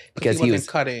reason, because he was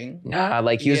cutting.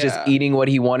 He was just eating what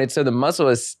he wanted, so the muscle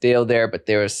is still there, but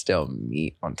there was still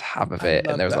meat on top of it,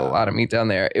 and there was a lot of meat down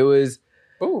there. It was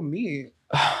meat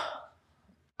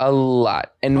a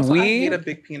lot, and also, I hate a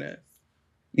big penis.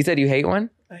 You said you hate one?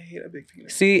 I hate a big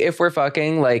penis. See, if we're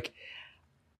fucking, like,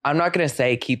 I'm not gonna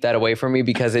say keep that away from me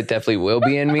because it definitely will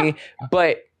be in me,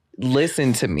 but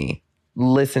listen to me,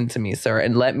 sir,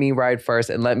 and let me ride first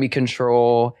and let me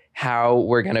control how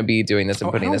we're going to be doing this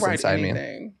and putting this inside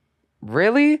me.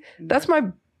 Really? No. That's my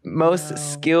most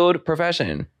skilled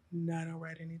profession. No, I don't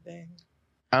ride anything.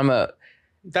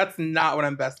 That's not what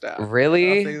I'm best at.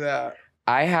 Really? I'll say that.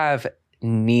 I have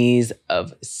knees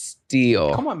of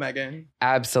steel. Come on, Megan.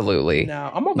 Absolutely.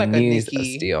 No, I'm more like knees a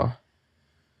Nikki. Of steel.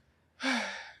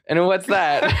 And what's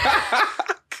that?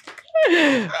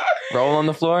 Roll on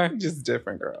the floor? Just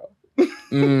different, girl.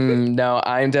 No,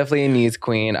 I'm definitely a knees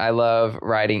queen. I love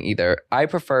riding either. I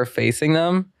prefer facing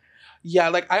them. Yeah,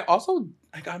 like I also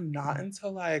like I'm not into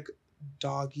like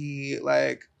doggy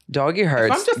like doggy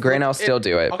hurts. Granted, I'll still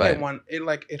do it. Okay, but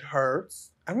it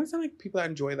hurts. I wouldn't say like people that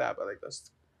enjoy that, but like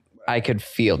that's. I could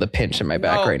feel the pinch in my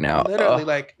back right now. Literally,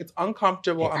 like it's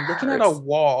uncomfortable. I'm looking at a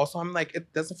wall, so I'm like,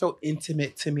 it doesn't feel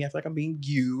intimate to me. I feel like I'm being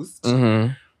used.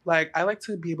 Like I like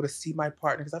to be able to see my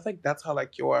partner because I feel like that's how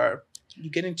like you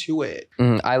get into it.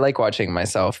 I like watching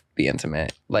myself be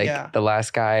intimate. Like the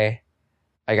last guy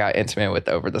I got intimate with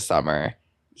over the summer,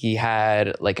 he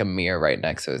had like a mirror right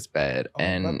next to his bed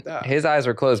and his eyes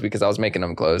were closed because I was making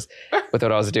them close with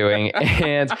what I was doing.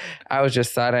 And I was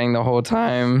just side-eyeing the whole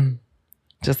time.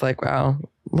 Just like, wow,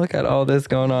 look at all this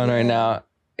going on right now.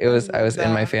 I was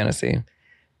in my fantasy.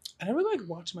 I never like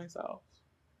watch myself.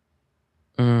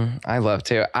 I love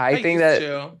to. I think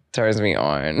that turns me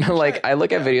on. Like I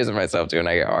look at videos of myself too and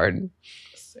I get hard.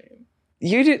 Same.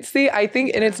 You did see, I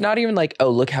think, and it's not even like, oh,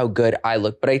 look how good I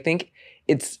look, but I think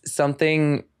it's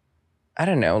something, I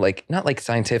don't know, like not like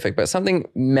scientific, but something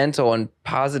mental and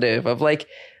positive of like,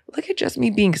 look at just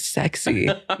me being sexy.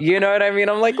 You know what I mean?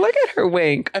 I'm like, look at her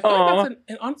wink. I feel like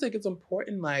and honestly, like, it's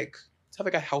important, like, to have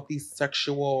like a healthy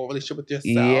sexual relationship with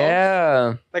yourself.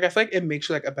 Yeah. Like, I feel like it makes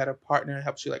you like a better partner. It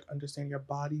helps you like understand your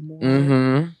body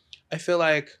more. I feel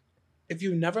like if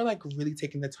you've never like really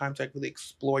taken the time to like really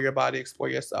explore your body, explore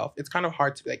yourself, it's kind of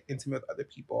hard to be like intimate with other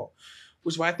people.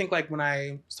 Which is why I think like when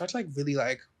I start to like really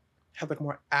like have like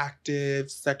more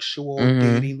active sexual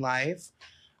dating life,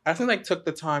 I think like took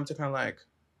the time to kind of like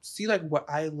see like what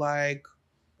I like,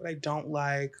 what I don't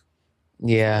like.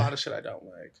 Yeah. A lot of shit I don't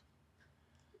like.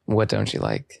 What don't you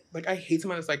like? Like I hate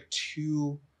someone that's like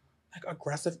too like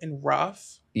aggressive and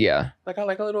rough. Yeah. Like I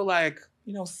like a little like,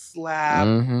 you know, slap,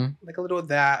 like a little of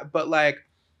that. But like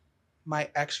my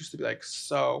ex used to be like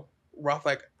so rough.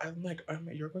 Like I'm like, oh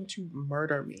man, you're going to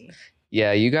murder me.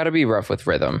 Yeah, you got to be rough with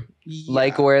rhythm. Yeah.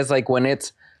 Like whereas like when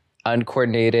it's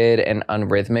uncoordinated and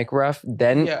unrhythmic rough,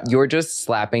 then you're just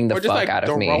slapping the fuck like out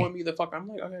of me. Throwing me the fuck. I'm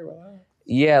like, okay, relax.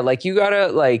 Yeah, like you gotta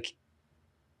like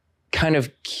kind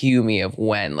of cue me of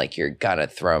when like you're gonna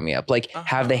throw me up. Like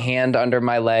have the hand under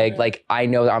my leg. Like I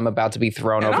know I'm about to be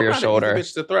thrown over your shoulder. An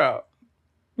easy bitch to throw.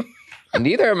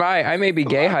 Neither am I. I may be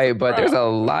gay height, but there's a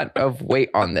lot of weight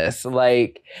on this.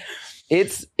 Like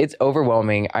it's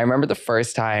overwhelming. I remember the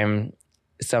first time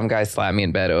some guy slapped me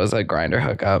in bed. It was a grinder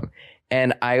hookup.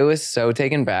 And I was so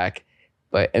taken back.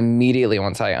 But immediately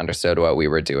once I understood what we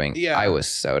were doing, I was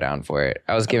so down for it.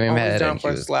 I was giving him head and he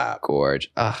was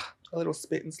gorge. Ugh. A little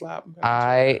spit and slap.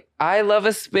 I love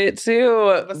a spit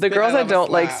too. The girls that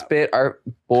don't like spit are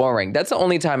boring. That's the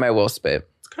only time I will spit.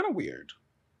 It's kind of weird.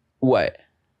 What?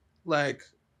 Like,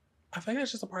 I think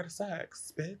that's just a part of sex.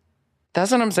 Spit.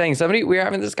 That's what I'm saying. We were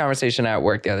having this conversation at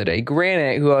work the other day.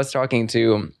 Granted, who I was talking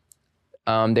to,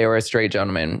 they were a straight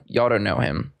gentleman. Y'all don't know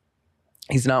him.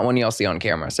 He's not one y'all see on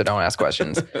camera, so don't ask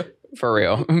questions. For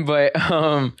real. But,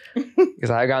 because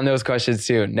I've gotten those questions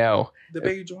too. No. The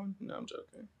baby John? No, I'm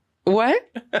joking. What?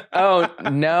 Oh,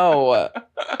 no.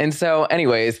 And so,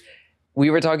 anyways, we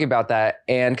were talking about that.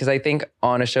 And because I think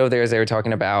on a show of theirs, they were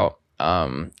talking about,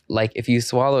 like, if you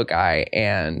swallow a guy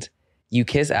and you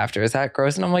kiss after, is that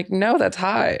gross? And I'm like, no, that's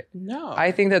hot. No.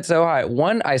 I think that's so hot.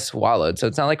 One, I swallowed, so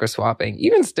it's not like we're swapping.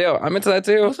 Even still, I'm into that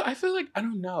too. Also, I feel like, I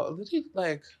don't know. Literally,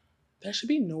 like, there should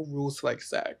be no rules to like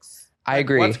sex. I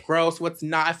agree. What's gross, what's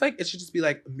not. I feel like it should just be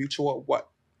like mutual like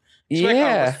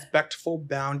a respectful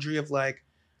boundary of like,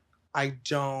 I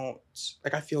don't,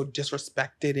 like, I feel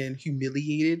disrespected and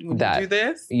humiliated when you do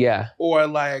this. Yeah. Or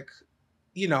like,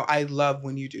 you know, I love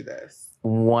when you do this.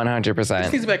 100%. There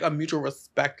needs to be like a mutual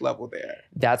respect level there.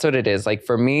 That's what it is. Like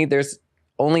for me, there's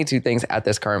only two things at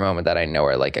this current moment that I know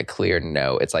are like a clear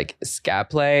no. It's like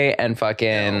scat play and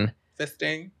fucking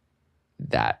fisting.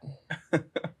 That.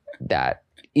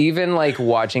 Even like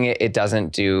watching it, it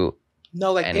doesn't do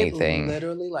anything. It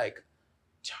literally like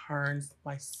turns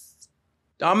my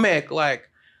stomach. Like,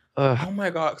 oh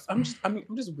my God. I'm just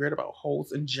weird about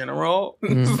holes in general.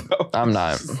 So I'm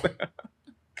not.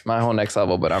 My whole next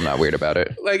level, but I'm not weird about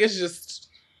it. Like, it's just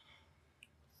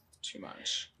too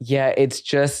much. Yeah, it's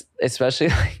just, especially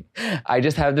like, I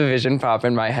just have the vision pop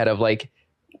in my head of like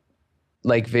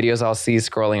videos I'll see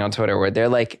scrolling on Twitter where they're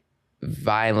like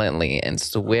violently and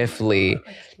swiftly,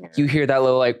 you hear that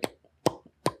little like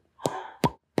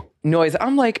noise.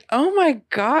 I'm like, oh my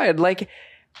God, like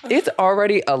it's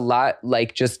already a lot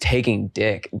like just taking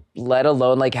dick, let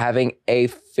alone like having a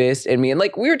fist in me. And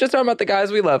like we were just talking about the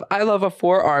guys we love. I love a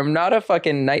forearm, not a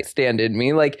fucking nightstand in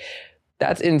me. Like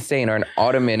that's insane. Or an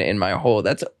ottoman in my hole.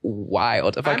 That's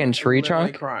wild. A fucking tree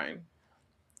trunk. Crying.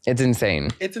 It's insane.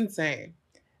 It's insane.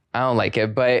 I don't like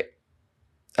it, but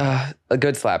a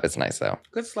good slap is nice though.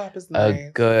 Good slap is nice.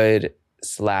 A good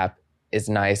slap is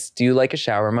nice. Do you like a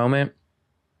shower moment?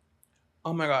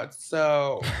 Oh my God.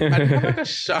 So I didn't have like a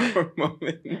shower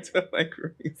moment until like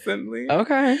recently.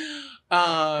 Okay.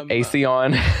 AC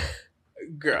on.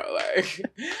 Girl, like,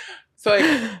 so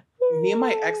like me and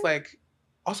my ex, like,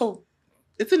 also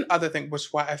it's another thing, which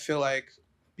is why I feel like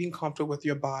being comfortable with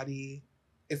your body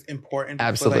is important.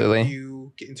 Absolutely. Before, like,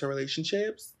 you get into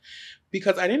relationships,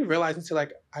 because I didn't realize until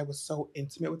like I was so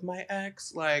intimate with my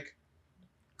ex, like,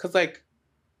 cause like,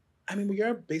 I mean,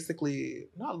 you're basically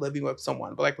not living with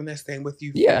someone, but like when they're staying with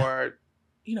you for,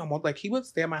 you know, like he would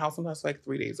stay at my house sometimes for like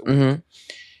 3 days a week. Mm-hmm.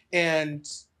 And,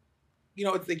 you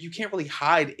know, it's like you can't really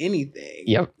hide anything.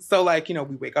 Yep. So like, you know,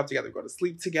 we wake up together, we go to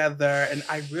sleep together. And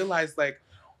I realized like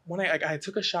when I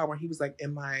took a shower and he was like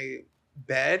in my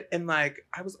bed and like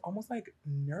I was almost like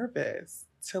nervous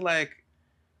to like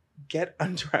get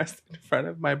undressed in front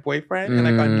of my boyfriend in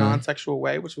like a non-sexual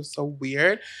way, which was so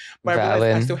weird. But I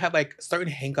realized I still had like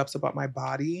certain hangups about my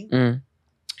body. And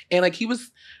like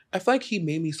I feel like he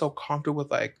made me so comfortable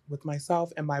with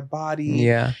myself and my body.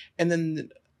 Yeah. And then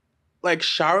like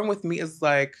showering with me is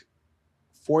like,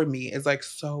 for me, is like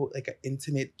so like an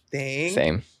intimate thing.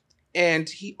 Same. And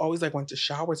he always like went to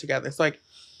shower together. It's like,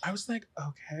 I was like,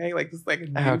 okay, like this is like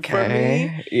new for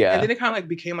me. Yeah. And then it kind of like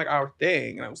became like our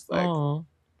thing. And I was like,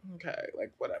 okay,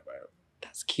 like whatever.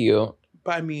 That's cute.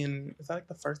 But I mean, is that like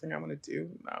the first thing I want to do?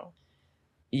 No.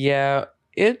 Yeah,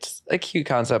 it's a cute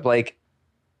concept. Like,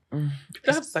 to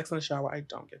have sex in the shower, I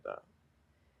don't get that.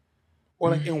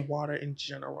 Or like in water in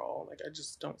general. Like I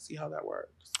just don't see how that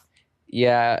works.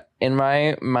 Yeah, in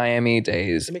my Miami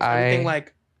days, it makes everything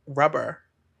like rubber.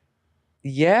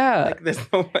 Yeah. Like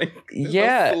there's no like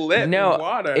no slip in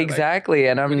water. Exactly.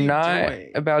 Like, and I'm not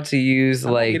about to use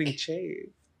like getting shaved.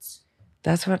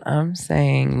 That's what I'm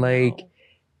saying. Like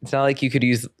it's not like you could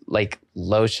use like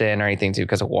lotion or anything too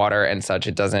because of water and such.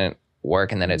 It doesn't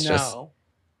work and then it's just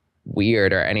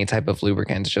weird, or any type of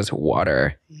lubricant. It's just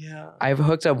water. Yeah. I've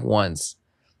hooked up once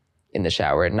in the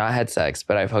shower, not had sex,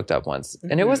 but I've hooked up once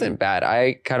and it wasn't bad.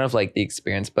 I kind of like the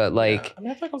experience, but like I mean,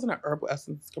 I feel like I was in an Herbal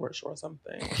Essence commercial or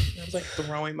something. I was like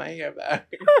throwing my hair back.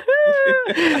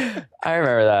 I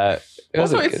remember that.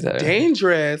 It's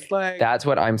dangerous. Like that's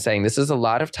what I'm saying. This is a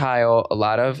lot of tile, a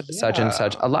lot of such and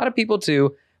such. A lot of people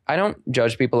too. I don't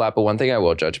judge people out, but one thing I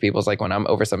will judge people is like when I'm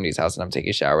over somebody's house and I'm taking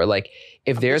a shower. Like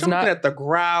if there's I'm not looking at the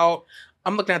grout,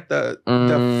 I'm looking at the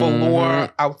floor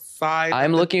outside.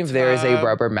 I'm looking if there is a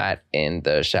rubber mat in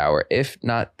the shower. If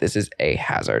not, this is a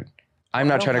hazard. I'm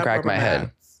not trying to crack my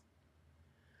head.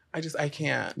 I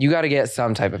can't. You got to get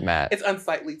some type of mat. It's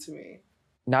unsightly to me.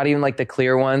 Not even like the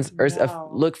clear ones, or No.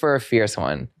 look for a fierce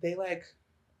one.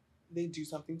 They do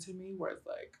something to me where it's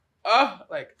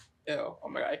like, ew, oh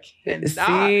my God, I cannot.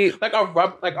 See, like a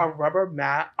rubber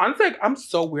mat. Honestly, like, I'm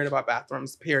so weird about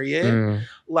bathrooms, period.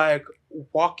 Like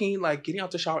walking, like getting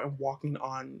out the shower and walking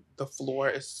on the floor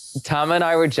is Tama and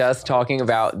I were just talking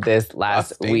about this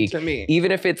last week. To me.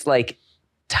 Even if it's like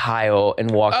tile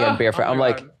and walking on barefoot, I'm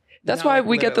like, that's why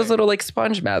we get those little like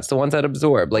sponge mats, the ones that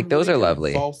absorb. Like those are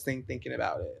lovely. Convulsing thinking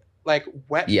about it. Like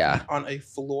wet feet on a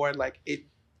floor, like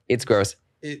it's gross.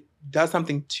 It does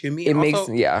something to me. It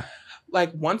also, makes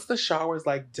like once the shower is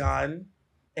like done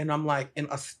and I'm like in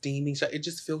a steaming shower, it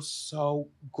just feels so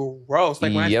gross.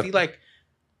 Like when I see like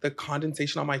the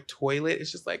condensation on my toilet,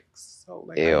 it's just like so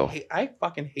like ew. I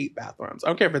fucking hate bathrooms. I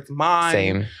don't care if it's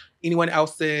mine, anyone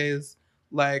else's.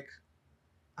 Like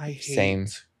I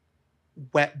hate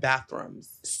wet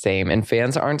bathrooms. Same. And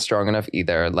fans aren't strong enough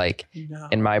either. Like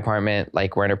in my apartment,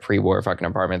 like we're in a pre-war fucking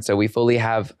apartment. So we fully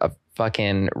have a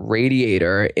fucking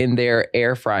radiator in there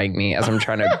air frying me as I'm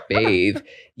trying to bathe.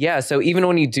 Yeah. So even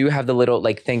when you do have the little,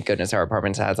 like, thank goodness our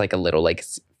apartment has like a little like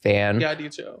fan. Yeah, I do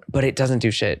too. But it doesn't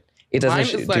do shit. It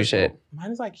doesn't do shit.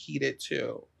 Mine is like heated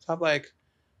too. So I'm like,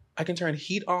 I can turn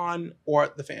heat on or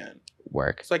the fan.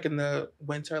 Work. It's like in the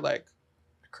winter, like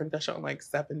I crank that shit on like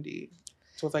 70.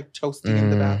 So it's like toasting in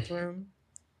the bathroom.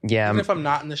 Yeah. Even if I'm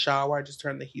not in the shower, I just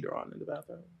turn the heater on in the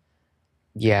bathroom.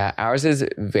 Yeah, ours is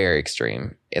very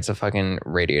extreme. It's a fucking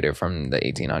radiator from the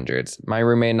 1800s. My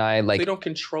roommate and I, like... So you don't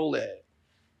control it?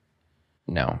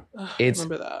 No. It's I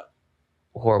remember that.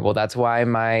 Horrible. That's why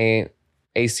my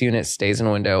AC unit stays in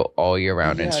a window all year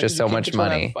round. Yeah, it's just so much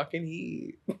money. That fucking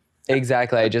heat.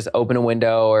 Exactly. I just open a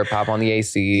window or pop on the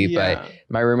AC. Yeah. But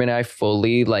my roommate and I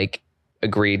fully, like,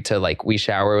 agreed to, like, we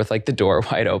shower with, like, the door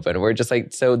wide open. We're just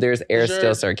like, so there's air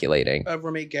still circulating. A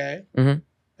roommate gay? Mm-hmm. Have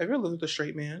you ever lived with a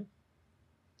straight man?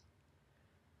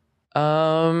 Have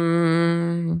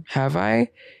I?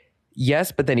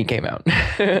 Yes, but then he came out.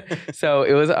 So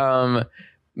it was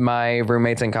my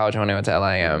roommates in college when I went to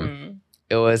LIM. Mm-hmm.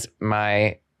 It was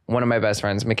one of my best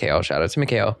friends, Mikhail. Shout out to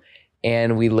Mikhail.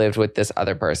 And we lived with this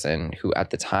other person who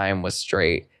at the time was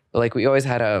straight. But like we always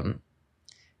had a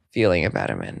feeling about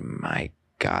him. And my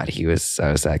God, he was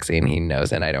so sexy and he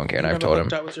knows it and I don't care. And I've told him.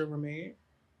 That was your roommate?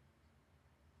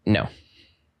 No.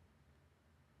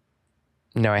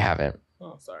 No, I haven't.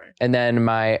 Oh, sorry. And then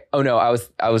I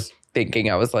was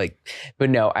thinking, I was like, but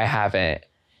no, I haven't.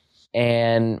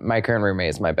 And my current roommate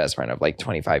is my best friend of like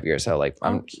 25 years. So like,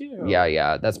 I'm cute.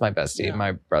 Yeah. That's my bestie,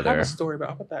 my brother. I have a story, but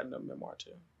I'll put that in the memoir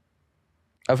too.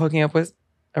 Of hooking up with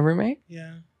a roommate?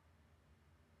 Yeah.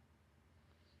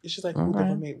 It's just like who the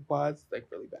roommate was, like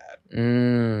really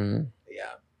bad.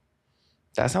 Yeah.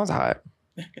 That sounds hot.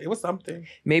 It was something.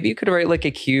 Maybe you could write like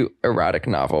a cute erotic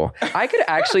novel. I could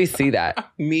actually see that.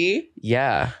 Me?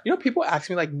 Yeah. You know, people ask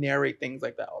me like narrate things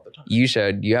like that all the time. You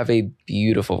should. You have a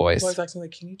beautiful voice. People always ask me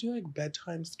like, can you do like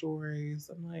bedtime stories?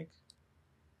 I'm like,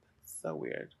 that's so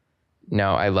weird.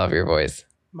 No, I love your voice.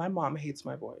 My mom hates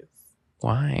my voice.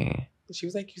 Why? She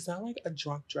was like, you sound like a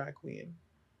drunk drag queen.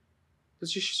 But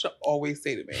she should always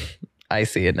say to me. I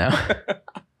see it now.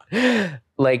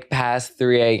 Like past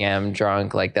 3 a.m.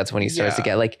 drunk, like that's when he starts to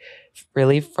get like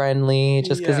really friendly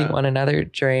just because he want another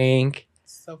drink.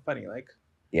 It's so funny. Like,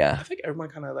 I think everyone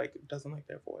kind of like doesn't like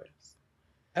their voice.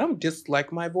 I don't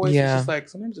dislike my voice. It's just like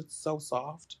sometimes it's so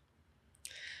soft.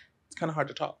 It's kind of hard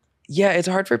to talk. Yeah, it's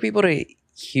hard for people to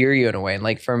hear you in a way. And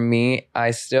like for me,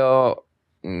 I still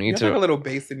need to. You have like a little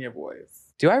bass in your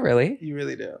voice. Do I really? You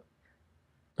really do.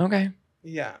 Okay.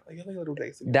 Yeah, like you have like a little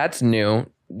bass in your That's voice. new.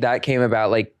 That came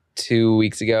about like 2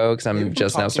 weeks ago because I'm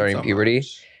just now starting puberty.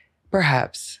 Much.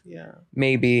 Perhaps. Yeah.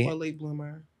 Maybe. Or late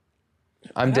bloomer.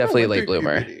 I'm definitely a late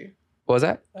bloomer. Puberty. What was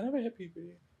that? I never hit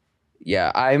puberty.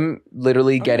 Yeah, I'm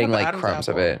literally getting like crumbs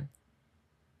of it.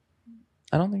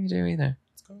 I don't think you do either.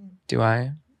 It's gone. Do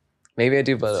I? Maybe I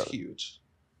do, but it's huge.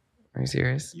 Are you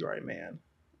serious? You're a man.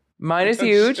 Mine is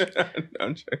huge.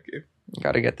 I'm joking.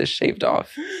 Gotta get this shaved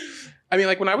off. I mean,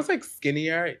 like when I was like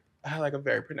skinnier, I had like a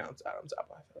very pronounced Adam's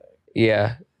apple, I feel like.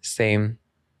 Yeah, same.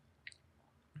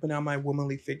 But now my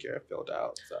womanly figure filled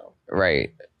out, so.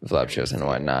 Right. Voluptuous and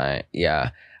whatnot.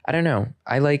 Yeah. I don't know.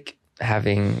 I like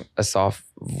having a soft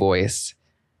voice.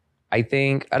 I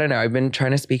think, I don't know, I've been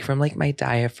trying to speak from like my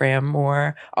diaphragm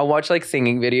more. I'll watch like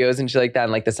singing videos and shit like that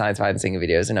and like the science behind singing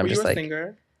videos. And I'm just like,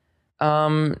 singer?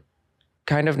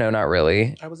 Kind of, no, not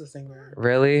really. I was a singer.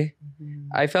 Really? Mm-hmm.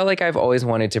 I felt like I've always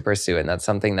wanted to pursue it. And that's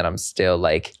something that I'm still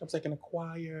like. I was like in a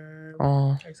choir.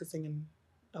 Oh. I used to sing in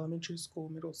elementary school,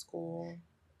 middle school.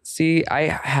 See, I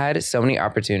had so many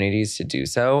opportunities to do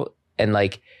so. And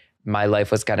like my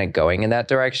life was kind of going in that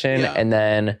direction. Yeah. And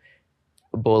then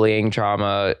bullying,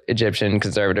 trauma, Egyptian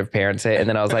conservative parents hit. And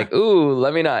then I was like, ooh,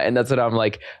 let me not. And that's what I'm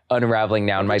like unraveling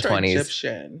now in my 20s.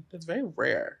 Egyptian. That's very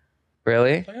rare.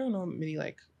 Really? I don't know many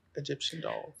like Egyptian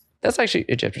dolls. That's actually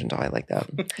Egyptian doll. I like that.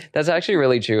 That's actually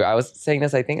really true. I was saying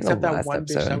this, I think, in the last episode.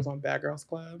 Except that one bitch that was on Bad Girls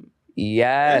Club.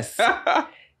 Yes. What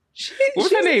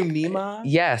was her name? Nima?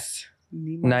 Yes.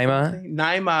 Naima?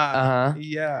 Naima. Uh-huh.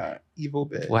 Yeah. Evil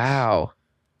bitch. Wow.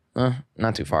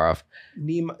 Not too far off.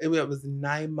 Nima. It was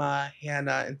Naima,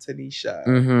 Hannah, and Tanisha.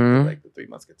 Mm-hmm. Like the Three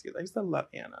Musketeers. I used to love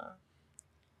Hannah.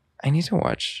 I need to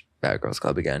watch Bad Girls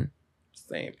Club again.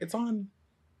 Same. It's on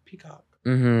Peacock.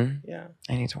 Mm-hmm. Yeah.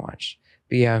 I need to watch.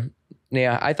 But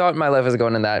yeah. I thought my life was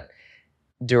going in that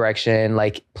direction,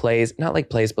 like plays, not like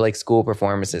plays, but like school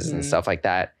performances and stuff like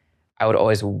that. I would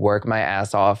always work my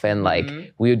ass off and like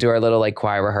we would do our little like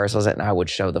choir rehearsals and I would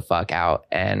show the fuck out.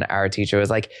 And our teacher was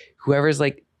like, whoever's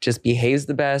like just behaves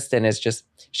the best and is just,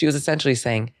 she was essentially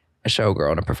saying a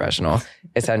showgirl and a professional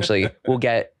essentially will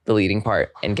get the leading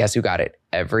part. And guess who got it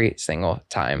every single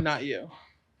time? Not you.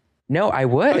 No, I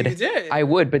would. Oh, you did? I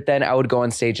would, but then I would go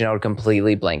on stage and I would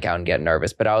completely blank out and get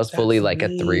nervous. But I was fully like a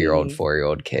 3-year-old,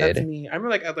 4-year-old kid. That's me. I remember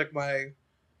like at like my,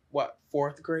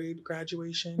 4th grade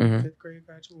graduation, 5th grade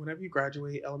graduation, whenever you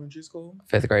graduate elementary school.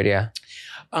 5th grade, yeah.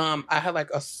 I had like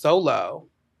a solo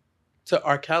to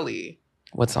R. Kelly.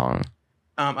 What song?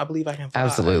 I Believe I Can Fly.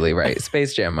 Absolutely right.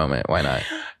 Space Jam moment. Why not?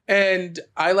 And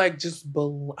I like just,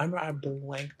 I remember I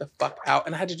blanked the fuck out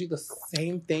and I had to do the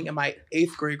same thing in my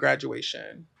 8th grade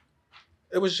graduation.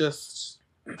 It was just,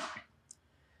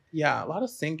 yeah, a lot of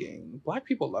singing. Black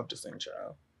people love to sing,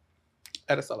 child,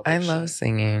 at a celebration. I love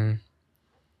singing.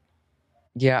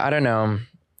 Yeah, I don't know.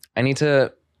 I need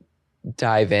to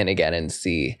dive in again and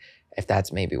see if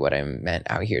that's maybe what I'm meant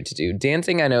out here to do.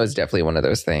 Dancing, I know, is definitely one of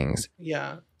those things.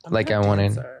 Yeah. Like I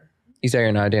wanted. You say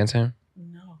you're not a dancer?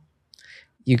 No.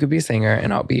 You could be a singer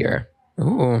and I'll be your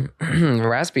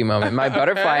raspy moment. My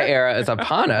butterfly era is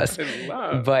upon us.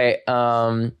 But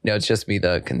no, it's just me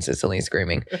the consistently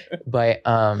screaming. But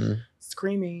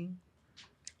screaming.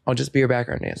 I'll just be your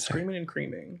background dancer. Screaming and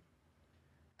creaming.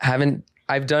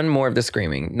 I've done more of the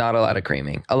screaming, not a lot of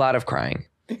creaming, a lot of crying.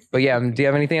 But yeah, do you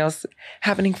have anything else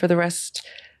happening for the rest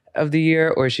of the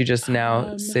year? Or is she just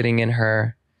now sitting in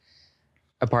her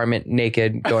apartment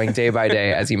naked, going day by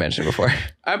day, as you mentioned before?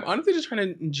 I'm honestly just trying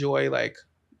to enjoy like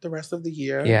the rest of the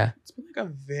year. Yeah. It's been like a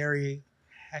very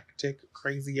hectic,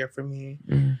 crazy year for me.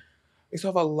 I still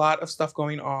have a lot of stuff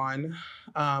going on,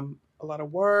 a lot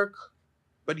of work,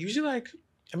 but usually like,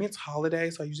 it's holiday,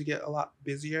 so I usually get a lot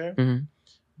busier.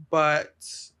 But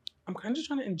I'm kind of just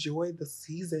trying to enjoy the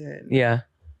season. Yeah.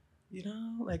 You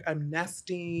know, like I'm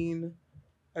nesting.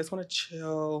 I just want to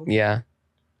chill. Yeah.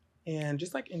 And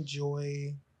just like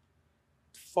enjoy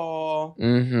fall,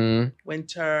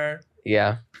 winter.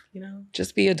 Yeah. You know?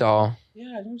 Just be a doll.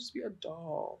 Yeah, don't just be a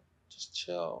doll. Just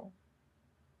chill.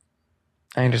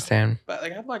 I understand. But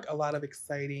like I have like a lot of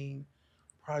exciting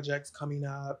projects coming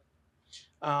up.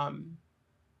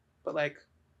 But like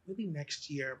really next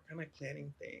year, I'm kind of like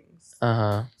planning things.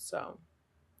 So,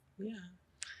 yeah.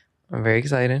 I'm very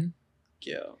excited. Thank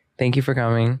you. Thank you for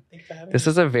coming. Thanks for having me. This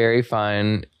was a very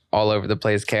fun, all over the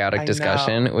place, chaotic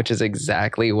discussion, which is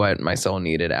exactly what my soul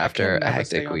needed after a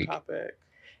hectic week.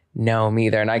 No, me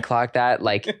either. And I clocked that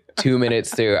like 2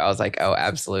 minutes through. I was like, oh,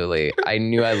 absolutely. I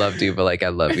knew I loved you, but like I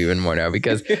love you even more now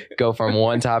because go from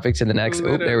one topic to the next.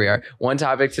 Oh, there we are. One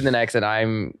topic to the next, and I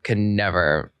can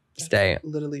never stay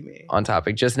literally me on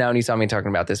topic. Just now, when you saw me talking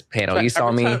about this panel, you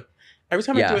saw me. Every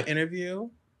time I do an interview,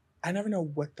 I never know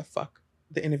what the fuck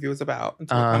the interview is about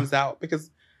until it comes out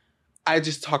because I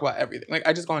just talk about everything. Like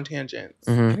I just go on tangents.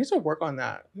 I need to work on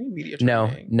that. I need media training. No,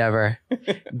 never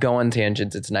go on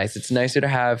tangents. It's nice. It's nicer to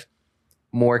have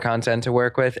more content to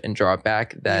work with and draw it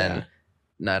back than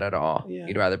not at all. Yeah.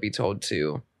 You'd rather be told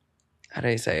to, how do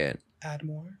I say it? Add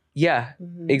more. Yeah,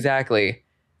 exactly.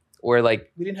 Or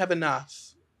like we didn't have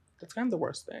enough. That's kind of the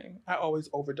worst thing. I always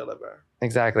over deliver.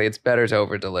 Exactly. It's better to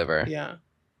over deliver. Yeah.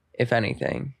 If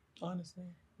anything. Honestly.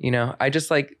 You know, I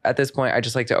just like, at this point, I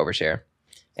just like to overshare.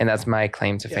 And that's my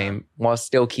claim to fame while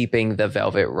still keeping the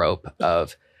velvet rope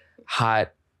of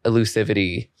hot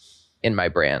elusivity in my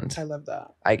brand. I love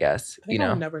that. I guess, I think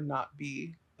I'll never not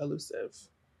be elusive.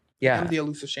 Yeah. I'm the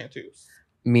elusive chanteuse.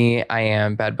 Me, I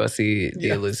am Bad Bussy, the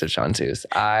elusive chanteuse.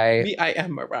 Me, I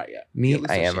am Mariah.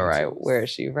 I am Mariah. Where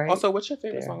is she? Right. Also, what's your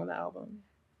favorite song on the album?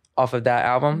 Off of that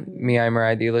album, Me, I am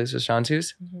Mariah, the elusive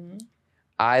chanteuse.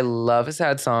 I love a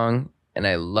sad song and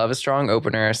I love a strong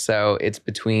opener. So it's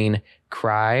between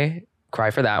Cry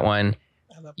for that one.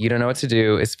 You Don't Know What to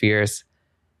Do is fierce.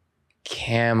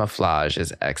 Camouflage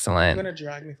is excellent. You're gonna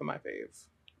drag me for my fave.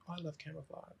 Oh, I love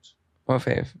Camouflage. What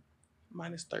fave?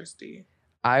 Mine is Thirsty.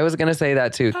 I was gonna say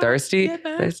that too. Thirsty. Get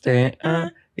thirsty.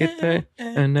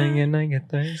 And then you get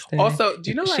thirsty. Also,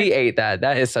 do you know she ate that?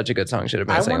 That is such a good song. Should have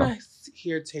been a single. I want to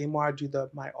hear Tamar do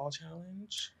the My All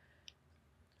challenge.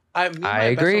 I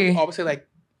agree. I always say like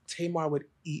Tamar would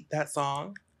eat that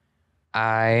song.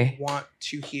 I want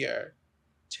to hear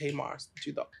Tamar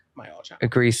do the My All challenge.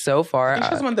 Agree. So far, I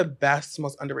think she's one of the best,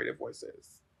 most underrated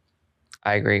voices.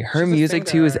 I agree. Her music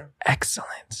too is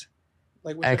excellent.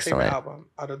 Like, what's your favorite album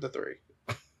out of the three?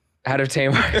 Out of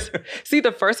Tamar's. See,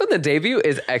 the first one, the debut,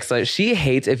 is excellent. She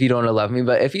hates If You Don't Love Me,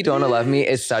 but If You Don't Love Me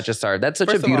is such a start. That's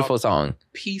such a beautiful song.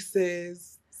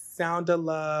 Pieces, Sound of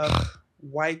Love,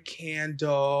 White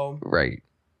Candle. Right.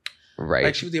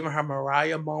 Like, she was even her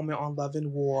Mariah moment on Love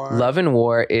and War. Love and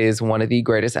War is one of the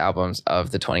greatest albums of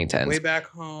the 2010s. Way Back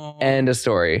Home. End of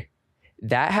story.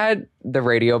 That had the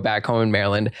radio back home in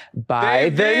Maryland by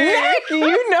the neck.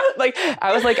 You know, like,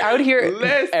 I was like out here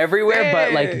everywhere,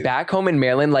 but like back home in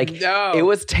Maryland, like it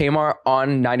was Tamar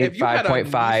on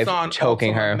 95.5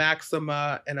 choking her.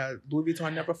 Maxima and a Louis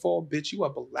Vuitton Neverfull, bitch, you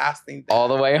are blasting that all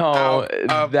the way home.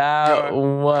 That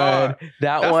one.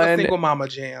 That's a single mama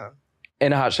jam.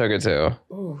 And Hot Sugar too.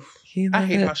 Oof. I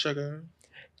hate Hot Sugar.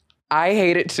 I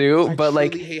hate it too, but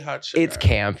like hate Hot Sugar. It's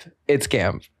camp. It's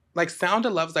camp. Like, Sound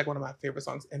of Love is like one of my favorite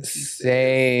songs in pieces.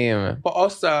 Same. But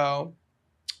also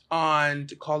on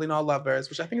Calling All Lovers,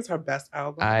 which I think is her best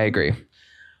album. I agree.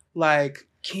 Like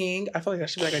King, I feel like that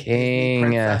should be like a Disney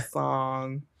princess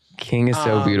song. King is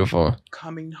so beautiful.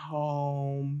 Coming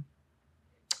Home.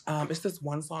 It's this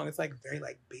one song. It's like very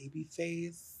like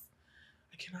Babyface.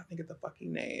 I cannot think of the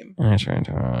fucking name. I'm trying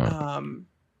to.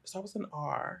 It starts with an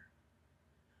R.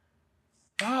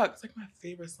 Fuck, it's like my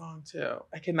favorite song too.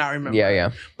 I cannot remember. Yeah.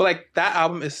 But like that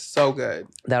album is so good.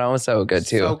 That album is so good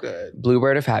too. So good.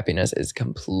 Bluebird of Happiness is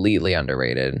completely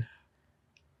underrated.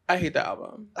 I hate that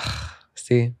album.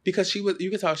 See? Because you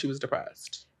could tell she was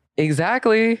depressed.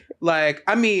 Exactly. Like,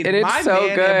 I mean, and it's my so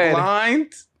man good. In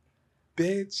Blind,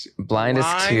 bitch. Blind is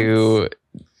too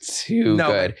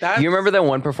good. You remember that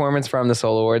one performance from the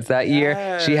Soul Awards that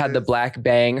year? She had the black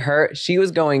bang. She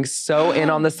was going so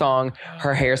in on the song.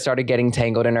 Her hair started getting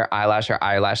tangled in her eyelash. Her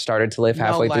eyelash started to lift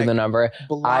halfway through the number.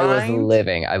 Blind, I was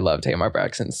living. I love Tamar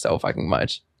Braxton so fucking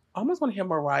much. I almost want to hear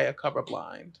Mariah cover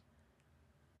Blind.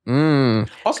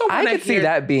 Also, I could see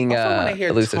that being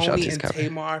elusive Tony Shanti's and cover.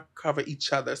 Tamar cover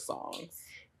each other's songs.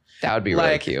 That would be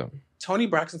really cute. Tony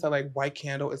Braxton said like White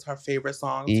Candle is her favorite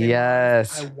song.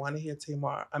 Yes. I want to hear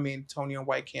Tony on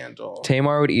White Candle.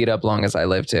 Tamar would eat up Long As I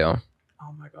Live too.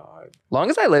 Oh my God. Long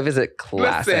As I Live is a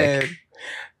classic. Listen,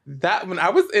 that when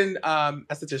I was in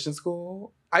esthetician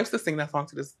school, I used to sing that song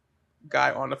to this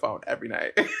guy on the phone every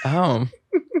night. Oh.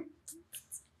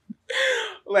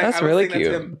 Like, that's really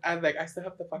cute. And like I still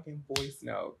have the fucking voice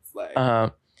notes. Like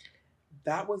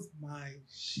that was my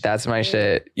shit. That's my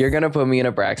shit. You're going to put me in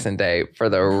a Braxton day for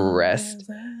the rest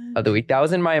of the week. That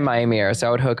was in my Miami era. So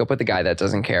I would hook up with a guy that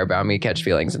doesn't care about me, catch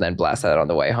feelings, and then blast that on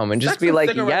the way home and just be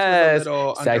like, yes,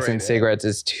 Sex and Cigarettes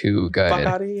is too good. Fuck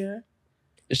out of here.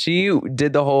 She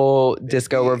did the whole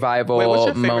disco revival what's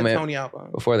your favorite moment Tony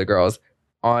album? Before the girls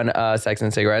on Sex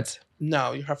and Cigarettes.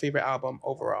 No, her favorite album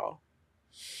overall.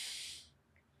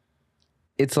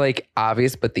 It's like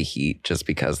obvious, but The Heat, just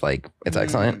because like it's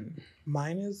excellent.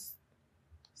 Mine is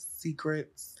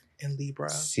Secrets and Libra.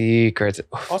 Secrets.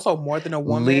 Also, More Than a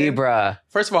Woman. Libra.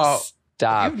 First of all,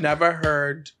 stop. If you've never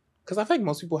heard, because I feel like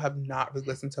most people have not really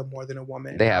listened to More Than a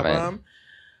Woman. They haven't.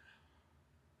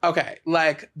 Okay,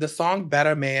 like the song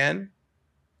Better Man.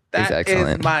 That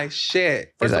is my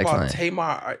shit. First of all,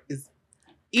 Tamar is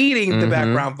eating the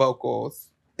background vocals.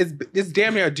 It's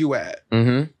damn near a duet.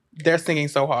 They're singing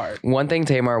so hard. One thing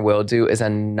Tamar will do is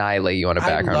annihilate you on a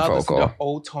background vocal. I love listening to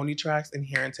old Tony tracks and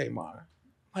hearing Tamar.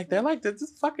 Like, they're like, this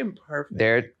is fucking perfect.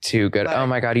 They're too good. Like, oh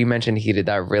my God, you mentioned He did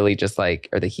that really just like,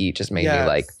 or The Heat just made me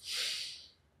like,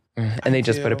 and they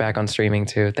just put it back on streaming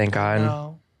too. Thank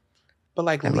God. But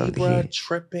like Libra,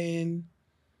 Tripping,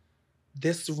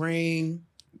 This Ring.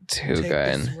 Too good.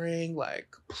 This Ring,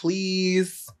 like,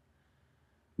 Please.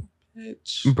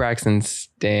 Bitch. Braxton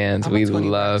stands. We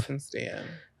love. Braxton stan.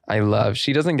 I love.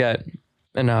 She doesn't get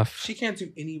enough. She can't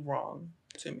do any wrong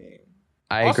to me.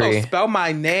 I also, agree. spell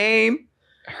my name.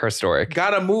 Historic.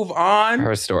 Gotta move on.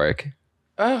 Historic.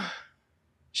 Ugh.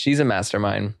 She's a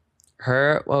mastermind.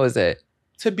 What was it?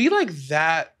 To be like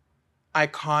that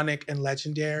iconic and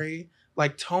legendary,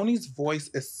 like Tony's voice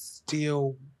is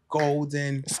still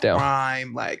golden,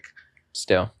 prime, like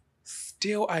still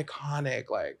iconic,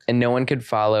 like, and no one could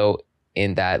follow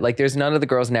in that. Like, there's none of the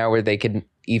girls now where they could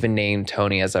even name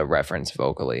Tony as a reference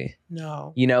vocally.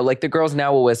 No, you know, like the girls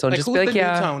now will whistle and just be like,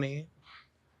 yeah, Tony.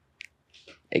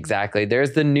 Exactly.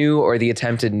 There's the new or the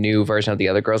attempted new version of the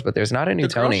other girls, but there's not a new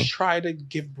Tony. Girls try to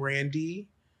give Brandy,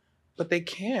 but they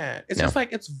can't. It's just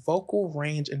like it's vocal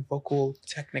range and vocal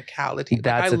technicality.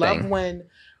 That's like, I love when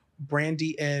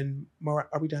Brandy and Mariah.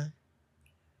 Are we done?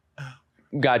 Oh.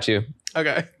 Got you.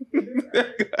 Okay.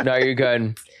 No, you're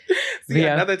good.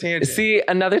 Another tangent.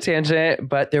 Another tangent,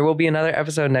 but there will be another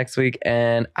episode next week,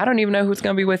 and I don't even know who's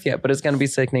going to be with yet, but it's going to be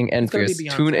sickening and fierce.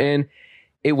 Tune in.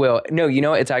 It will. No, you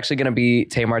know, it's actually going to be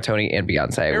Tamar, Tony, and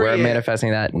Beyonce. We're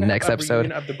manifesting that next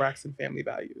episode of the Braxton family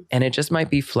values. And it just might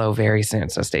be Flo very soon,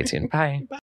 so stay tuned. Bye.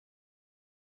 Bye.